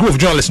was a group of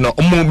journalists now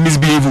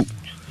misbehaving.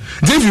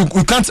 Then if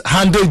you can't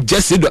handle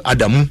just say the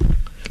Adamu,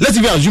 let's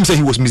even assume say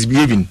he was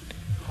misbehaving.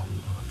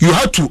 You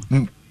have to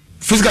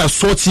physically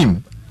assault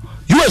him.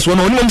 US one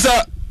on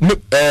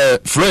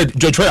Fred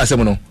George Floyd as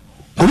no.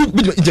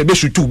 Be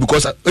shoot too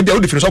because they are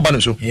different so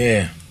bad so.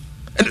 Yeah.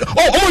 It's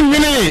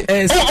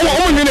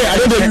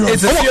a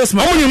serious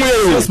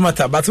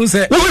matter, but who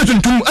say, from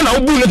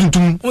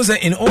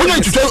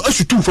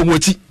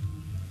what?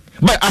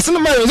 But as a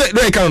man,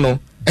 they can't know,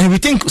 and we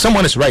think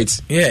someone is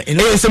right. Yeah,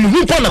 some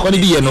who point out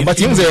but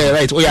he say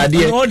right. Oh, yeah,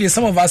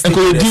 some of us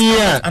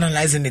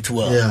analyzing it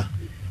well. Yeah.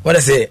 What I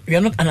say, we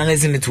are not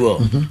analyzing it well.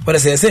 What I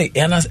say,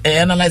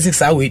 analyzing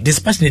our way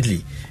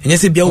dispassionately. And you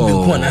say, be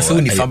able to answer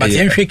when you found, but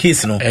you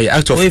case, no. And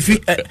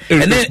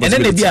then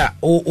they be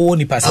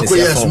only passing. So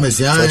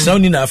it's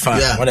not enough.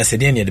 What I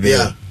said, the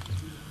bear.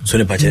 So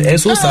the patch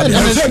is so sad. No,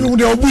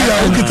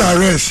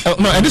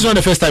 and this one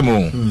the first time.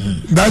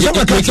 That's what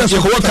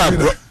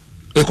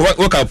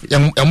woke up,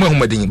 and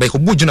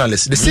more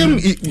journalists. The same.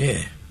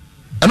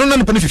 I don't know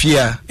the penalty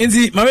here. In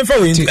the my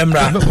friend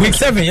Emra week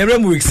 7, you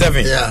remember week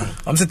 7? Yeah.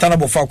 I'm saying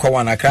Tanabo Falco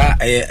 1, Accra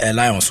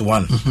Lions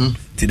 1.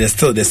 There's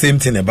still the same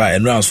thing about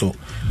and round so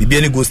the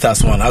Benny Good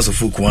Stars 1 as a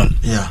folk 1.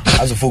 Yeah.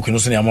 As a folk no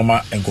say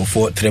mama and go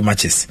for 3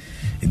 matches.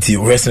 It's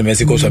wrestling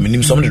Mexico so I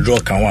mean some of the draw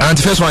can one. And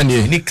the first one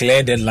yeah. Any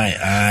clear deadline.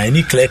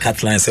 Any clear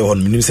cut line say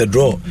on minimum say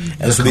draw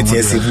and so the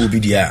TSC will be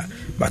there.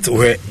 But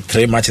we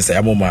 3 matches I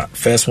am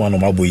first one on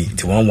my boy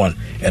to 1-1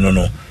 and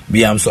no.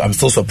 I'm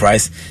still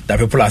surprised that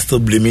people are still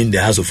blaming the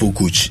House of Folk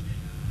coach.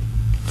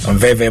 I'm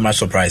very, very much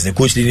surprised. The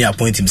coach didn't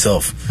appoint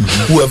himself.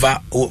 Whoever,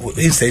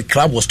 if the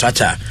club was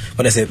structured,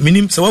 but I said,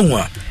 minimum, so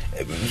one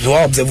so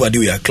I observe what do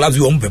we are clubs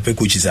we won't prepare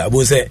coaches. I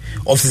will say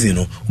off season,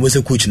 no, we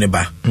say coach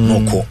never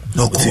no call.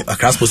 A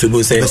class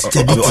possible say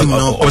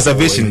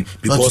observation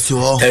because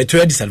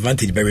territorial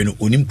disadvantage. But no,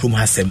 unim krum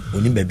has some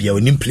unim baby,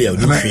 unim player,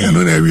 unim trainer.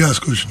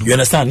 You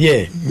understand?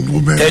 Yeah,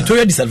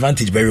 territorial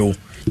disadvantage. Very.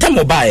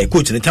 Time buy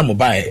coach and time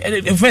buy.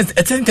 In fact,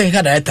 at any time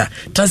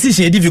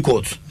transition is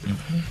difficult.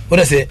 What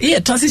I say, yeah,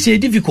 transition is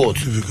difficult.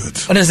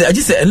 What I say, I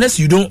just say, unless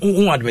you don't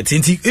admit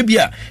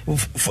it,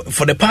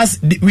 for the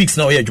past weeks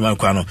now, yeah, Juman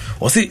Kwano,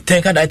 or say,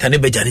 take a diet and a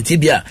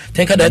bejanitibia,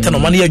 take a diet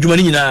and money,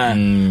 Jumanina,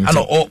 and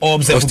all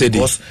observe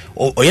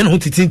or yen who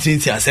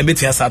tintin, assembly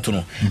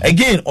Saturno.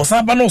 Again, or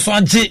Sabano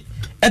Sanji.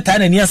 At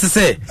time and yes, I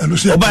say, I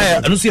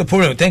don't see a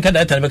problem. Thank you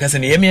that time because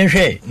in the MN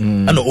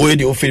and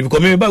already offered because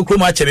maybe about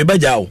Chroma Cherry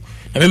Bajao.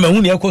 I remember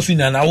when you are coaching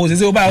and I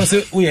was about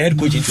we had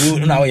coaching too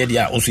now.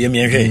 Also, you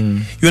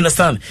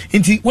understand?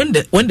 When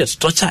the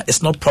structure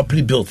is not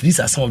properly built, these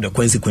are some of the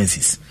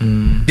consequences.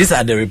 These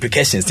are the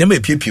repercussions. There may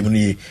be people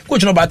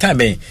coaching about time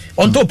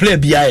on top player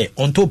BI,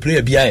 and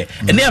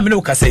then I'm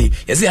going to say,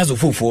 yes, he has a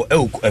full for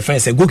a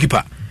friend, a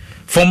goalkeeper.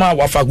 Former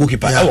Wafa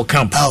goalkeeper, our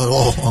camp.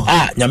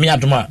 Nyami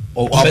Aduma,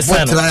 or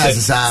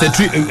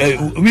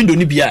window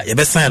Nibia,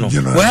 Yabesano.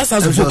 Whereas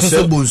as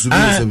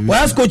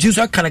whereas coaches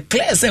are kind of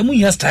clear, say, we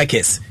have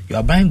strikers. You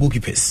are buying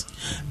goalkeepers.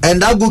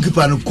 And that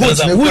goalkeeper, of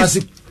course,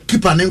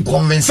 keep an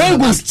inconvenience. So,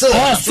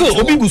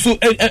 Obigusu,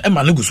 and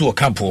Manugusu, or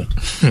Campo.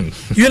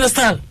 You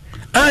understand?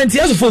 And he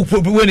has a folk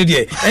when it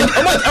is. And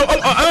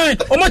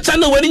on my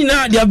channel, when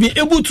now they have been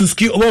able to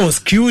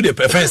skew the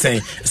preference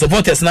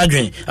supporters not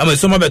doing. I mean,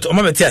 some of it,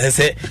 I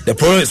say the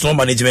problem is not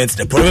management,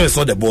 the problem is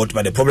not the board,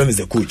 but the problem is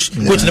the coach.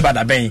 Coach about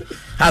that Ben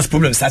has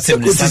problems.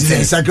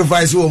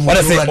 Sacrifice what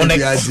I say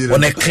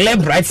on a clear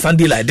bright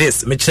Sunday like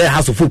this. Mitchell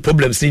has a full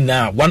problems in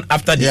now, one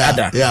after the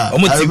other. Yeah,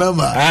 I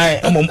remember.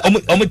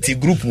 I'm a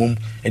group room.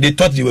 And they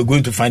thought they were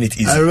going to find it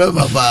easy. I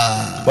remember.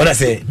 What I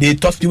say, they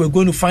thought they were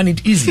going to find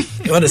it easy.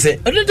 What I say,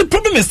 the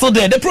problem is still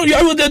there. You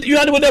are with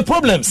the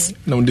problems.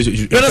 No,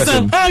 you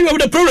understand? You are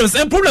with the problems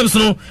and problems.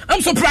 No, I'm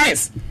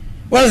surprised.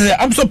 What I say,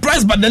 I'm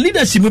surprised, but the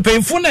leadership we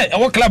pay for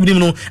our club,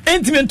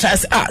 intimate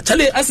tries.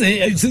 Charlie, I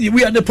say,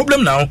 we are the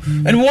problem now,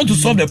 and we want to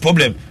solve the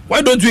problem.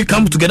 Why don't we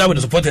come together with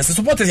the supporters? The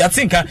supporters, I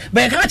think,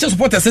 but I can't just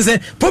supporters say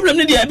problem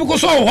need there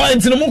because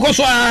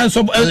entire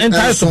support and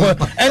entire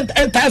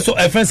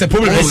offense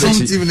problem. And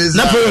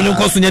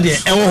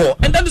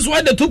that is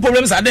why the two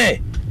problems are there.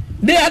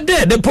 They are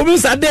there. The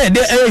problems are there.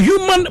 They are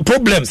human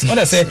problems. What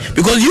I say,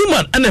 because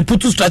human and then put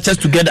two structures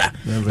together.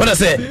 What I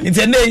say, it's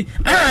a day.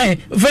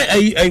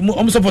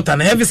 I'm supporting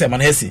heavy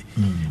seman hesi.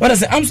 What I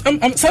say, I'm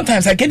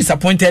sometimes I get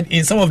disappointed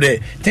in some of the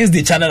things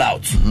they channel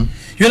out.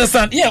 You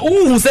understand? Yeah.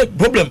 Who say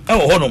problem?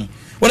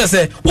 What I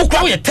say, who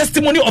crowd a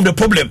testimony of the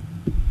problem?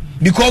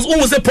 Because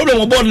who say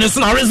problem about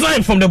the I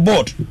resign from the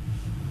board.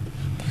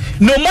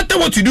 No matter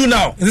what you do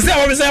now, they say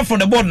I resign from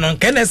the board now.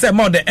 Can I say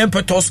about the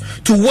impetus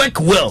to work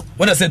well?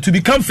 What I said, to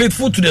become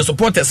faithful to the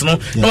supporters, no,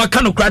 I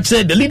kind of crash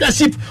the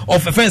leadership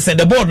of offense and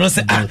the board. No,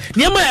 say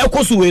near my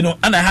Ekosu, no,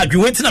 and I had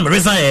you waiting. I'm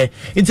resign.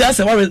 It's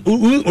just a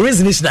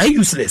resignation. Are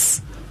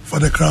useless for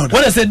the crowd.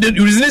 What I said, the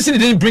resignation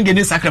didn't bring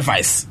any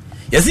sacrifice.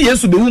 Yes, he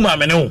has to be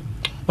woman.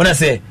 What I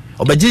say.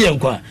 Obaji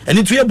yankwa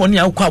eni tuye boni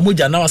akwa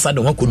moja na wasa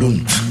do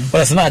hokodon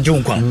wala se na ajo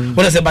nkwa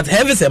wala se but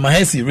heavy say my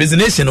hesi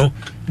resignation no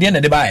dey na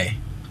dey buy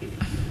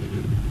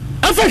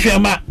I'm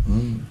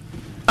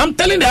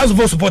telling the House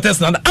of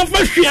supporters now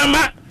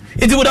that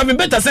it would have been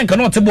better saying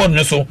cannot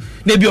board so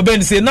maybe your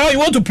band say now you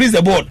want to please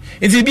the board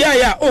it will be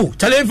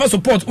challenge for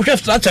support we have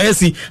structure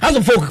hesi House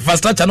of folk for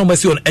structure no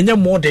mercy on any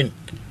more than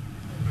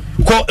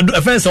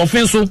offense so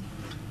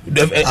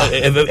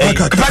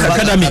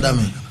academy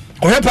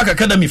Korea Park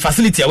Academy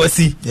facility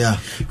awasi. Yeah.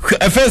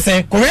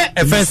 FSN, Korea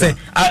FSN,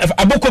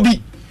 Abokobi,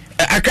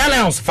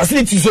 Account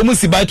facility is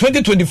almost by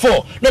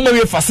 2024. No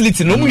more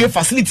facility, no more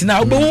facility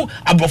now. Obo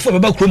abofo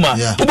beba kroma.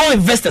 Obo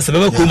investors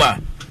beba kroma.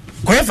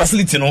 Korea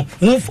facility no.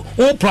 Who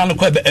plan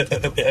ko be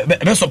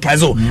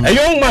surprise o. A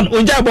young man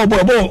onja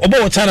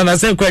obo China na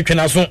say ko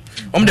twena so.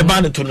 The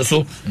band to no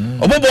so.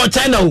 Obo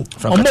China o.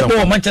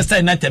 Obo Manchester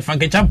United fan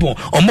champion.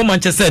 Obo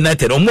Manchester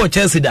United, obo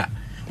Chelsea da.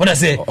 What I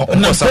say,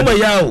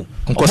 China,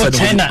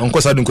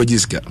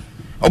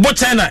 Obo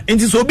China,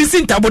 and so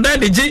busy Taboda,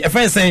 the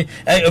JFS,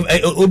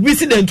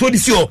 obisi the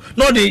introduction,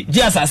 not the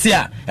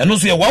Jasasia, and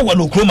also a Wawa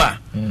Chroma.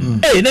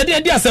 Hey, no.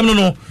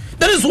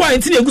 That is why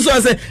it's a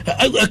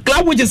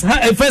club which is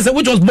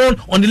which was born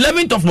on the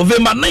 11th of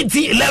November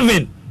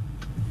 1911.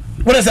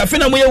 What I say, I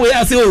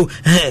say, oh,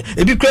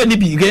 a big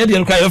credit, you get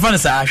the cry of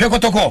Fanasa,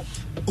 Shakotoko.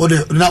 O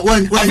de na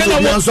when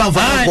you also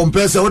have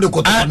compress o de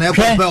kotoko na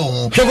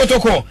ekopɛ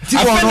kotoko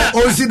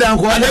o si dan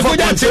ko na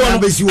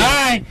besi o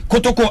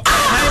kotoko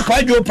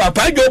pajo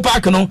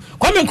park no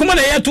kwame kuma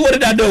na yeto o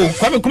da do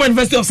kwame kuma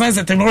University of Science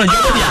and Technology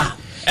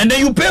and then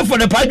you pay for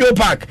the Pajo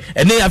Park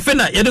and then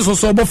afena yede so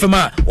so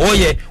bofema oh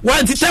yeah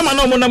one time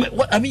no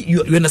I mean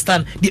you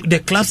understand the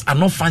clubs are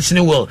not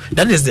functioning well.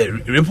 That is the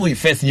ripple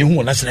effect you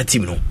who national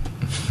team no.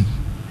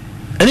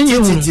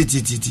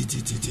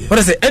 What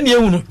I say,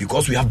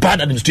 because we have bad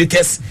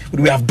administrators,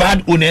 we have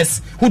bad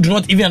owners who do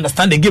not even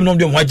understand the game.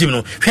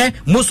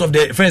 Most of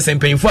the friends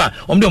and paying for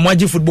them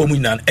football,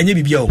 and you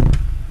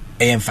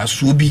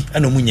Fasubi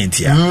and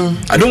Omunyantia.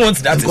 I don't want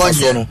that.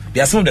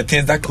 There are some of the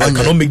things that I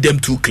cannot make them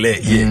too clear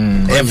here.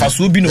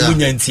 Fasubi no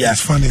Munyantia.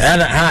 It's funny.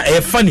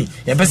 And funny.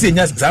 And person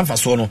just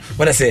Zanfasono.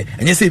 What I say,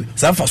 and you say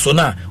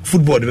Zanfasona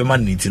football the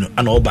man needs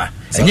and Oba.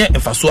 And yet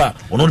Fasua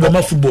or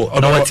not football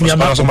or our team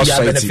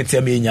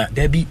benefit me.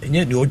 There be and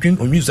yet you drink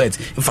on news sites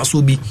in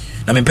Fasubi.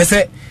 I mean,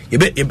 Pesse,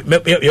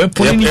 you're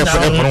putting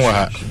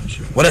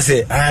what I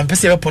say, I'm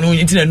Pesse upon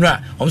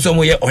internet. I'm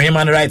somewhere or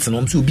human rights and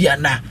I'm to be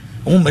an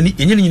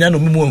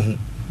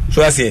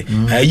so I say,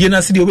 you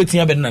know, see the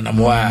waiting na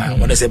moa.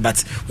 When I say,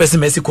 but where's the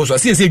messy course? I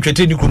see a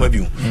training room of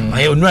you.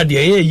 I own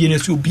radio, you know,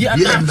 to be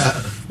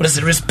what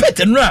is respect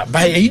and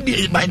by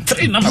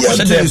train number.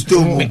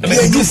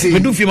 We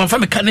do feel my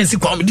family can't see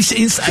comedy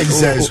inside.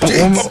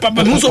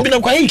 Papa, most of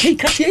them quiet. Hey,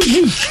 can't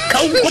you?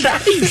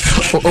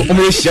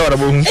 Only shout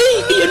about him.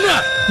 Hey, you're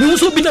not. We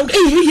also been okay.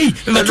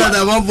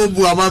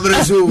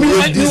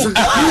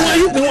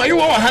 You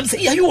are hands.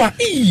 You are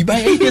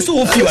by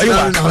so few.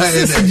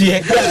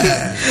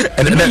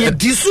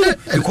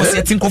 Because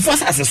you think of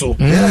us as so.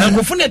 And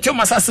go for the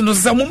Thomas Assassin,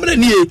 some woman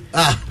near.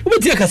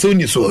 What you can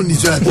say so.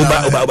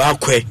 Oba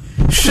Kwe.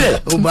 Share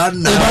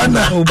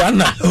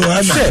Obana.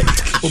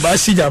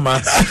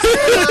 Obashijama.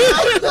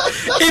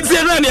 It's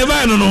a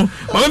run, no.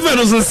 My friend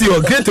also see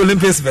your Great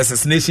Olympics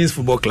versus Nations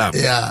Football Club.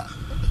 Yeah.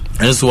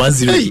 And so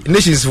 1-0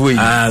 Nations way.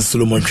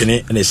 Solomon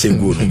Twene and a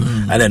Shengu.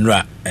 And then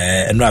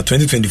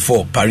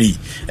 2024 Paris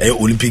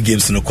Olympic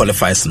Games no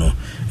qualifies no.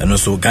 And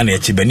also Ghana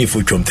Chibeni for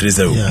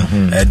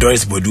 3-0.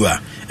 Doris Bodua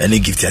and a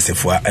gift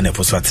Yasefua and a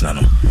Poswatina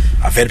no.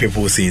 I've heard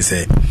people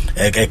say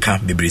I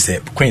can't be say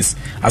Queens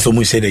as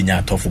almost said in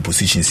your tough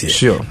positions here.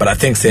 Sure. But I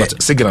think say but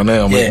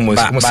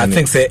I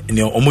think say in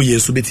your Omo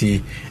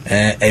Yesubiti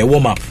a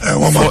warm up a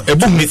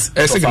meet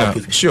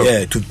sure.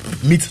 Yeah, to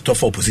meet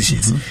tough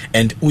positions.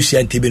 And Ushi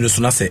and Tibino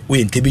Sunase,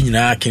 we in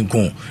Tibina King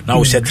Kong now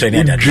we share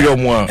training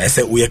I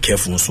said we are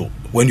careful so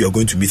when you are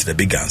going to meet the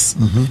big guns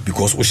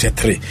because we share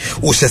 3,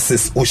 we share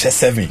 6, we share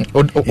 7.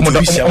 So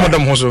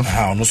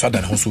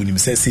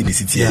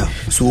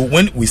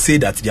when we say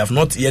that they have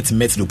not yet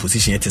met the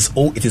opposition, it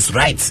is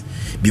right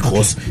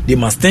because they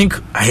must think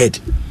ahead.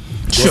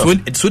 Sure.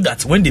 So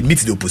that when they meet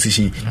the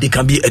opposition, they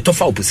can be a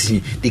tougher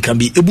opposition. They can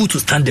be able to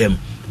stand them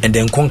and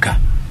then conquer.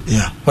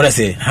 Yeah. What I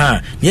say,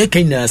 near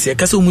Kenya, say,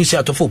 Castle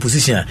Musha tougher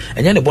opposition,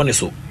 and then the bonus.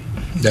 So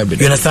you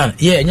understand?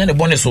 Yeah, and the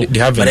bonus. So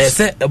but I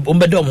said,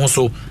 Bombadom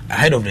also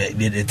ahead of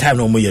the time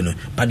no more.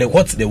 But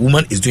what the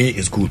woman is doing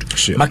is good.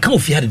 Sure. My kind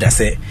of fear that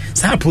say,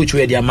 some approach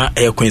where they are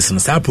air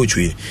coincidence, some approach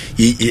where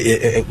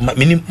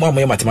minimum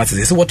mathematics.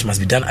 They say what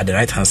must be done at the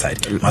right hand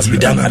side must be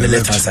done at the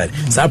left hand side.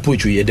 Some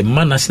approach where the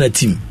man national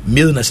team,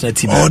 male national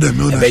team, all the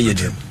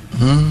male.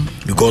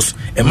 Because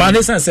a man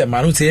is said,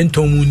 man, say,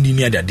 Tomundi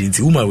near that didn't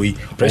woman we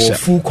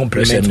full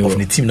complement of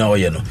the team now,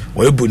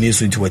 we're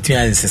bonus into a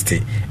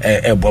 360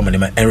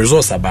 and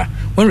resource about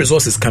when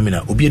resources coming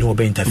out, Obi no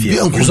be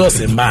interfere. Resource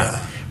in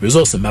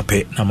map,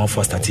 number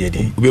for start here.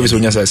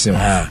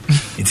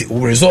 It's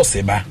resource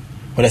about.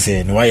 What I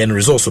say, no, I and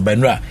resource by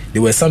Nra.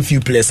 There were some few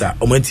players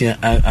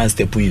and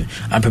step in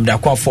and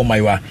Pemda for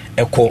my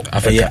echo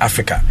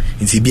Africa.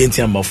 It's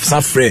BNT of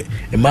Safre,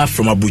 a map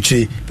from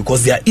Abuche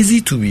because they are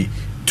easy to be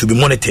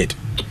monitored.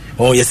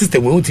 Oh, your sister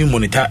will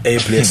monitor a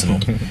players, no.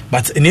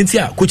 But in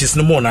India, coaches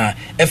no more now.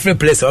 Every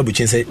place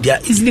Abuche say they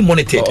are easily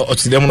monitored. I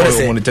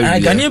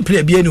can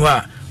play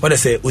BNUA. What I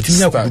say,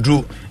 Utimia could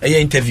do a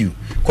interview.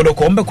 Kodo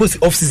kombe kosi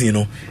off season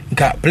no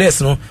nka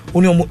players no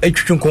oni omo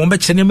atwitwe kombe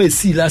chene ma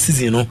see last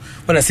season no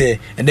what I say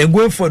and then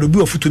going for the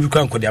be of football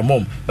bi kwan their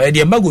mom but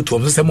the embargo to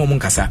so say mom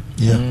nkasa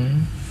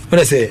what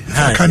I say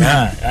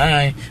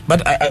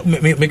but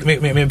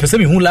me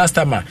person who last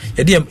time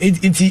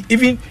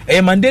even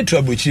a mandate to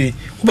abuchi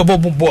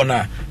ball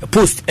na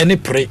post any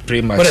pre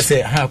what I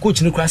say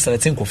coach no class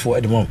think for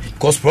at the moment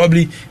because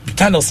probably the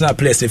tunnels na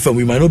players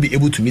we might not be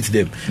able to meet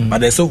them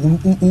but they so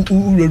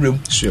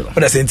sure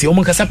what I say nti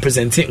omo kasa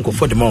presenting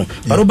for the moment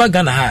but over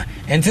Ghana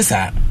and this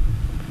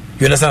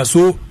you understand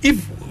so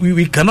if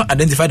we cannot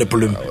identify the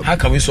problem, how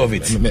can we solve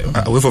it?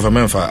 Away from a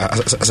man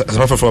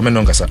for men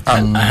on Casa.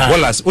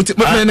 Wallace, what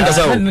one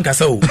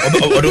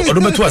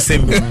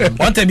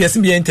time, yes,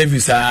 me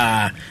interviews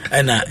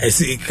and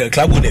a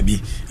club would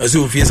be as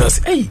you feel us.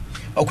 Hey,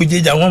 I could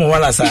get one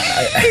Wallace.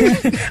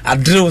 I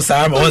drew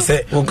some or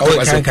say,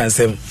 can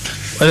say.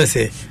 What I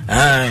say,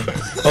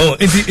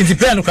 it's a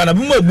plan of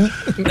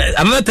Canabu.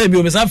 I'm not telling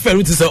you, Miss Fair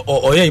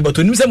or yeah, but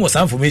to know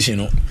some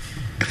information.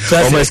 So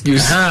my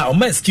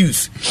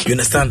excuse. You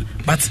understand?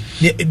 But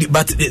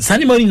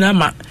Sunday morning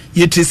nama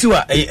you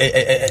tresiwa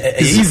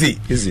easy.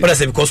 But I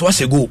say because what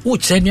she go? Oh,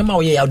 check me out.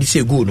 Yeah, how did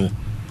she go? No.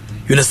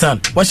 You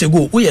understand? What she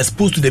go? We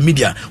exposed to the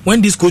media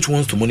when this coach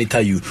wants to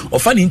monitor you or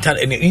find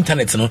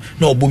internet.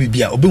 No, Bobby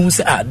Bia. Obi will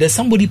say, there's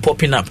somebody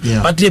popping up.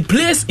 Yeah. But the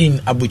players in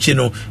Abuche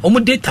no,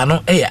 omo data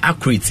no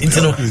accurate.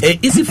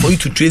 Easy for you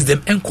to trace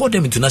them and call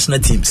them into national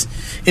teams.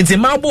 It's a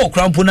mabo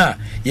crampona.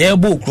 Yeah,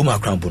 bo kruma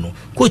crampono.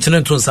 Coach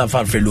no turn some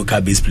fan for local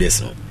based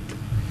players no,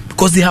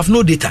 because they have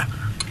no data.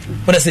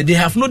 But I said they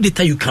have no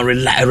data. You can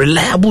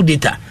reliable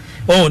data.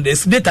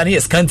 this data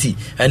is scanty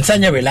and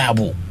sanya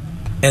reliable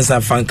and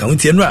some fan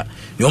county and ra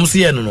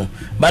no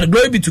but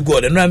glory be to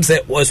God and Ram say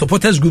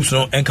supporters groups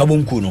no and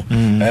kabum kuno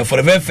for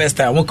the very first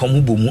time won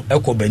come bomu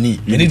eko bani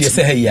many dey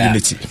say hey ya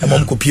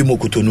emom kopie mo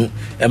kotonu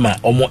ema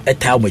omo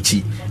eta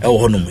machi e wo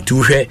honom ti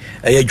wo hwe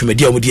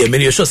adwumadi amodi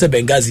many sure say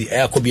Benghazi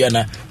akobia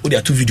na wo dey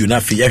atu video na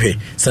fe ye hwe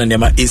sana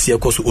nema AC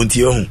ekoso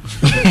onti ehu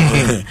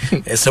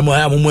esemo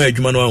ha momo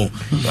adwuma no ho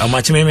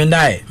amachi me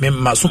ndai me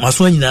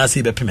maso nyina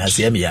ase be peme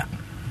ase ya you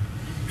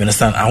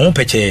understand I won't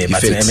peche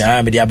but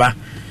me dey aba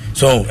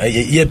so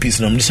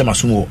earpiece no mnisha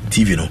masumo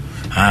TV no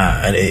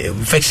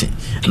infection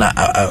na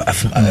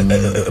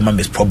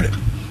my problem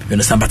you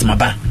understand but my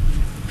ba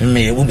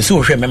me we be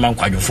so hwe me man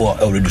kwadwofo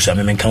already so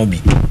me kan bi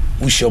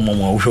wo hwe mo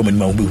wo hwe mo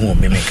ma wo be hu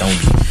me kan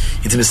bi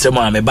it me say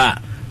mo me ba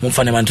mo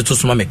fa ne man toto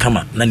so ma me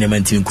kama na ne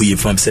man tin ko ye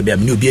fam se bia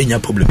me obi anya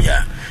problem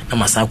ya na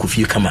masa ko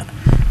fie kama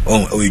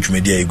o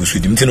edwumedi ayi gusu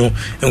dim tino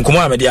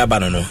nkomo amede aba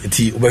no no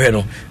nti obehwe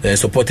no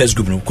supporters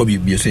group no ko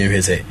bi so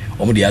yehwe se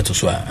omo de ato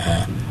so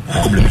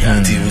problem ya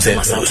nti we say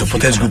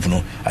supporters group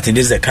no I think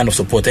this is a kind of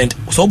support and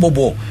so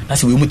bobo na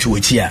say we muti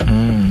wachi a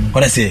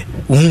what I say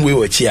we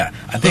wachi a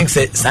I think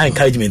say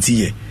encouragement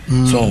here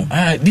so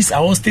these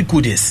are all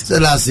stakeholders so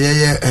last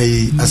year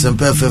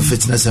Asempa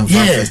Fitness and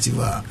Fun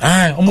Festival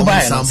omo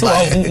buy so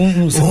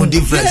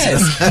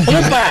differences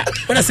omo buy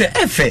what I say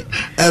F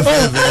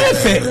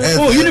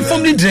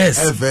uniformly dress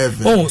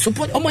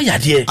support omo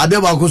yade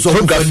adeba go so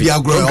dia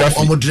grow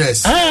omo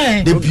dress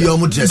the pure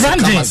omo dress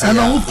and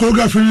omo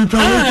choreography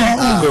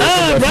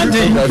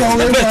branding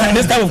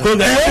this type of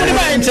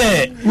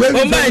choreography we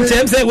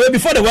say we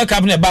before the World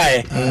Cup na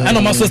buy and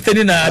omo so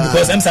steady na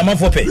because am some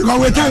for pay because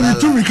we time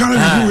to we carry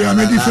we are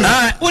made different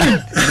I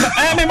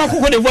me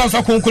makoko de voix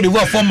so konko de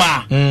voix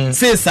forma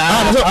say sa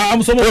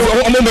am so omo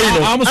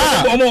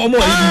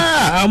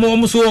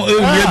so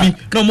we bi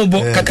no mo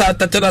bo kaka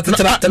tatra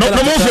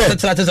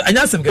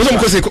anya sem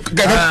ko say ko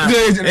de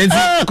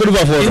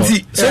voix for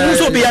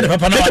so be ya de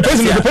papa na the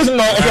person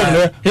no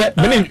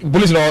benin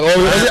police no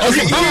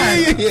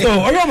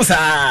oyo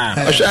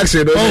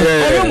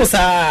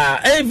musa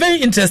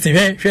very interesting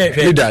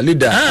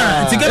leader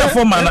together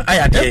forma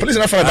ayade police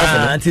na for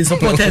that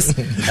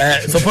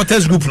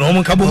supporters group no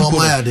mo kabo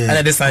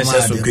and the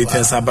science so great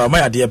and saba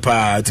my idea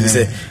pa to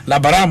say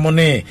labara mo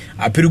ne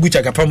aperugu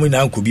chakapa mo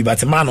na nko bi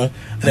but man no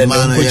na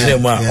ko kire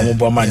mu a mo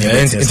bo man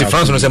ne in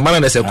France no say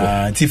man na se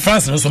ko in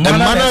France no so man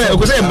na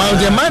ko say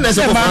man na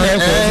se ko man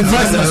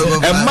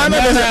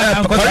na se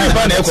Paris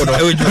ba na e ko do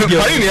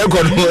Paris ne e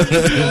ko do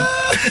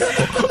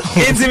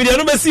Inti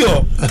no besi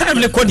o time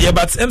le ko de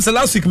but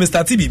last week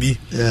Mr. TBB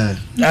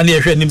and e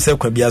hwe nim se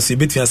kwa bia so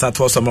betua sa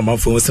to so mama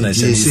fo se na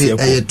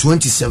hye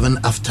 27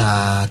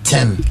 after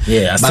 10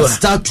 but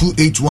start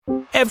 281.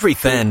 Every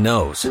fan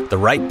knows the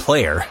right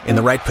player in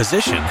the right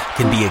position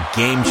can be a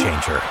game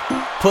changer.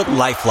 Put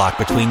LifeLock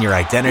between your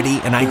identity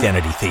and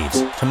identity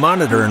thieves to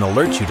monitor and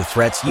alert you to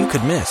threats you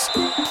could miss.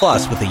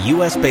 Plus, with a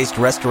US-based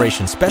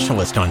restoration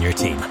specialist on your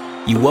team,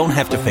 you won't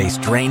have to face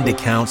drained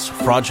accounts,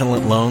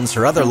 fraudulent loans,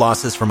 or other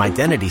losses from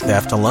identity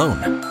theft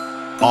alone.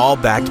 All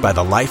backed by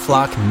the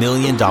LifeLock $1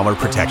 Million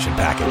Protection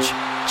Package.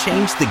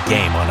 Change the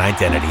game on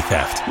identity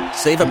theft.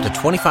 Save up to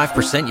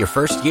 25% your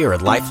first year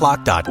at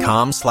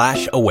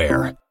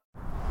LifeLock.com/aware.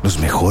 Los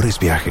mejores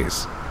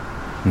viajes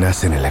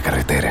nacen en la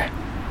carretera,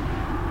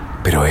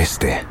 pero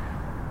este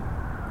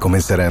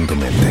comenzará en tu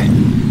mente.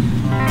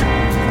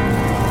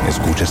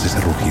 ¿Escuchas ese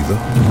rugido?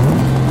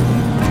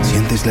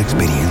 ¿Sientes la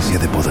experiencia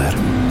de poder?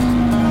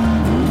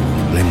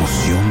 ¿La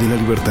emoción de la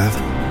libertad?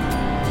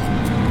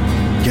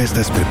 Ya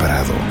estás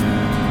preparado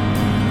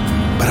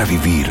para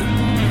vivir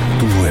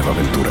tu nueva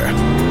aventura.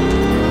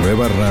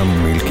 Nueva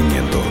RAM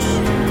 1500.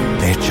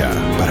 Hecha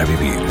para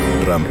vivir.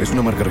 RAM es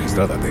una marca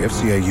registrada de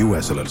FCI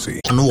US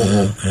LLC.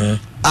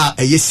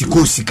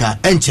 Sika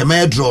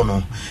encheme draw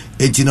no.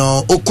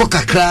 Etino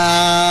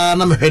okokakra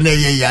na mehene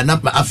ye ya na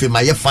afi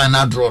ma ye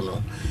final draw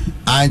no.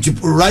 And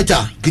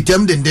writer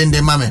kitem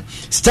den mame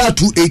star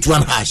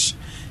 281 hash.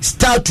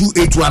 Star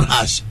 281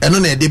 hash. Eno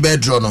na de be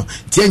draw no.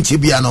 Tienche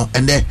bia no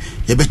ende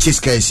ye be chase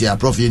case ya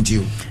prof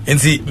you.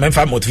 Enti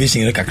memfa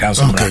motivation re kakra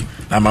so bra.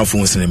 Na man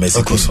fun sin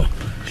Mexico so.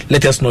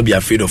 Let us not be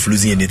afraid of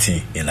losing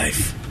anything in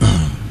life.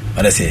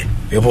 What I say,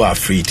 people are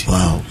afraid.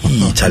 Wow.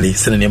 Charlie,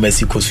 send an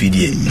Mexico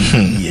Sweden.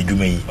 You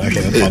may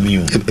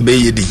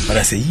be but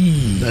I say,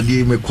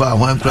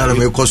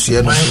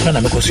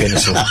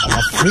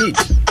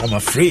 I'm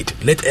afraid.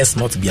 Let us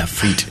not be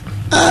afraid.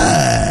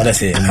 What I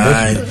say,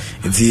 I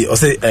say,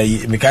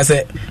 because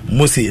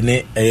Musi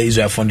ne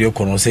Israel Fondio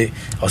Kono say,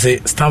 I say,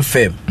 stand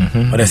firm.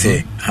 What I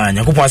say,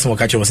 Yakupas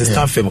Mokacho say,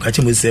 stand firm.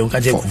 Kachi say,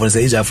 Kachi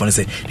Israel Fondio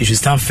say, you should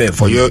stand firm.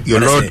 For your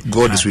Lord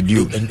God is with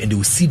you, and they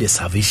will see the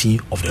salvation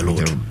of the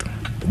Lord.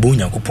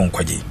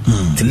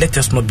 To let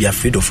us not be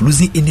afraid of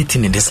losing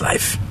anything in this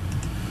life.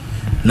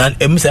 Now,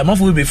 say, I'm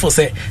for before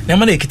say,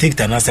 Namana take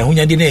Tana, say, when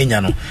you didn't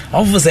know,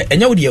 I'm for say,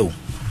 and you deal.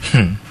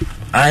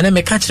 I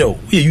never catch you,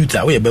 we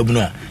are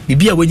Babuna.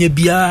 Bibia when you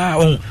be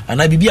on,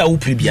 and I be a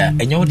upibia,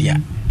 and your dear.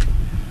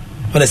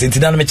 When I say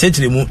Tidan me church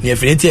mu near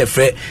Finity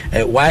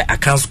why I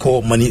can't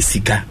score money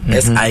sika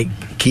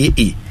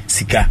SIKA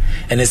sika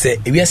and I say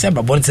we are saying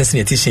about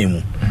session teaching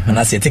mu and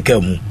I say take care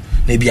mu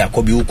maybe I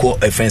could be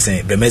uko a friend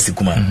saying Bremesi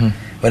Kuma.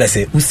 When I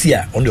say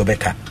Usia on your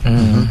beka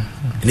and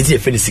it's a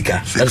friend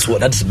sika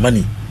that's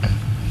money.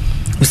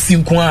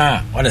 Usi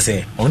kwa when I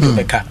say on your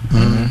beka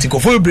tiko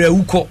for bre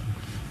uko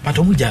but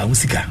omuja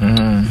usika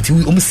ti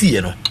omusi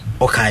ye no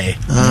okay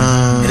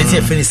and it's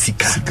a friend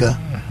sika.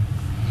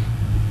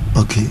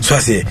 Okay. So I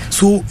say,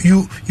 so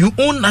you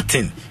own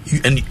nothing,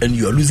 and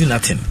you are losing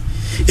nothing.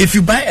 If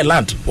you buy a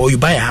land or you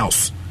buy a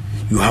house,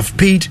 you have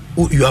paid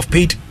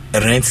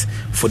a rent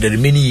for the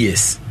remaining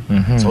years.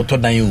 So to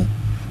dan you,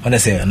 when I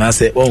say, and I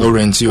say,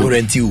 rent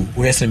you,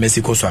 we have some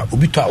Mexico so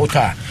we to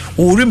ota,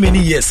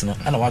 remaining years no,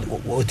 and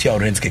what your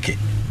rent keke.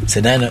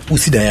 Say dan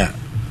usi dan ya,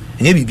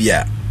 and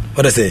bibia.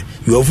 What I say,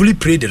 you have only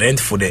paid the rent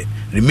for the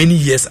remaining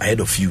years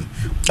ahead of you.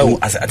 Oh,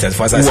 as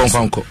far as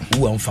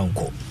who am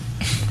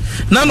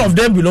none of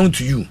them belong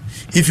to you.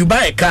 If you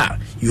buy a car,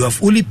 you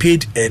have only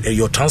paid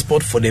your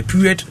transport for the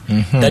period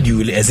that you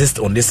will exist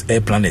on this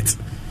planet.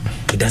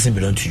 It doesn't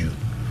belong to you.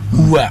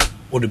 Who are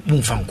or the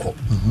Mumfanko?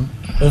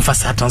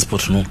 Umfasa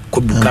transport no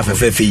could be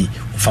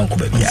Mumfanko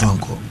baby.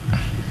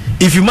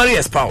 If you marry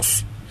a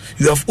spouse,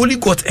 you have only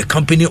got a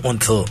company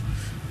until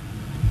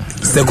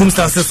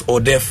circumstances or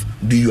death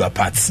do you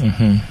apart.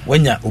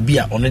 When you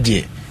obia on a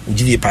day,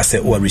 Ujidi pass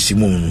or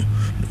Rishimun.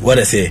 What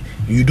I say,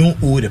 you don't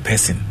owe the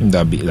person.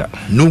 That be that.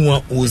 No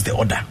one owes the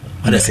other.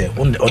 What I say,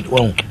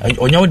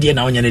 on your dear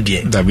now, on your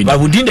dear. But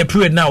within the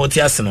period now, what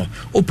you ask, no,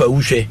 Opa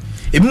Ushe.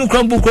 If you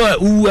crumble,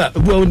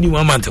 only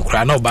 1 month to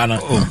cry, no banner,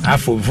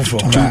 half for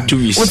 2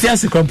 weeks. What you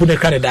ask the crumble, the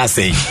credit that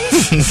say?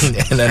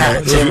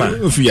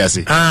 What you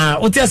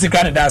ask the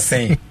credit that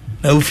say?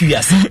 No, if you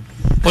ask.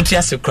 What you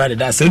ask the credit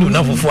that say?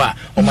 No, for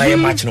on my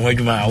match, no, what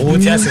you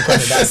ask the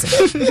credit that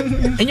say?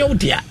 And your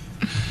dear.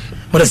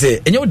 What I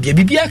say, and your dear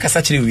Bibia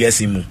Casachri, we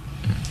ask him.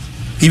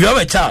 If you have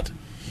a child,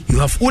 you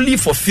have only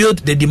fulfilled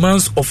the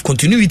demands of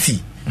continuity.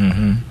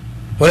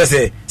 What I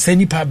say,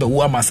 send Papa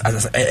who am as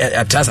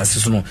a trust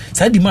assistant.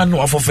 Say demand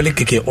no for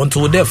Felike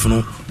until death,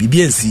 no,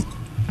 BBNC.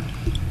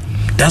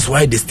 That's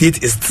why the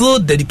state is still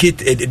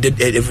dedicated,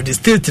 the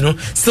state, you know,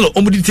 still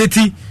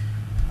omoditating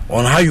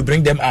on how you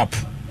bring them up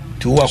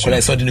to work when I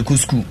saw in the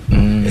school.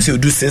 So you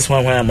do 6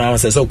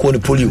 months, so call the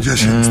polio.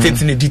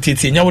 State in the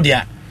detail, now they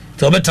are.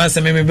 So I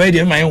transfer me by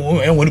the my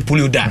own want to pull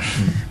you down.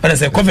 But I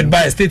say covered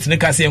by a state in the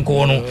Cassie and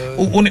Cono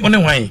on a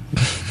way.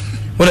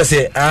 What I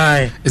say,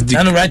 I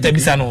don't write a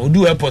bisano,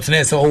 do a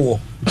potness or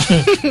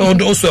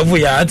also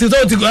we are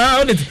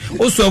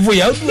also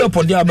we are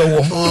upon the other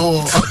war.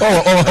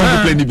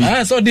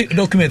 I saw the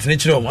document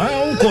nature. I'm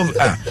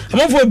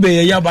not for be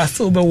a yaba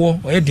sober war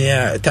or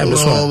dear time.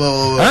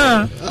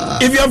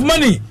 If you have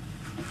money,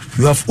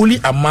 you have only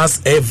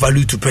amassed a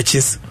value to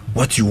purchase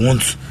what you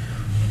want.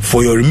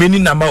 For your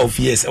remaining number of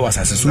years, I was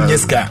as a soon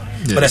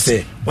but I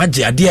say, what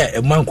the idea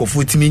a man of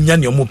 40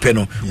 million your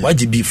mopeno, what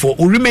you be for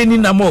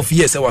remaining number of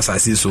years, I was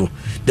as so.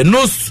 The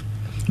notes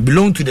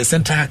belong to the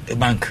central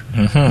bank,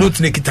 not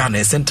make it on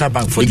a central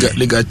bank for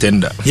legal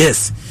tender.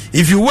 Yes,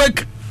 if you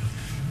work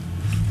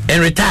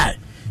and retire,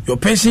 your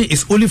pension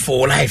is only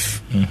for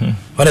life.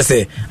 What I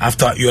say,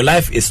 after your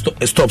life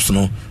stops,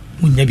 no,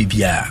 even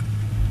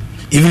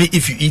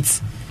if you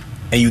eat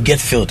and you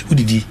get filled, who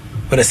did he?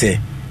 What I say?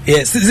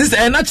 Yes, this is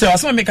a natural.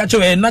 Some make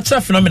a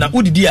natural phenomenon.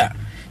 Who did you?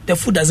 The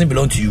food doesn't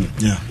belong to you.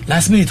 Yeah.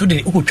 Last minute, who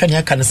did you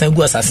can say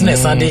go assassinate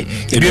Sunday?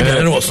 You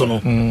don't know also.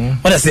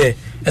 What I say?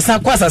 It's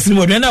not quite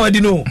assassinate. You know, I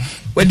didn't know.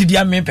 Where did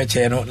you make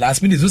picture?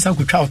 Last minute, those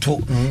could travel to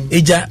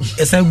Eja.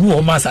 It's a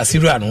good mass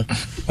assassinano.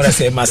 What I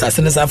say, mass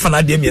assassinate. I'm fan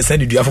of them. You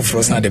said you have a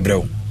frost na the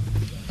bro.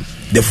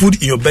 The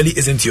food in your belly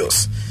isn't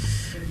yours.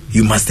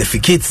 You must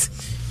defecate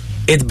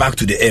it back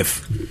to the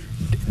earth.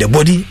 The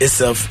body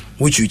itself,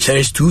 which you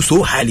cherish too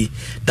so highly,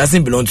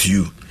 doesn't belong to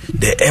you.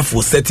 The F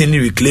will certainly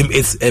reclaim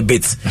its a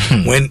bit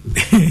when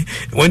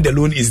the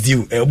loan is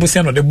due. On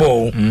the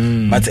ball,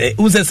 but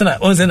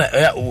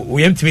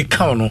we have to make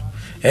count.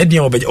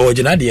 Original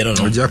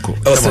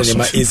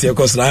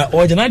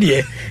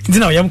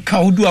now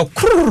cow do a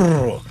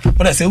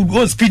what I say,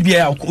 go speed be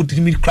a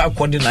crowd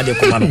coordinated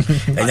command.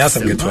 And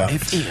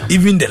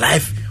even the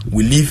life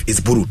we live is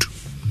borrowed,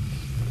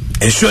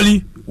 and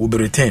surely will be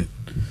returned.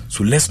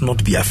 So let's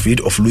not be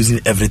afraid of losing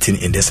everything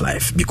in this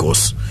life,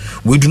 because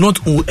we do not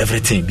owe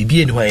everything.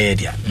 Be in where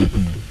area.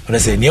 When I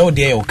say near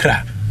there or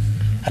cry,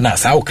 and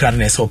that's how cry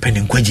and so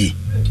pending kwaji.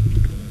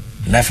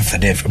 Life after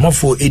death. I'm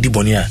for Eddie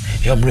Bonia.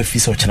 You're brave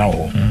fish or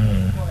channel.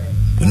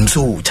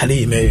 So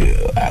Charlie may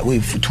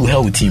wait to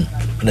hell with him.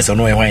 And that's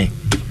no why.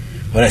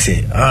 What I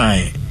say,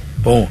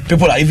 oh,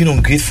 people are even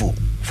ungrateful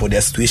for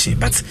their situation.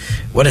 But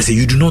what I say,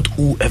 you do not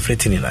owe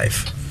everything in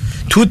life.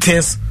 2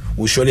 things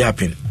will surely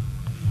happen.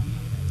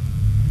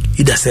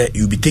 Either say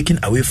you'll be taken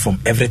away from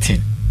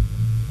everything.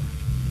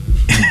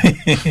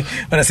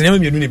 When I say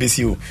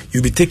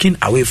you'll be taken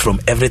away from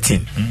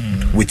everything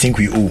we think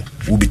we owe.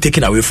 We'll be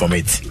taken away from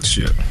it.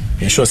 Sure.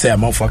 sure say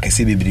amount for can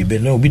see baby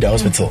no be the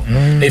hospital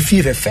they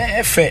feel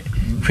fair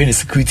train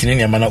security in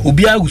Yamana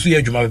Ubia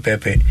Gusu Juma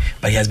Pepe,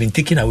 but he has been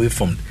taken away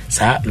from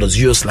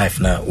luxurious life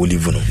now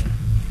Olivuno.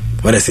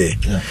 What I say?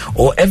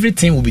 Or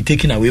everything will be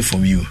taken away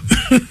from you.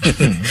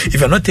 If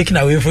you're not taken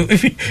away from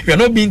if you're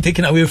not being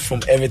taken away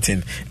from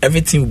everything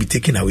will be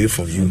taken away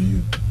from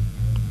you.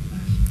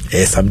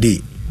 Someday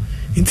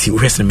into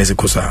Western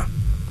Mexico is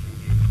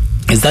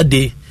that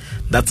day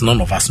that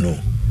none of us know.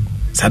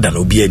 Sada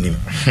no be any.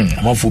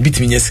 I'm for bit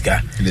me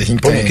Jessica.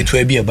 Probably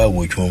to be about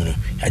what you know.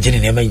 I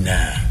didn't never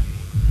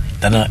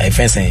Dana a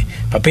fence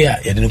papa ya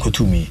didn't go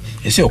to me.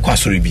 You see, of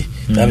course, be.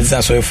 That is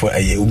sorry for a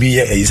ubi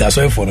is a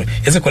sorry for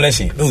it's a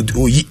collection. No.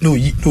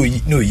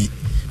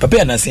 Papa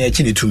and I say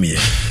actually to me.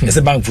 It's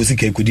a bank for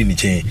sick couldn't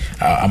change.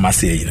 I must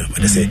say, you know,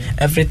 but they say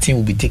everything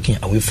will be taken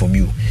away from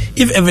you.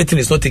 If everything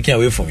is not taken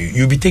away from you,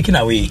 you'll be taken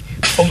away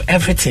from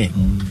everything.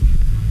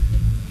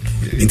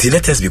 Until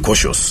let us be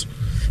cautious.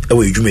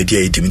 Away you may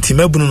dear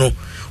Bruno.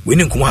 We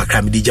didn't come a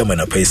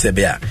German a place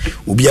there.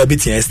 Will be a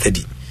bit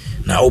steady.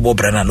 Now, Obo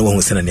Brana, no one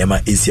who sent a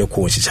Nema ACO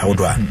coach,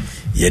 Chowdra,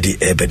 Yedi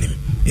Ebenim,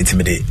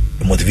 intimidate,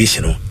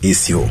 motivational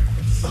ACO.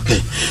 Okay,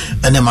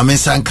 and then my man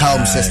San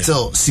Calm says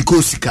still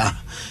Sikosika,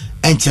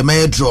 and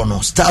Chamaya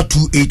Drono, star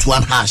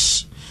 281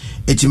 hash.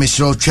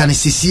 Etimeshro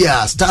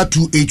Tranisisia, star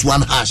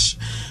 281 hash.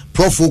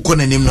 Profo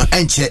Konenimno,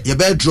 Enche,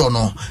 Yabe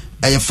Drono,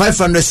 and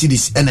 500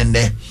 CDs and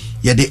there,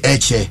 Yedi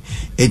Eche,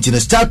 and in the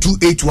star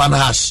 281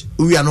 hash.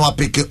 We are no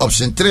pick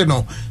option 3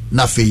 no.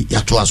 Nafi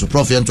yatoaso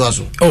prof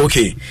yantoaso. Oh,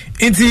 okay.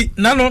 Inti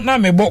nano na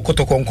mebo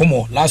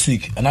kotokonkomo last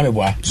week na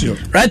mebo.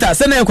 Right, I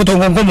send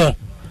kotokonkomo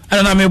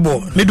and na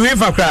mebo. Me do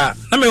infa kra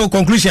na me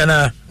conclusion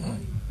na.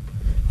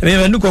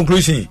 Me do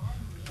conclusion.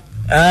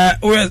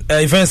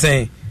 If I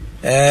say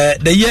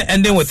the year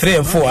ending with 3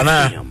 and 4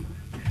 na.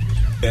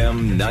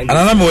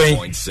 Another way.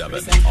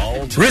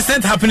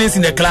 Recent happenings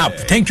in the club.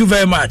 Thank you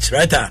very much.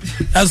 Right,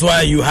 that's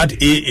why you had A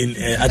in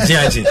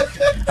Ajiaji.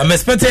 I'm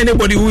expecting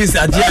anybody who is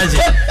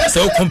Ajiaji.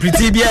 So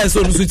completely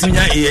so switching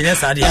A and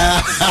yes at the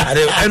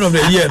end of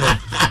the year.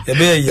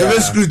 You will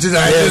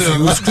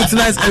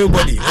scrutinize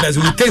everybody. As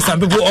we take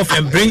some people off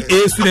and bring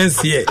A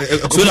students here,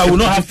 so that we will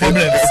not have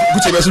problems.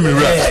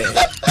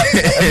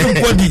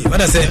 Everybody,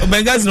 what I say,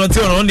 Bengazi not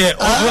on the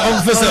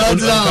officer.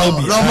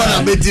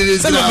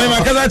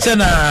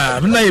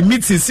 A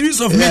meeting, series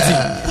of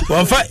meetings.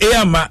 One for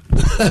Ayama.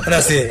 What I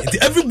say,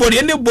 everybody,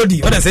 anybody.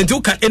 What I say,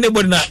 to can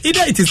anybody now.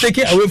 Either it is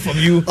taken away from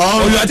you,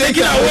 or you are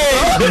taken away.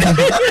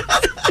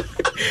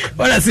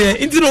 What I say,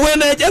 into the way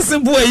I just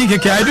simple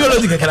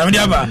ideological.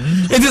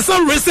 It is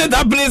some recent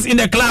happenings in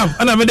the club,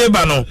 and I'm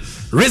no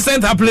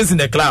recent happenings in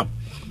the club.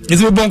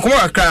 It's with Bonko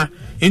Accra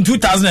in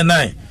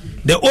 2009.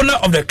 The owner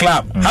of the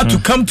club had to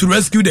come to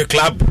rescue the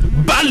club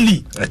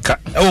badly.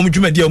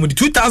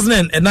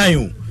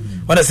 2009.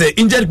 What I say,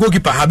 injured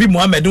goalkeeper Habib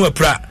Mohamed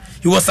Pra.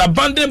 He was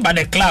abandoned by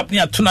the club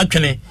near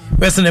Tunachene,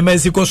 Western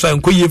Mexico, so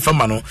and Koye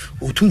Famano,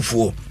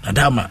 Utumfo,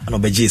 Adama, and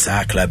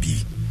Obejesa Club.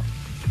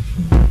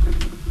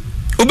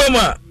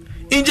 Obama,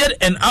 injured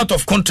and out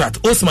of contract,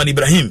 Osman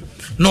Ibrahim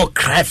no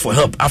cry for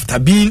help after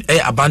being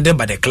abandoned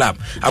by the club.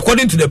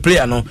 According to the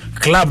player, no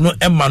club no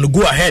man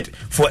go ahead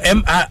for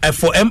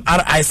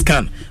MRI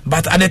scan.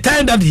 But at the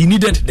time that he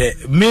needed the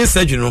main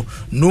surgery,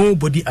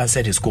 nobody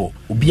answered his call.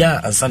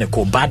 Ubia answered the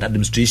call, bad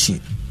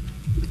administration.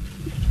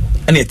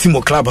 And a team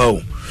of club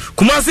how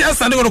Kumasi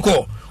Asante gonna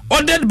call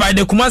ordered by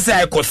the Kumasi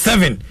High Court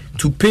 7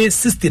 to pay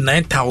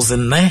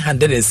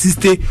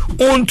 69,960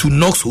 on to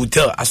Knox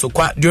Hotel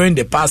Asokwa during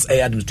the past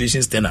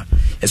administration tenure.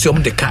 As you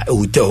the car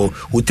hotel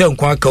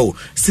Nkwaka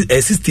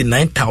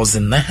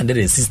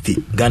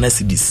 69,960 Ghana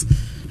cedis.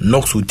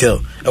 Knox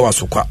Hotel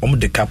Asokwa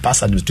the car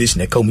past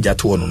administration no.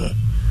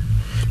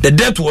 The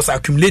debt was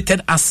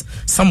accumulated as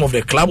some of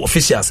the club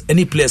officials,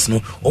 any place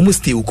no,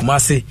 almost stay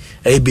Kumasi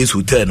base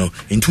hotel no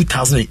in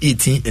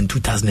 2018 and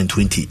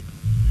 2020.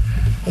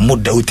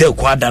 The hotel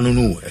kwada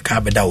no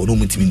kabeda no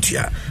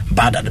mutimintua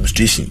bad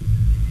administration.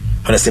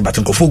 When I say but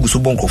Nkofogu so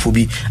bon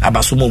Nkofobi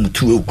abasomo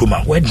mutu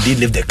ukoma, where did they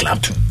leave the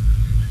club to?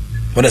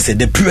 When I say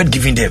the period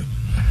giving them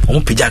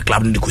pija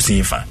club no de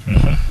kosin fa.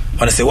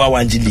 When I say wa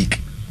 1G league.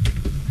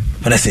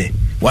 When I say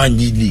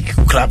 1G league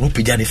club no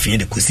pija de fin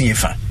de kosin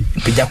fa.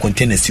 Pija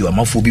containers you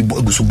amanfobi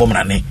egusu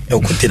bomrane e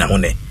container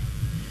one.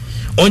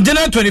 On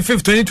January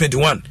 25th,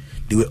 2021,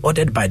 they were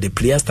ordered by the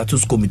Player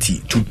Status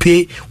Committee to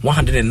pay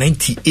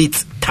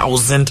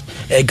 198,000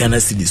 Ghana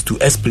cedis to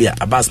ex-player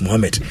Abbas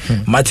Mohammed,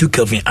 Matthew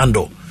Kelvin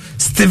Ando,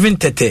 Stephen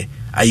Tete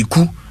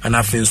Aiku, and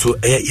Afenso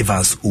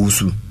Evans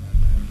Ousu.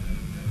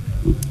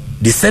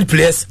 The said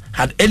players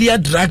had earlier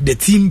dragged the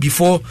team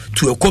before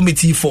to a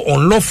committee for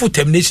unlawful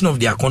termination of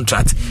their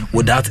contract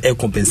without air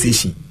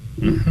compensation.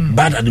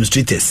 Bad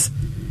administrators.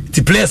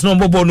 The players no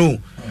no.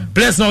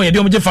 Players now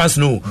you fans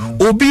no.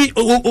 Obi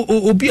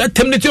a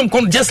termination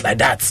just like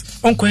that.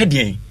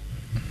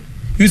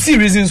 You see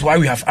reasons why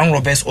we have armed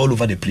robbers all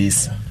over the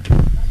place.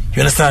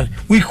 You understand?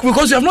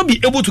 Because you have not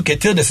been able to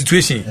curtail the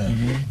situation.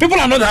 People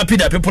are not happy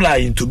that people are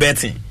into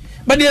betting.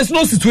 But there's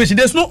no situation,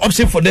 there's no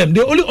option for them.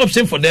 The only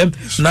option for them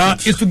now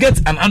is to get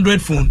an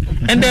Android phone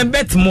and then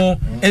bet more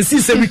and see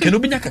we can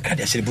open and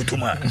yes,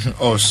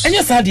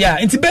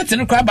 and bet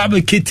and crab a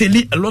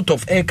lot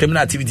of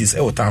criminal activities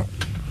all town.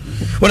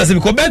 Well, I say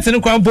because bet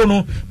and crab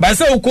bono by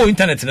so call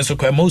internet and so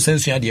call most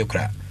sense in the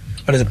crowd.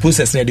 But as a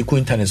process near the co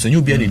internet, so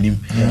you be an him.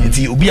 It's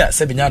Ubia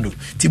Sabinado,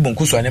 Tibon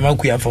Kuso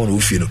andEmakuya found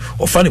Ufino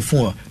or funny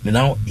phone.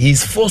 Now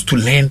he's forced to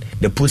learn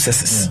the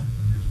processes.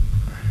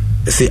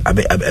 They say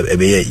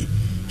Abe.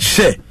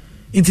 Share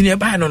into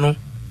nearby no.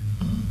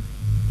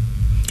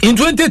 In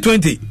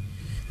 2020,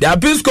 the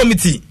appeals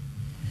committee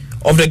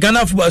of the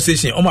Ghana Football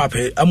Association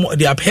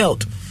they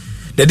upheld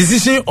the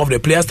decision of the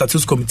Player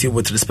Status Committee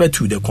with respect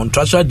to the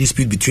contractual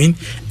dispute between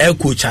Air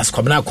Coachers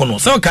Kwabena Kono.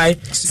 So okay,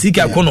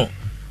 Sika Kono.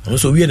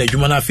 Also we and a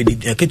human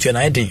affiliate of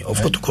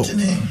Kotoko.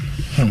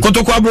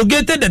 Kotoko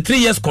abrogated the 3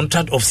 years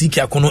contract of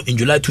Sika Kono in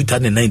July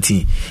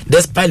 2019,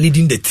 despite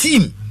leading the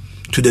team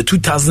to the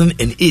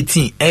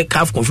 2018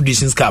 CAF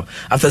Confederations Cup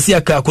after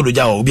Siaka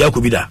Kodoja Obia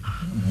Kobida.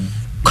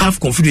 CAF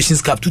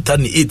Confederations Cup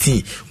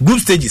 2018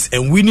 group stages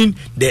and winning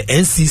the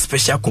NC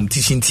Special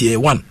Competition Tier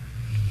 1.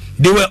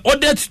 They were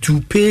ordered to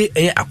pay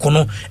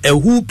Akono a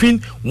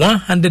whooping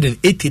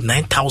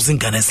 189,000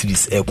 Ghana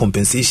cedis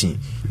compensation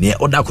near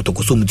Oda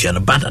Kotoko Somuti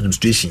and bad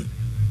administration.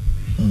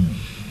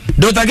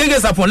 Dr. Gege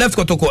Sapon left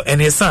Kotoko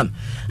and his son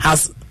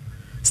has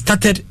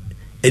started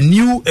a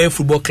new air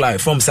football club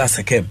from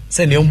Sasakem.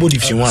 Say Neombo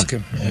Division 1.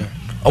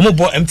 Omo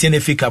bo MTN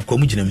FA Cup ko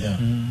mujinem.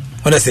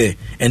 What I say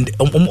and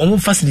omo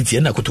facility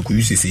na Kotoko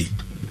UCC.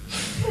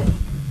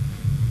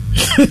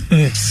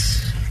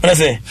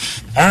 What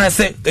I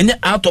say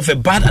out of a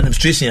bad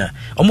administration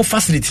omo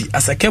facility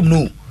as a Sasakem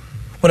no.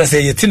 What I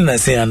say yetin na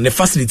say and the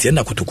facility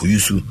na Kotoko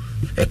UCC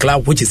a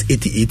club which is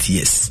 88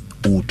 years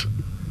old.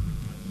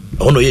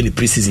 Ono ye ni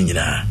pre-season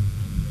nyina.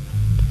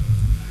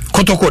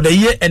 Kotoko the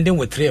year ending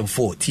with 3 and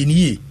 4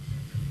 year.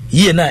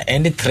 Year now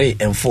ended 3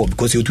 and 4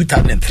 because you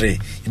 2003,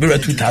 you were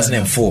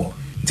 2004.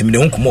 In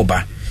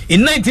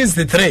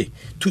 1963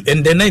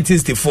 and then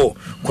 1964,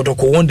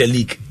 Kotoko won the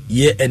league.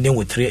 Year ending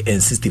with 3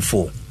 and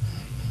 64.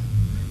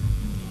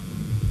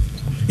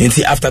 And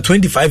see, after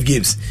 25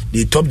 games,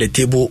 they topped the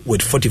table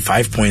with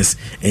 45 points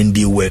and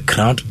they were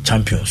crowned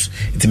champions.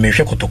 It made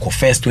Kotoko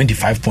first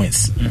 25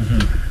 points.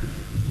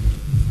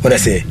 What I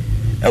say?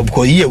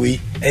 Because year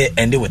we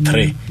ended with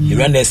 3. You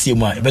ran the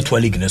same one,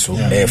 eventually so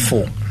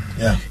 4.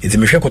 Yeah. It's a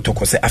miracle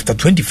Kotoko say after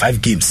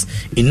 25 games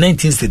in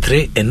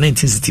 1963 and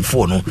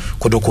 1964 no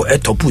Kotoko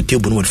at top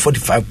table with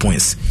 45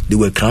 points. They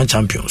were crowned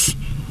champions.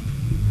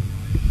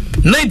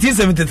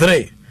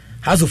 1973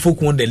 House of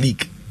Folk won the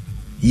league.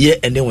 Year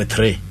and then with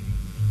 3.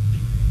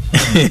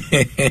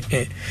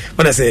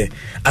 What I say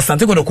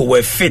Asante Kotoko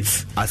were fit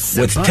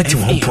with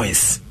 31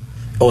 points.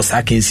 Also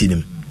I can see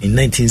them in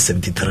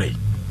 1973.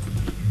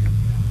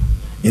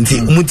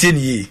 Inti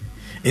umutini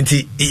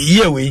inti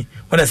year we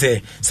what I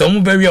say,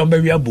 some bury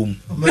boom.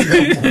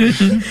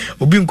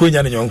 Obi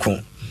nkonya nyonko.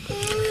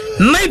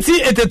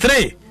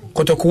 1983,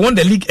 Kotoko won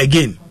the league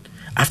again.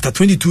 After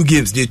 22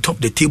 games, they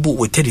topped the table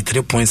with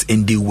 33 points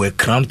and they were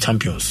crowned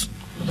champions.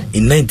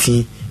 In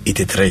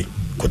 1983,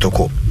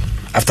 Kotoko.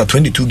 After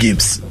 22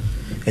 games,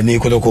 and they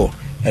Kotoko.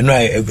 And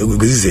I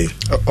say,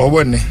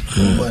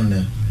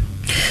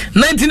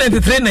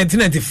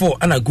 1993-1994,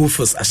 Anna go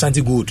first,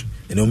 Ashanti Gold.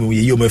 They won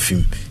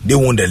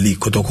the league.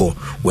 Kotoko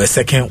were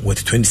second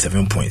with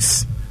 27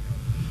 points.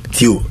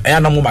 Tio, I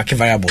am not marking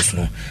variables.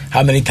 No,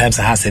 how many times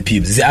I has a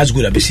PM? Is as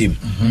good as Bishim?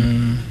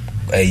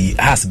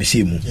 Has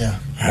Bishim,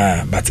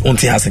 but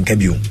only has in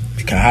Kabu.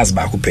 We can has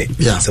back pay.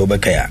 So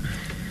Bakaya.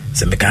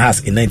 So Meka has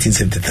in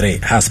 1973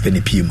 has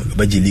penny PM,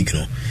 Baji League,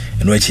 no,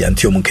 and which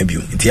Antio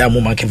Monkabu. It's a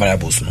more marking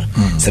variables. No,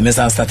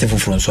 semester starting for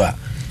Francois.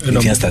 You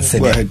can start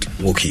saying,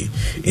 okay.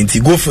 In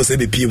Tigo for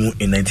CBPM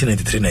in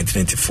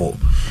 1993-1994,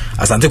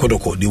 Asante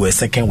Kotoko, they were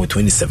second with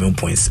 27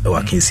 points.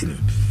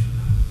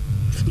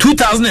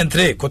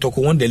 2003,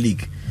 Kotoko won the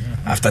league.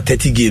 After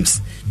 30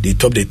 games, they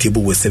topped the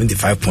table with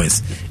 75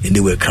 points, and they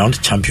were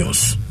crowned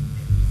champions.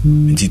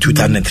 In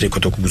 2003,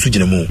 Kotoko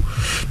Gusujinamo.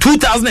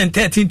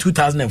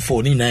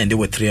 2013-2004, they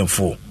were 3 and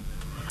 4.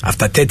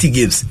 After 30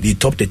 games, they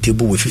topped the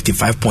table with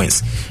 55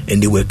 points,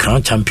 and they were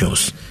crowned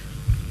champions.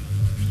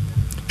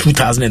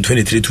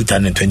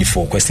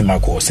 2023-2024 question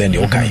mark or send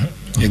okay.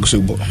 In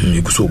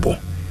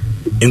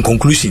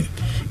conclusion,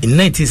 in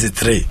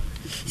 1963,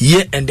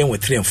 year ending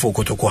with 3 and 4,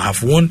 Kotoko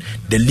have won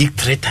the league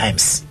 3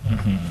 times.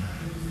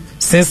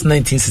 Since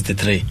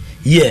 1963,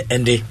 year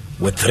ending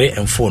with 3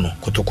 and 4, no,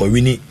 Kotoko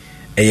winning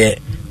a year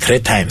 3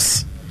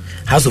 times.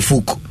 House of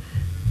Folk,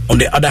 on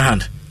the other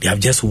hand, they have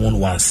just won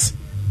once.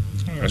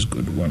 That's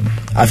good one.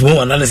 I've won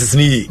analysis.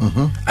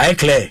 I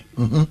clear.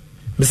 Me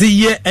see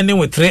year ending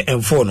with 3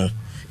 and 4, no.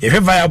 If you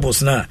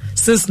variables now,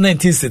 since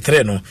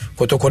 1963, no,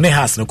 Kotoko ne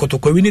has no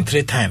Kotoko winning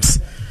 3 times,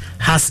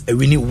 has a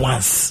winning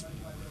once.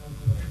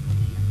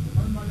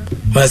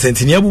 But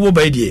Sentinia Bubo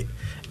by the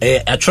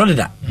a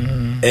Tronida,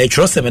 a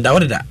Trosem,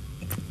 that.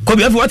 Come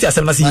here, what you are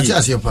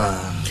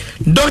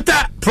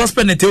Dr.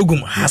 Prosper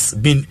Neteogum has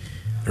been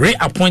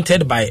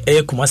reappointed by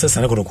Air Kumasa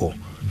Sanakotoko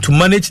to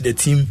manage the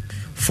team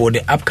for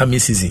the upcoming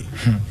season.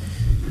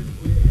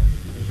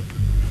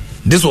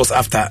 This was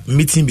after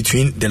meeting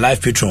between the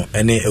live patron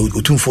and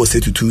Otumfo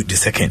Setutu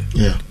II.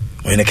 Yeah.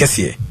 When a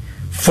case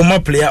former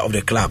player of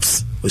the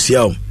clubs,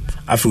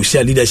 after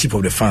share leadership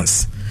of the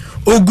fans.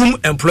 Ogum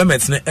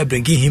employment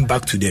bringing him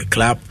back to the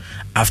club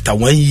after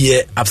 1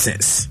 year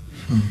absence.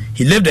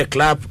 He left the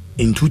club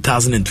in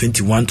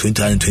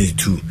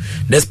 2021-2022,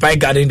 despite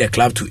guiding the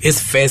club to its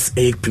first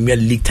Premier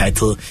League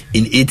title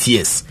in 8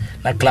 years.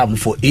 That club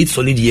for 8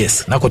 solid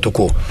years.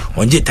 Nakotoko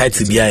on J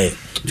title BIA.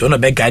 John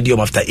Beck guided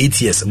after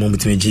 8 years.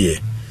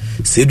 Momentumejie.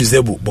 Seydou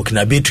Zebu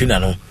Burkinabe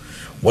trainer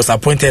was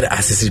appointed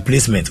as his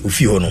replacement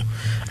Ufihono,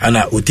 and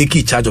will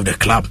take charge of the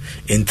club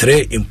in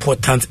 3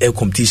 important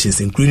competitions,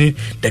 including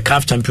the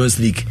CAF Champions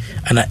League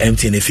and the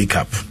MTN FA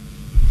Cup.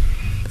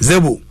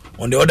 Zebu,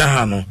 on the other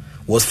hand,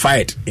 was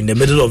fired in the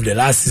middle of the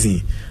last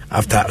season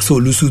after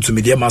Lusu to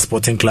Mediama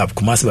Sporting Club,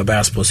 Kumasi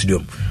Babaya Sports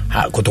Stadium,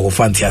 Kotoko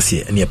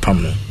Fantiasi, and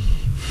Pamno.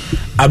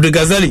 Abdul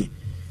Ghazali,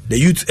 the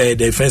youth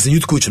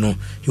coach,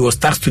 he was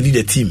tasked to lead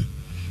the team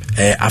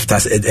after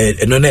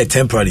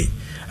temporarily,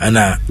 and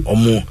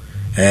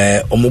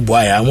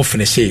Omuboya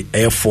finish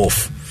a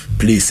 4th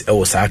place. I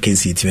was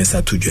Arkansas team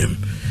start to join.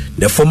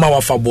 The former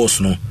Wafa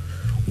boss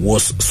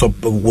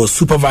was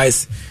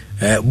supervised.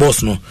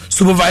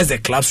 Supervise the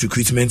club's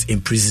recruitment in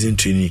pre-season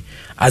training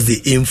as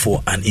they aim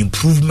for an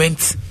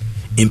improvement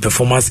in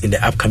performance in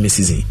the upcoming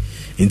season.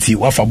 Inti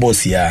Wafa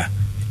boss here,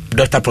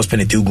 Dr. Prosper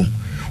Netegum,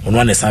 on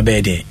one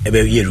Saturday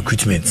every year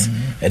recruitment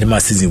at the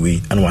season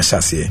way and one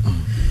chassis.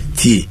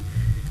 T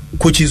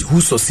coaches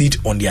who succeed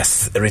on their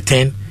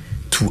return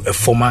to a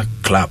former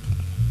club.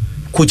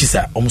 Coaches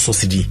are almost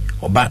succeed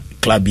or back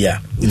club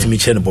here with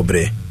Michel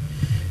Bobre.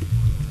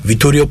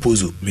 Vittorio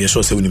Pozzo, me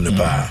sure say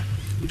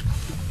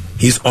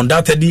he is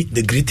undoubtedly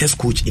the greatest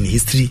coach in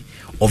history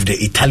of the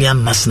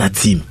Italian national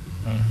team.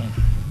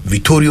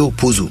 Vittorio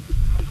Pozzo.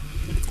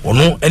 Or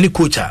no, any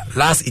coach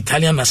last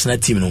Italian national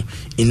team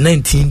in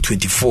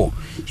 1924.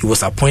 He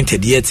was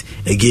appointed yet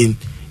again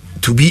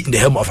to be in the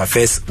helm of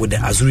affairs with the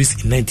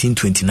Azuris in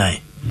 1929.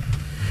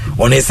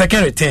 On his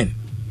second return,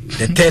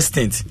 the third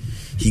stint,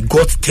 he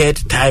got third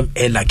time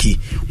lucky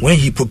when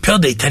he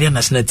propelled the Italian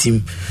national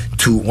team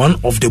to one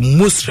of the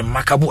most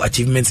remarkable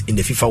achievements in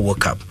the FIFA World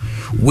Cup,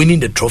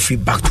 winning the trophy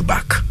back to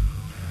back.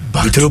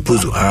 Vittorio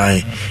Pozzo,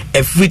 a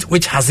feat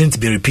which hasn't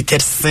been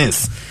repeated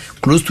since.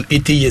 Close to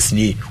 80 years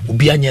now.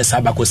 Ubianya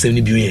Sabako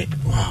 70 billion.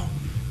 Wow.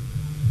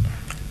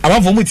 I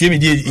want for me to be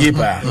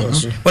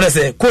what I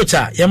say, coach,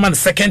 your man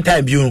second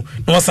time you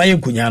no sign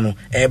Kunyano,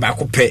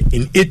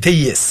 in 80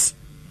 years.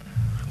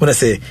 What I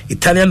say,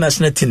 Italian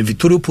national team,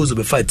 Vittorio Pozzo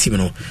before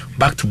team,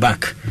 back to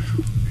back.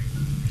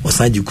 Or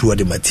sign you crew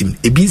at my team.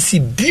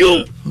 ABC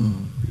Bill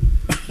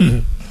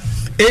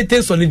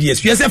 80 solid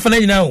years. We are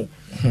saying now.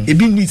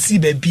 Ebi need see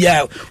baby.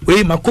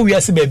 We Mako we are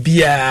see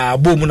baby.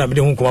 Bo muna me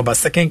de hon come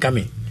second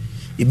coming.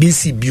 Ebi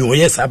see Bill.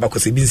 Yes,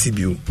 abakos ebi see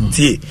Bill.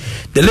 See,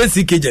 the late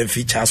CK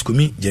Jemfi, Charles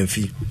Kumi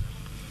Jemfi,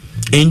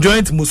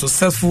 enjoyed most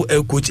successful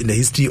air coach in the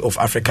history of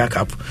Africa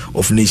Cup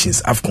of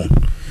Nations AFCON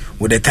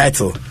with the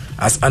title.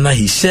 As Anna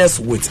he shares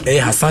with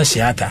Hassan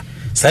Sheata,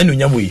 Sainu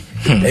Nyamui,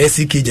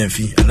 CK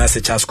Jemfi, and as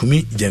Charles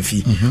Kumi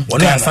Jemfi, one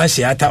Hassan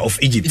Sheata of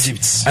Egypt,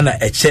 Anna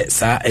Eche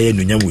Sa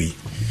Nyamui.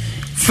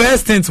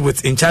 First stint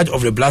with in charge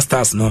of the Black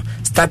Stars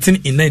starting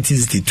in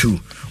 1962,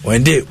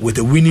 when they with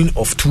the winning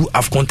of 2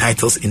 AFCON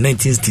titles in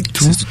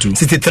 1962,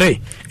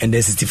 63, and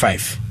then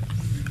 65.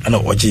 Anna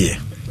Ojiye.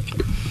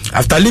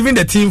 After leaving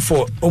the team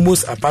for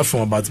almost apart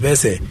from about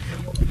best in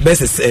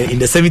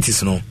the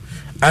 70s,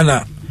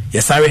 Anna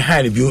Yasari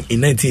hired in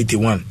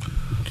 1981.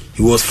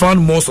 He was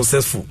found more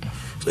successful.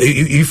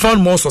 He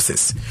found more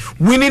success,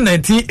 winning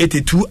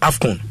 1982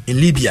 AFCON in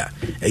Libya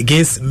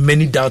against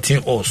many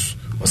doubting us.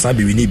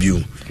 Osabi wini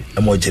biu,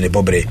 emo jene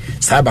bobre.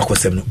 Saba kwa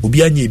semno.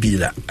 Ubia nye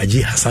bila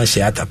aji Hassan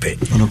Sheata pe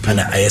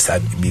ana ayesa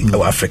bi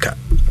Africa.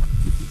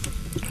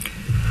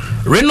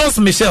 Reynolds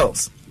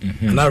Michels,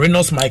 na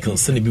Reynolds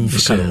Michaels, seni bi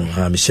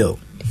mfukano Michel,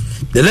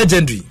 the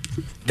legendary,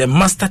 the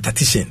master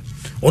tactician.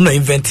 Ono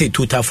invented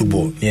total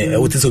football. Yeah,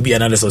 what is obi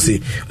another so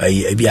say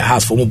be a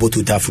house for more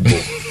total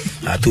football.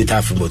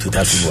 Total football.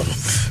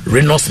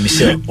 Reynolds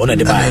Michel, one of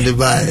the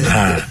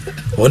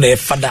one a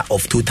father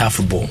of total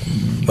football.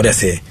 What I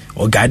say,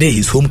 or guide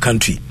his home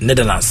country,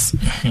 Netherlands.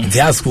 They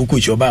ask who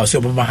coach your buy or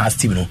so has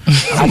team,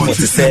 how much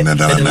to say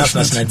Netherlands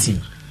national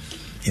team.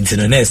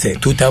 International say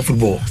total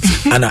football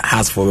and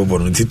has for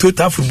everyone.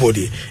 Total football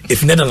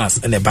if Netherlands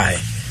and a buy.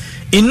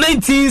 In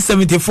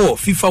 1974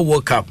 FIFA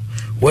World Cup,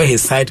 where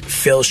his side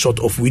fell short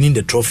of winning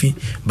the trophy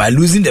by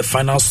losing the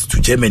finals to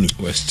Germany,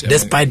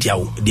 despite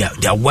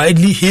their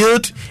widely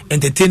hailed,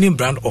 entertaining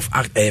brand of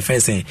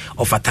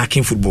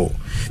attacking football.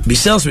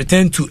 Michels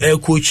returned to air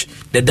coach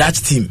the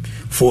Dutch team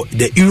for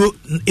the Euro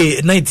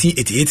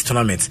 1988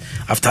 tournament.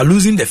 After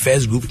losing the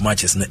first group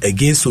matches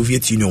against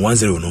Soviet Union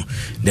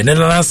 1-0, the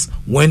Netherlands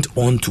went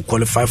on to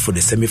qualify for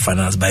the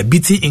semi-finals by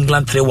beating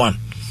England 3-1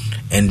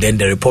 and then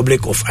the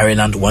Republic of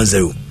Ireland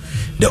 1-0.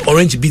 The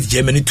Orange beat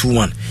Germany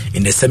 2-1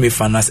 in the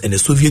semi-finals and the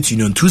Soviet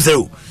Union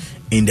 2-0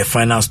 in the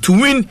finals to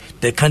win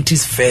the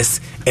country's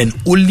first and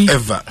only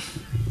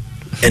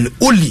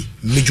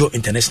major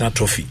international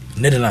trophy.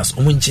 Netherlands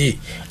omunji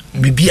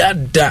bibia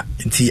da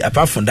nti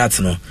apart from that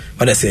no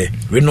what I say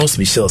Reynolds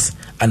Michels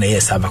and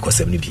yes Abako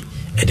 70 bi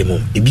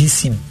edemo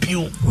ebisi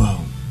bio wow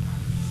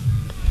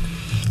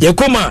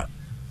yakoma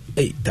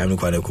time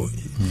kwa deko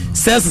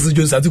sense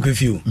Jones atuko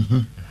few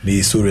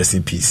may so rest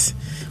in peace.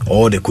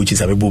 All the coaches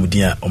have been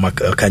dia o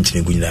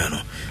makanchine gunyina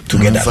no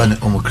together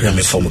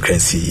from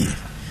currency.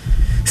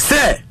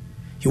 Sir,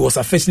 he was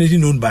affectionately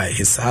known by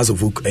his House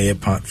of Oak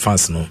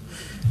fans no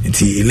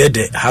until he led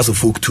the House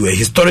of Oak to a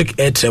historic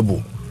air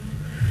treble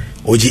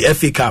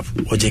OGFA Cup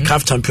or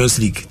CAF Champions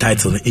League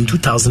title in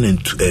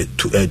 2000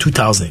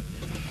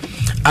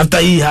 after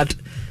he had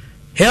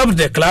helped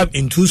the club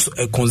in 2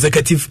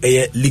 consecutive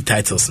league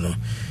titles. No,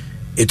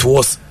 it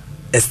was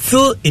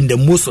still in the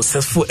most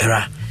successful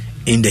era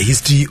in the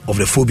history of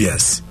the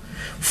Phobians.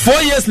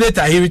 4 years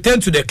later, he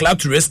returned to the club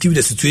to rescue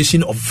the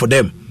situation for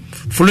them,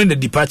 following the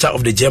departure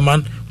of the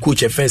German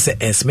coach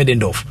Ernst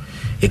Middendorf.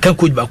 He can't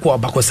coach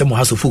Bako Semo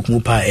House of Folk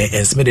Mupa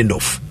Ernst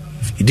Middendorf.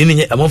 He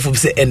didn't amount to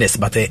say Ernst,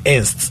 but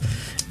Ernst.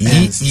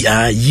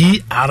 E-R-N-S-T.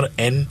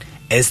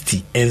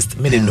 Ernst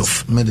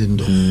Middendorf.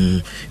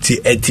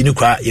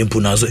 Tinukra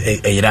Yempunazo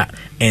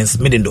Ernst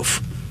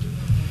Middendorf.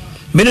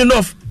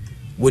 Middendorf,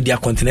 with their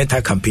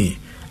continental campaign,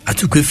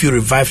 Atuquefi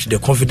revived the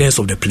confidence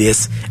of the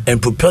players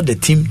and propelled the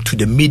team to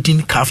the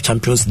maiden CAF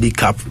Champions League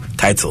Cup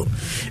title,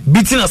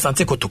 beating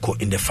Asante Kotoko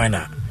in the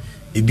final.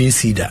 Ibn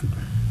see that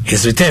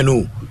his return,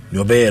 no,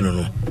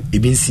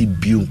 Ibn see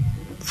Biu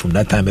from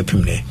that time.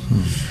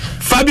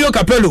 Fabio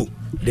Capello,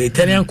 the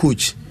Italian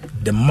coach,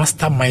 the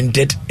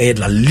masterminded a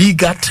La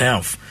Liga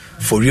triumph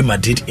for Real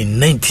Madrid in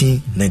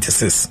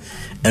 1996,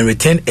 and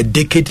returned a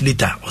decade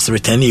later. Was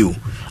returning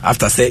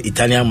after say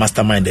Italian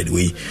masterminded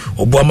way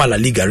Obama La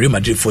Liga Real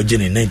Madrid for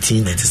June in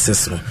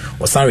 1996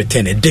 was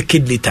returned a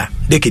decade later,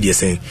 you're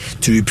saying,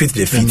 to repeat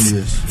the feat.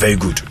 Very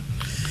good.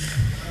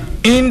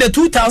 In the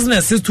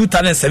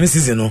 2006-2007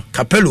 season,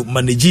 Capello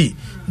managed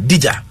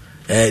Deja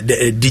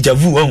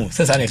Vu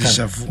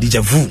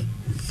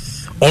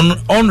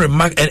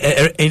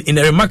in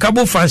a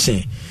remarkable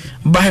fashion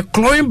by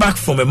clawing back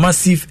from a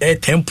massive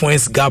 10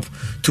 points gap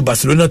to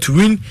Barcelona to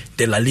win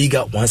the La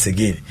Liga once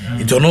again.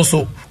 It was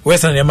also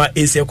Western Nema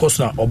ACL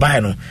Cosna or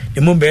Bayano,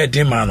 the Mumbai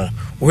Demano,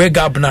 where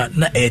gap na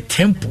a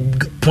 10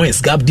 points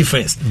gap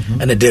difference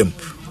and a dem.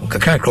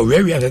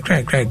 Very and a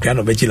crank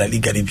of La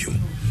Liga debut.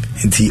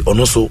 And he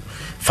also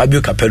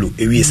Fabio Capello,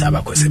 Ewi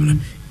Sabako Semina,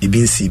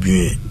 Ibn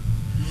Sibu.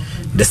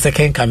 The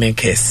second coming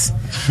case.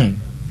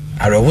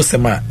 I was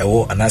sema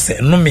ewo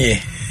anase no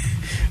me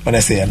when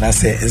I say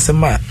anase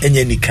nsema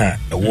enye nika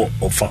ewo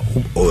of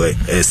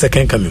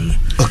second coming.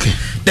 Okay.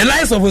 The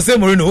lines of Jose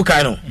Mourinho who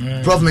kind of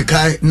Prof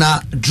Mekai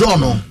na draw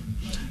no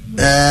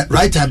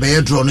right time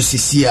be draw no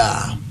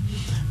sisia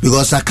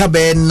because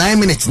akabe 9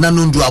 minutes na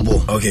no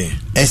doable. Okay.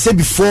 I say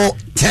before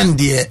 10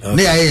 there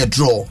na ya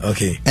draw.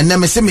 Okay. And then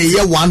me say me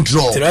here one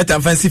draw. The right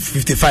time fancy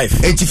 55.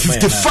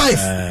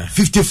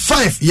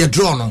 55 you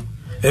draw no.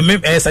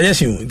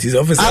 Suggestion it is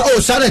officer.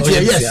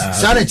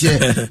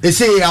 They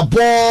say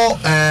about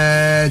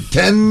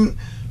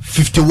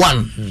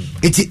 10:51.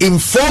 It's in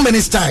 4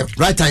 minutes time.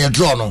 Right time you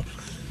draw no.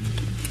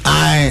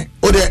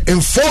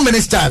 In 4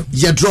 minutes time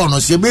you draw no.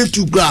 So you be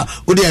to grab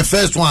the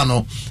first one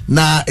no.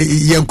 Na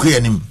you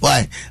him.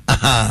 Why?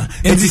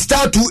 It is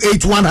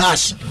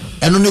 *281#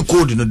 and only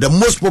code. The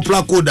most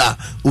popular code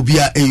will be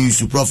a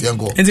use Prof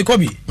Yango. And the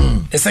Kobe.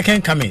 The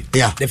second coming,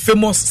 the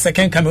famous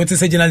second coming. What is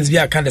the journalist?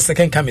 The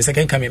second coming.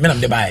 Men am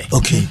the buy.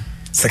 Okay.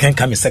 Second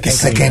coming. The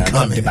second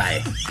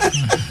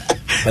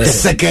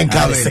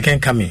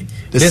coming.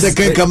 The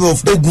second coming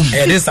of Ogum.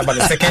 This is about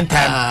the second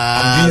time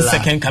I'm doing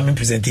second coming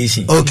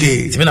presentation.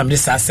 Okay. It's when I'm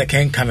this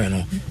second coming.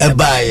 No.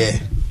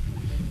 Buy.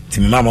 To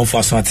me, Mama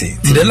for Swati.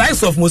 To the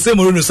likes of Jose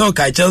Mourinho, so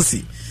Kai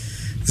Chelsea,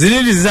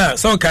 Zinedine Zidane,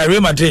 so Kai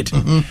Real Madrid.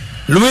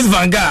 Luis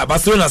Van Gaal,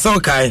 Barcelona,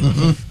 Sokai,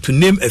 to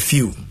name a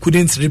few,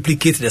 couldn't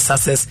replicate the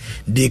success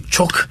they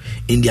chalk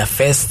in their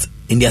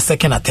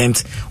second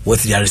attempt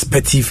with their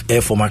respective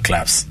former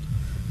clubs.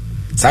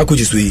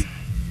 Coaches we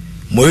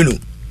Mourinho,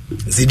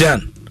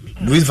 Zidane,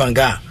 Luis Van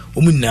Gaal,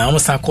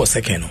 almost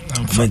second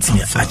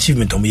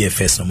achievement on your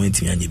first.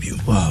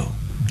 Wow,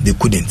 they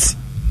couldn't.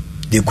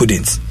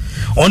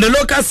 On the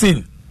local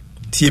scene,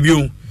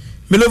 Tibiu,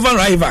 Milovan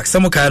Rajvac,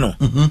 Samokano,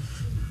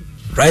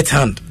 right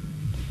hand.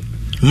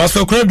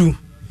 Master Kredu,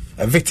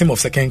 a victim of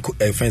second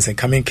offense and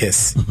coming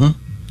case.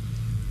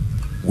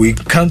 We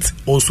can't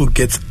also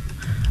forget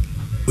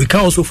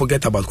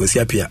about Kwesi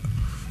Appiah,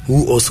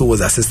 who also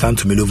was assistant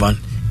to Milovan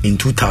in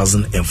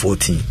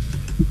 2014.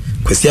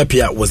 Kwesi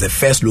Appiah was the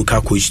first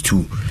local coach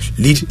to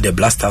lead the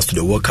Blasters to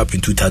the World Cup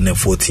in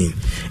 2014.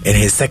 In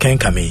his second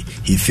coming,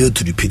 he failed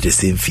to repeat the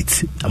same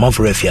feat. I'm on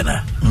for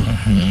Refiana.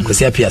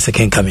 Kwesi Appiah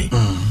second coming.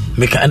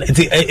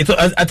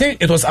 I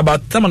think it was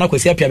about time when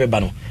Kwesi Appiah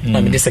bebano.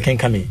 Na me the second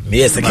coming.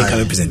 Me second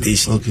coming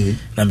presentation. Okay.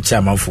 Na me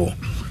chairman for.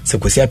 So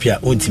Kwesi Appiah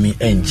ontimi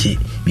enchi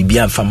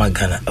bibia mfama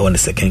Ghana on the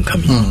second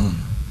coming.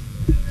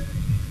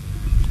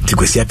 Ti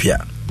Kwesi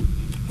Appiah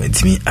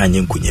Wentimi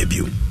Anyen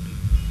Kunyabiu.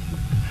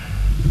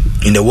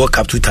 In the World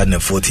Cup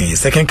 2014,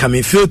 his second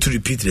coming failed to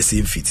repeat the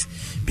same feat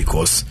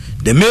because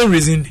the main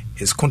reason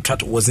his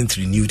contract wasn't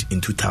renewed in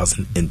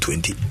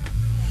 2020.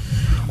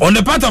 On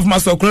the part of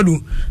Master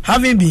Okradu,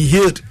 having been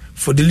hailed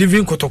for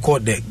delivering Kotoko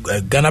the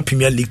Ghana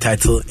Premier League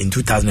title in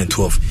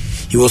 2012,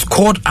 he was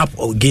called up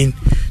again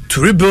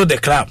to rebuild the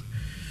club.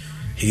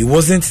 He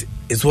wasn't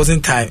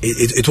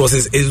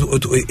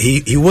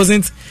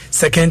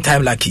second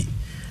time lucky,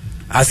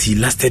 as he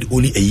lasted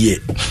only a year.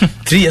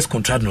 3 years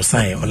contract no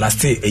sign, or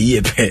lasted a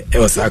year. It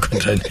was a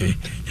contract.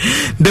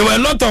 There were a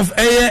lot of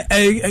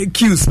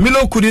cues.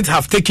 Milo couldn't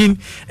have taken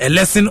a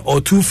lesson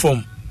or two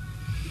from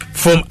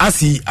as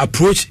he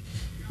approached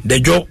the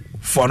job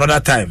for another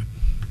time.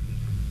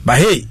 But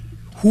hey,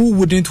 who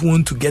wouldn't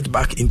want to get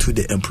back into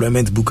the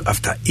employment book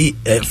after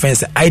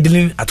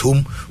idling at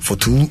home for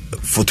 2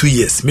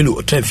 years?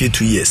 Milo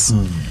 2 years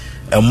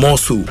and more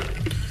so.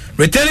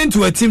 Returning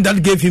to a team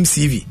that gave him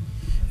CV,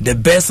 the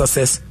best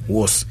success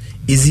was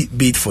easy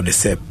bid for the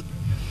Serb.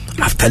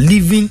 After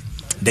leaving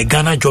the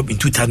Ghana job in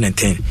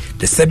 2010,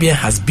 the Serbian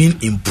has been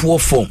in poor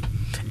form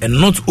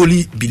and not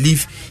only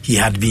believe he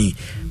had been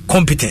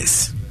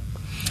competent.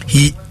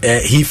 He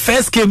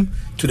first came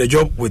to the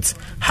job with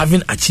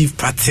having achieved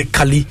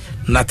practically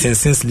nothing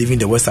since leaving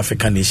the West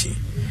African nation.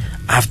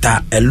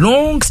 After a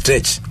long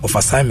stretch of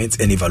assignments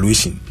and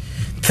evaluation,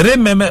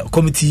 3-member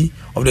committee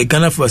of the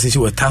Ghana Football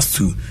Association were tasked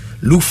to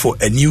look for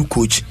a new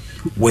coach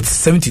with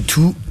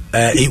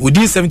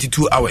within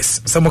 72 hours.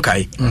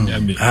 Samokai.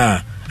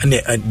 And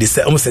they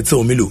said almost said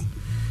so Milo.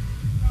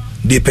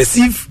 They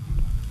perceive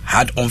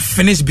had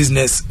unfinished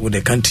business with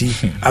the country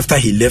after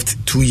he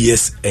left 2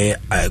 years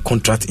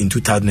contract in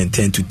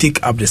 2010 to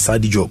take up the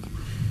Saudi job.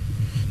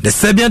 The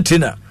Serbian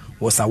trainer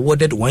was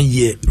awarded 1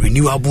 year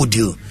renewable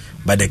deal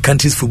by the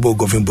country's football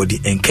governing body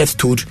and kept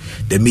told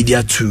the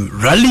media to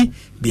rally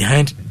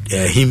behind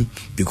him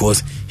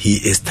because he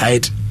is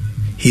tied.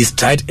 He's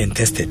tried and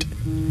tested.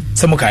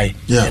 Samokai,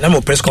 and I'm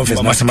a press conference.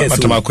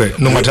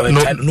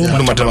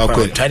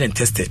 Tried and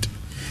tested.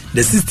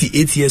 The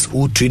 68 years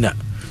old trainer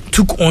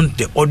took on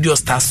the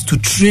odious task to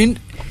train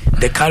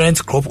the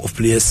current crop of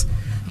players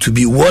to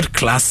be world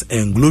class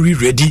and glory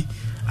ready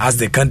as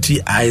the country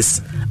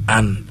eyes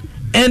an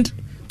end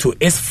to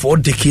its 4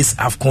 decades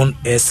AFCON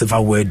Air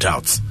Silverware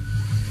drought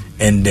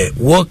and the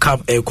World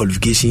Cup air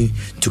qualification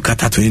to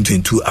Qatar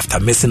 2022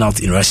 after missing out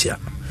in Russia.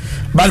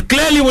 But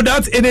clearly,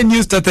 without any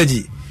new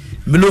strategy,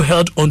 Milo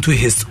held onto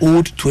his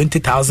old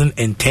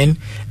 2010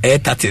 air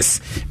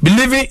tactics,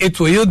 believing it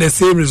will yield the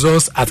same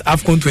results at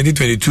AFCON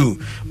 2022.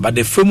 But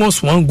the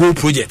famous one-goal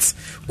project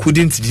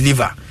couldn't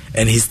deliver,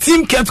 and his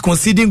team kept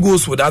conceding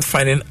goals without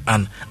finding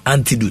an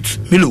antidote.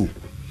 Milo,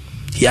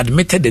 he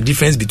admitted the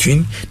difference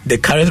between the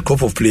current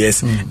crop of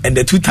players and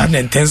the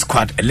 2010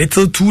 squad a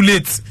little too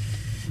late,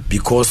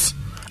 because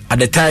at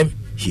the time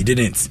he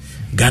didn't.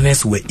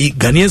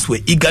 Ghanaians were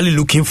eagerly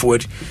looking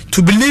forward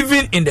to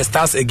believing in the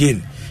stars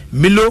again.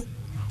 Milo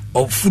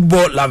of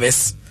football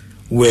lovers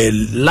were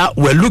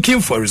looking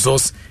for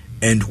results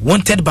and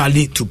wanted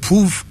badly to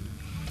prove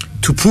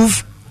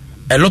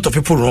a lot of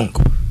people wrong.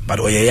 But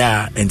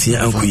Oyaya and Tia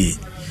Ankuyi,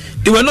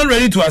 they were not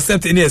ready to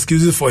accept any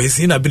excuses for his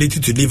inability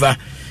to deliver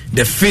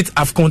the 5th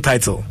AFCON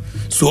title.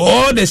 So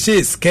all the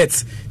shades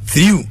skirts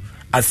threw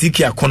at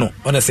Siki Akono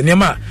on a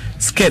cinema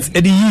skirts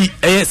Eddie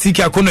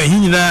Siki Akono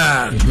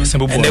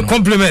and the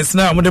compliments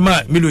now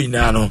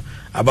Milo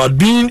about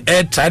being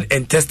air tried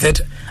and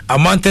tested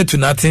amounted to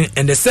nothing,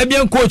 and the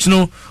Serbian coach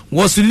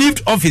was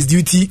relieved of his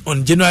duty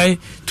on January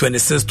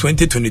 26,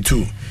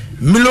 2022.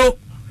 Milo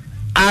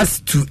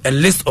asked to a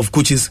list of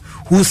coaches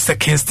whose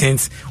second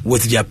stints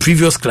with their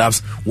previous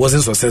clubs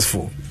wasn't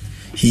successful.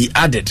 He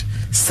added,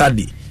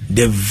 sadly,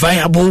 the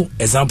viable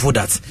example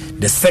that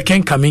the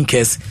second coming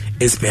case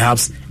is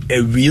perhaps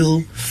a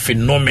real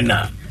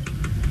phenomenon.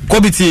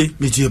 Kobiti,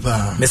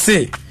 me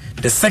say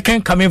the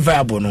second coming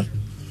viable Milo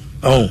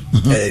no.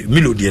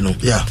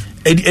 Yeah.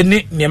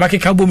 The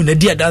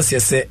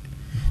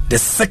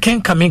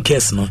second coming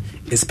case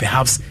is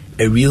perhaps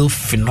a real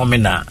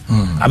phenomenon.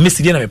 I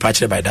miss again I'm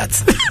patched by that.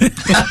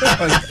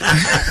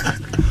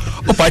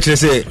 Oh, patched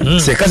say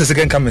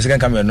second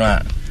coming no.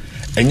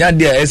 Enya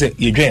dia ese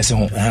ye dwen se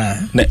ho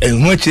na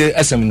enhuache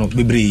asem no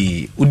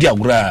bebre udi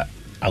agura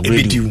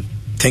ebidiu.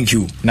 Thank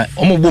you. Na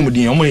omo bom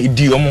din omo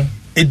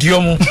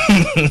ediomo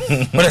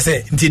what I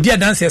say nti dia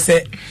dance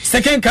say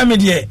second coming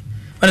there.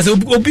 When I say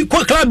obi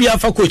club ya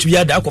fa coach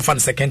bi da akofan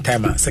second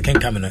time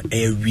second coming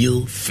a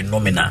real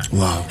phenomenon.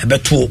 Wow.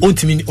 Ebeto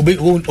ontimi obi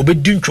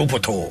dun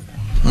chopoto.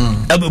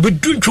 Obi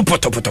dun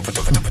chopoto.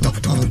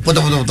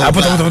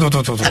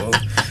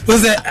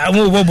 Was that I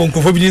move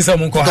bonko for being some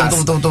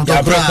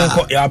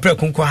ya pre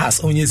konko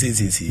has onye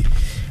sisi.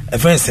 A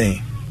friend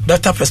saying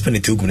Dr.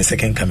 Prosperity Ogun the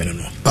second coming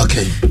no.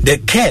 Okay. The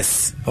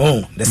case,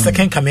 the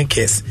second coming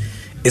case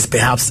is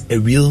perhaps a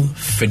real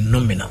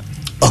phenomenon.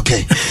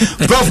 Okay.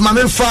 Prof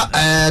Mamenfa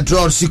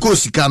draw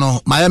Sika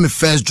no Miami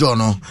first draw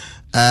no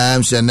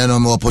say no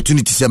more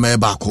opportunity say me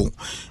back ho.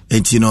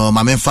 Enti no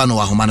Mamenfa no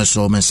ahoma no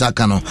so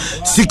mensaka no.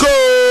 Siko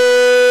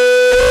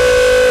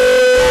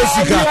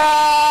sika.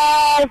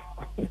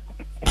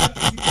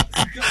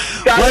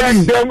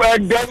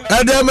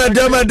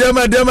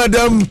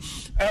 Adam.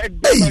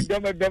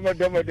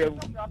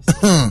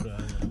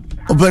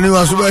 Opening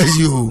was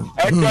you.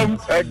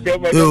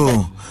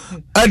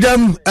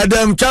 Adam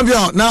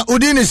champion. Now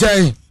Udini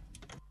say.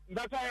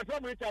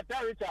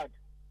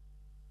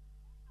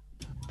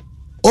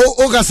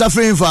 Oga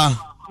suffering for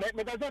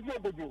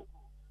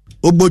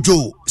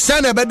Obojo.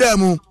 Send a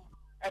bedemu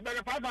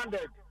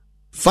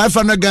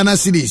 500 Ghana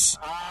cedis.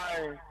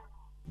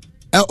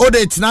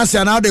 Ode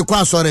Tinasi now they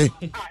kwa sorry.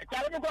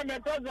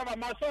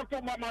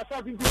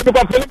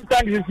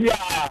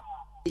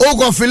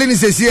 Ogo feeling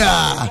is here.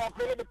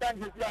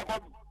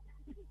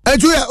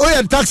 And you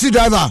are taxi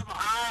driver.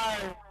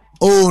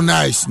 Oh,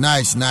 nice.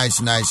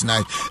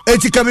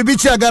 Eti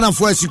kabibichi Ghana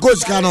for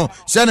Sikos Kano,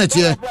 Senate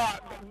here.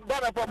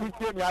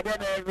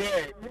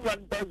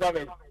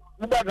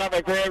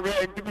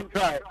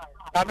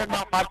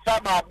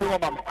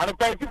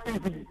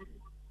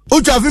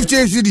 Ucha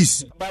 50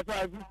 cities.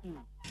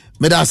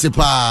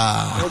 Medasipa.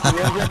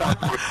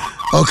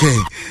 Okay.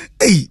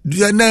 Hey,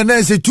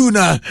 na say two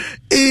na.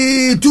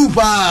 Two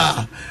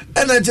pa.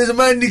 And I just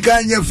mind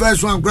the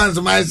first one, grants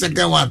my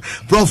second one.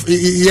 Prof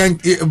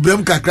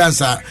Bremka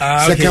Kransa.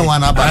 Second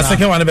one about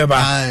second one beba.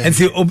 And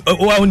see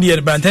only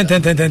about 10.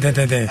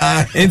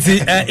 And see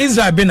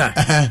Israel Bina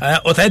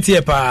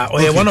Otaipa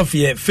or one of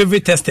your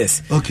favorite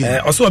testers. Okay.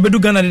 Also Abedu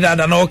Ghana did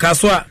no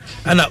Kaswa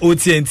and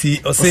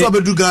OTNT or say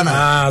Abedu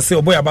Ghana. Say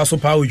Oboy Abaso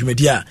Power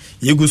Media.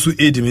 Yegusu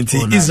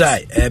Edimenti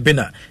Israel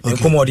Bina and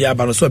Comodia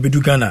Banoso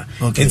Abedu Ghana.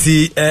 And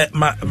see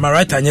my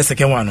right and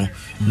second one.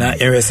 Na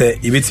erese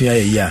ibitia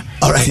ya.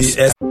 All right.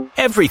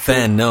 Every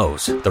fan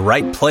knows the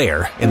right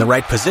player in the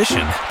right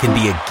position can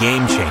be a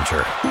game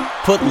changer.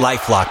 Put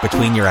LifeLock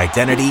between your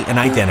identity and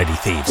identity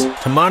thieves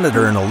to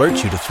monitor and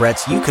alert you to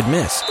threats you could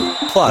miss.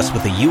 Plus,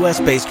 with a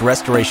U.S.-based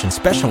restoration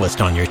specialist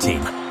on your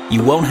team,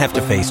 you won't have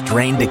to face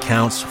drained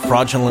accounts,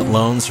 fraudulent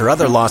loans, or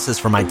other losses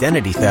from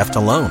identity theft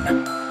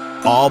alone.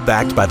 All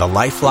backed by the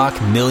LifeLock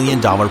 $1 Million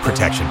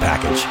Protection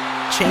Package.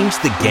 Change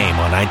the game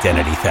on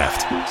identity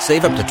theft.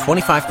 Save up to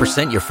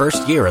 25% your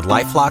first year at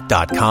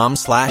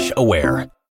LifeLock.com/aware.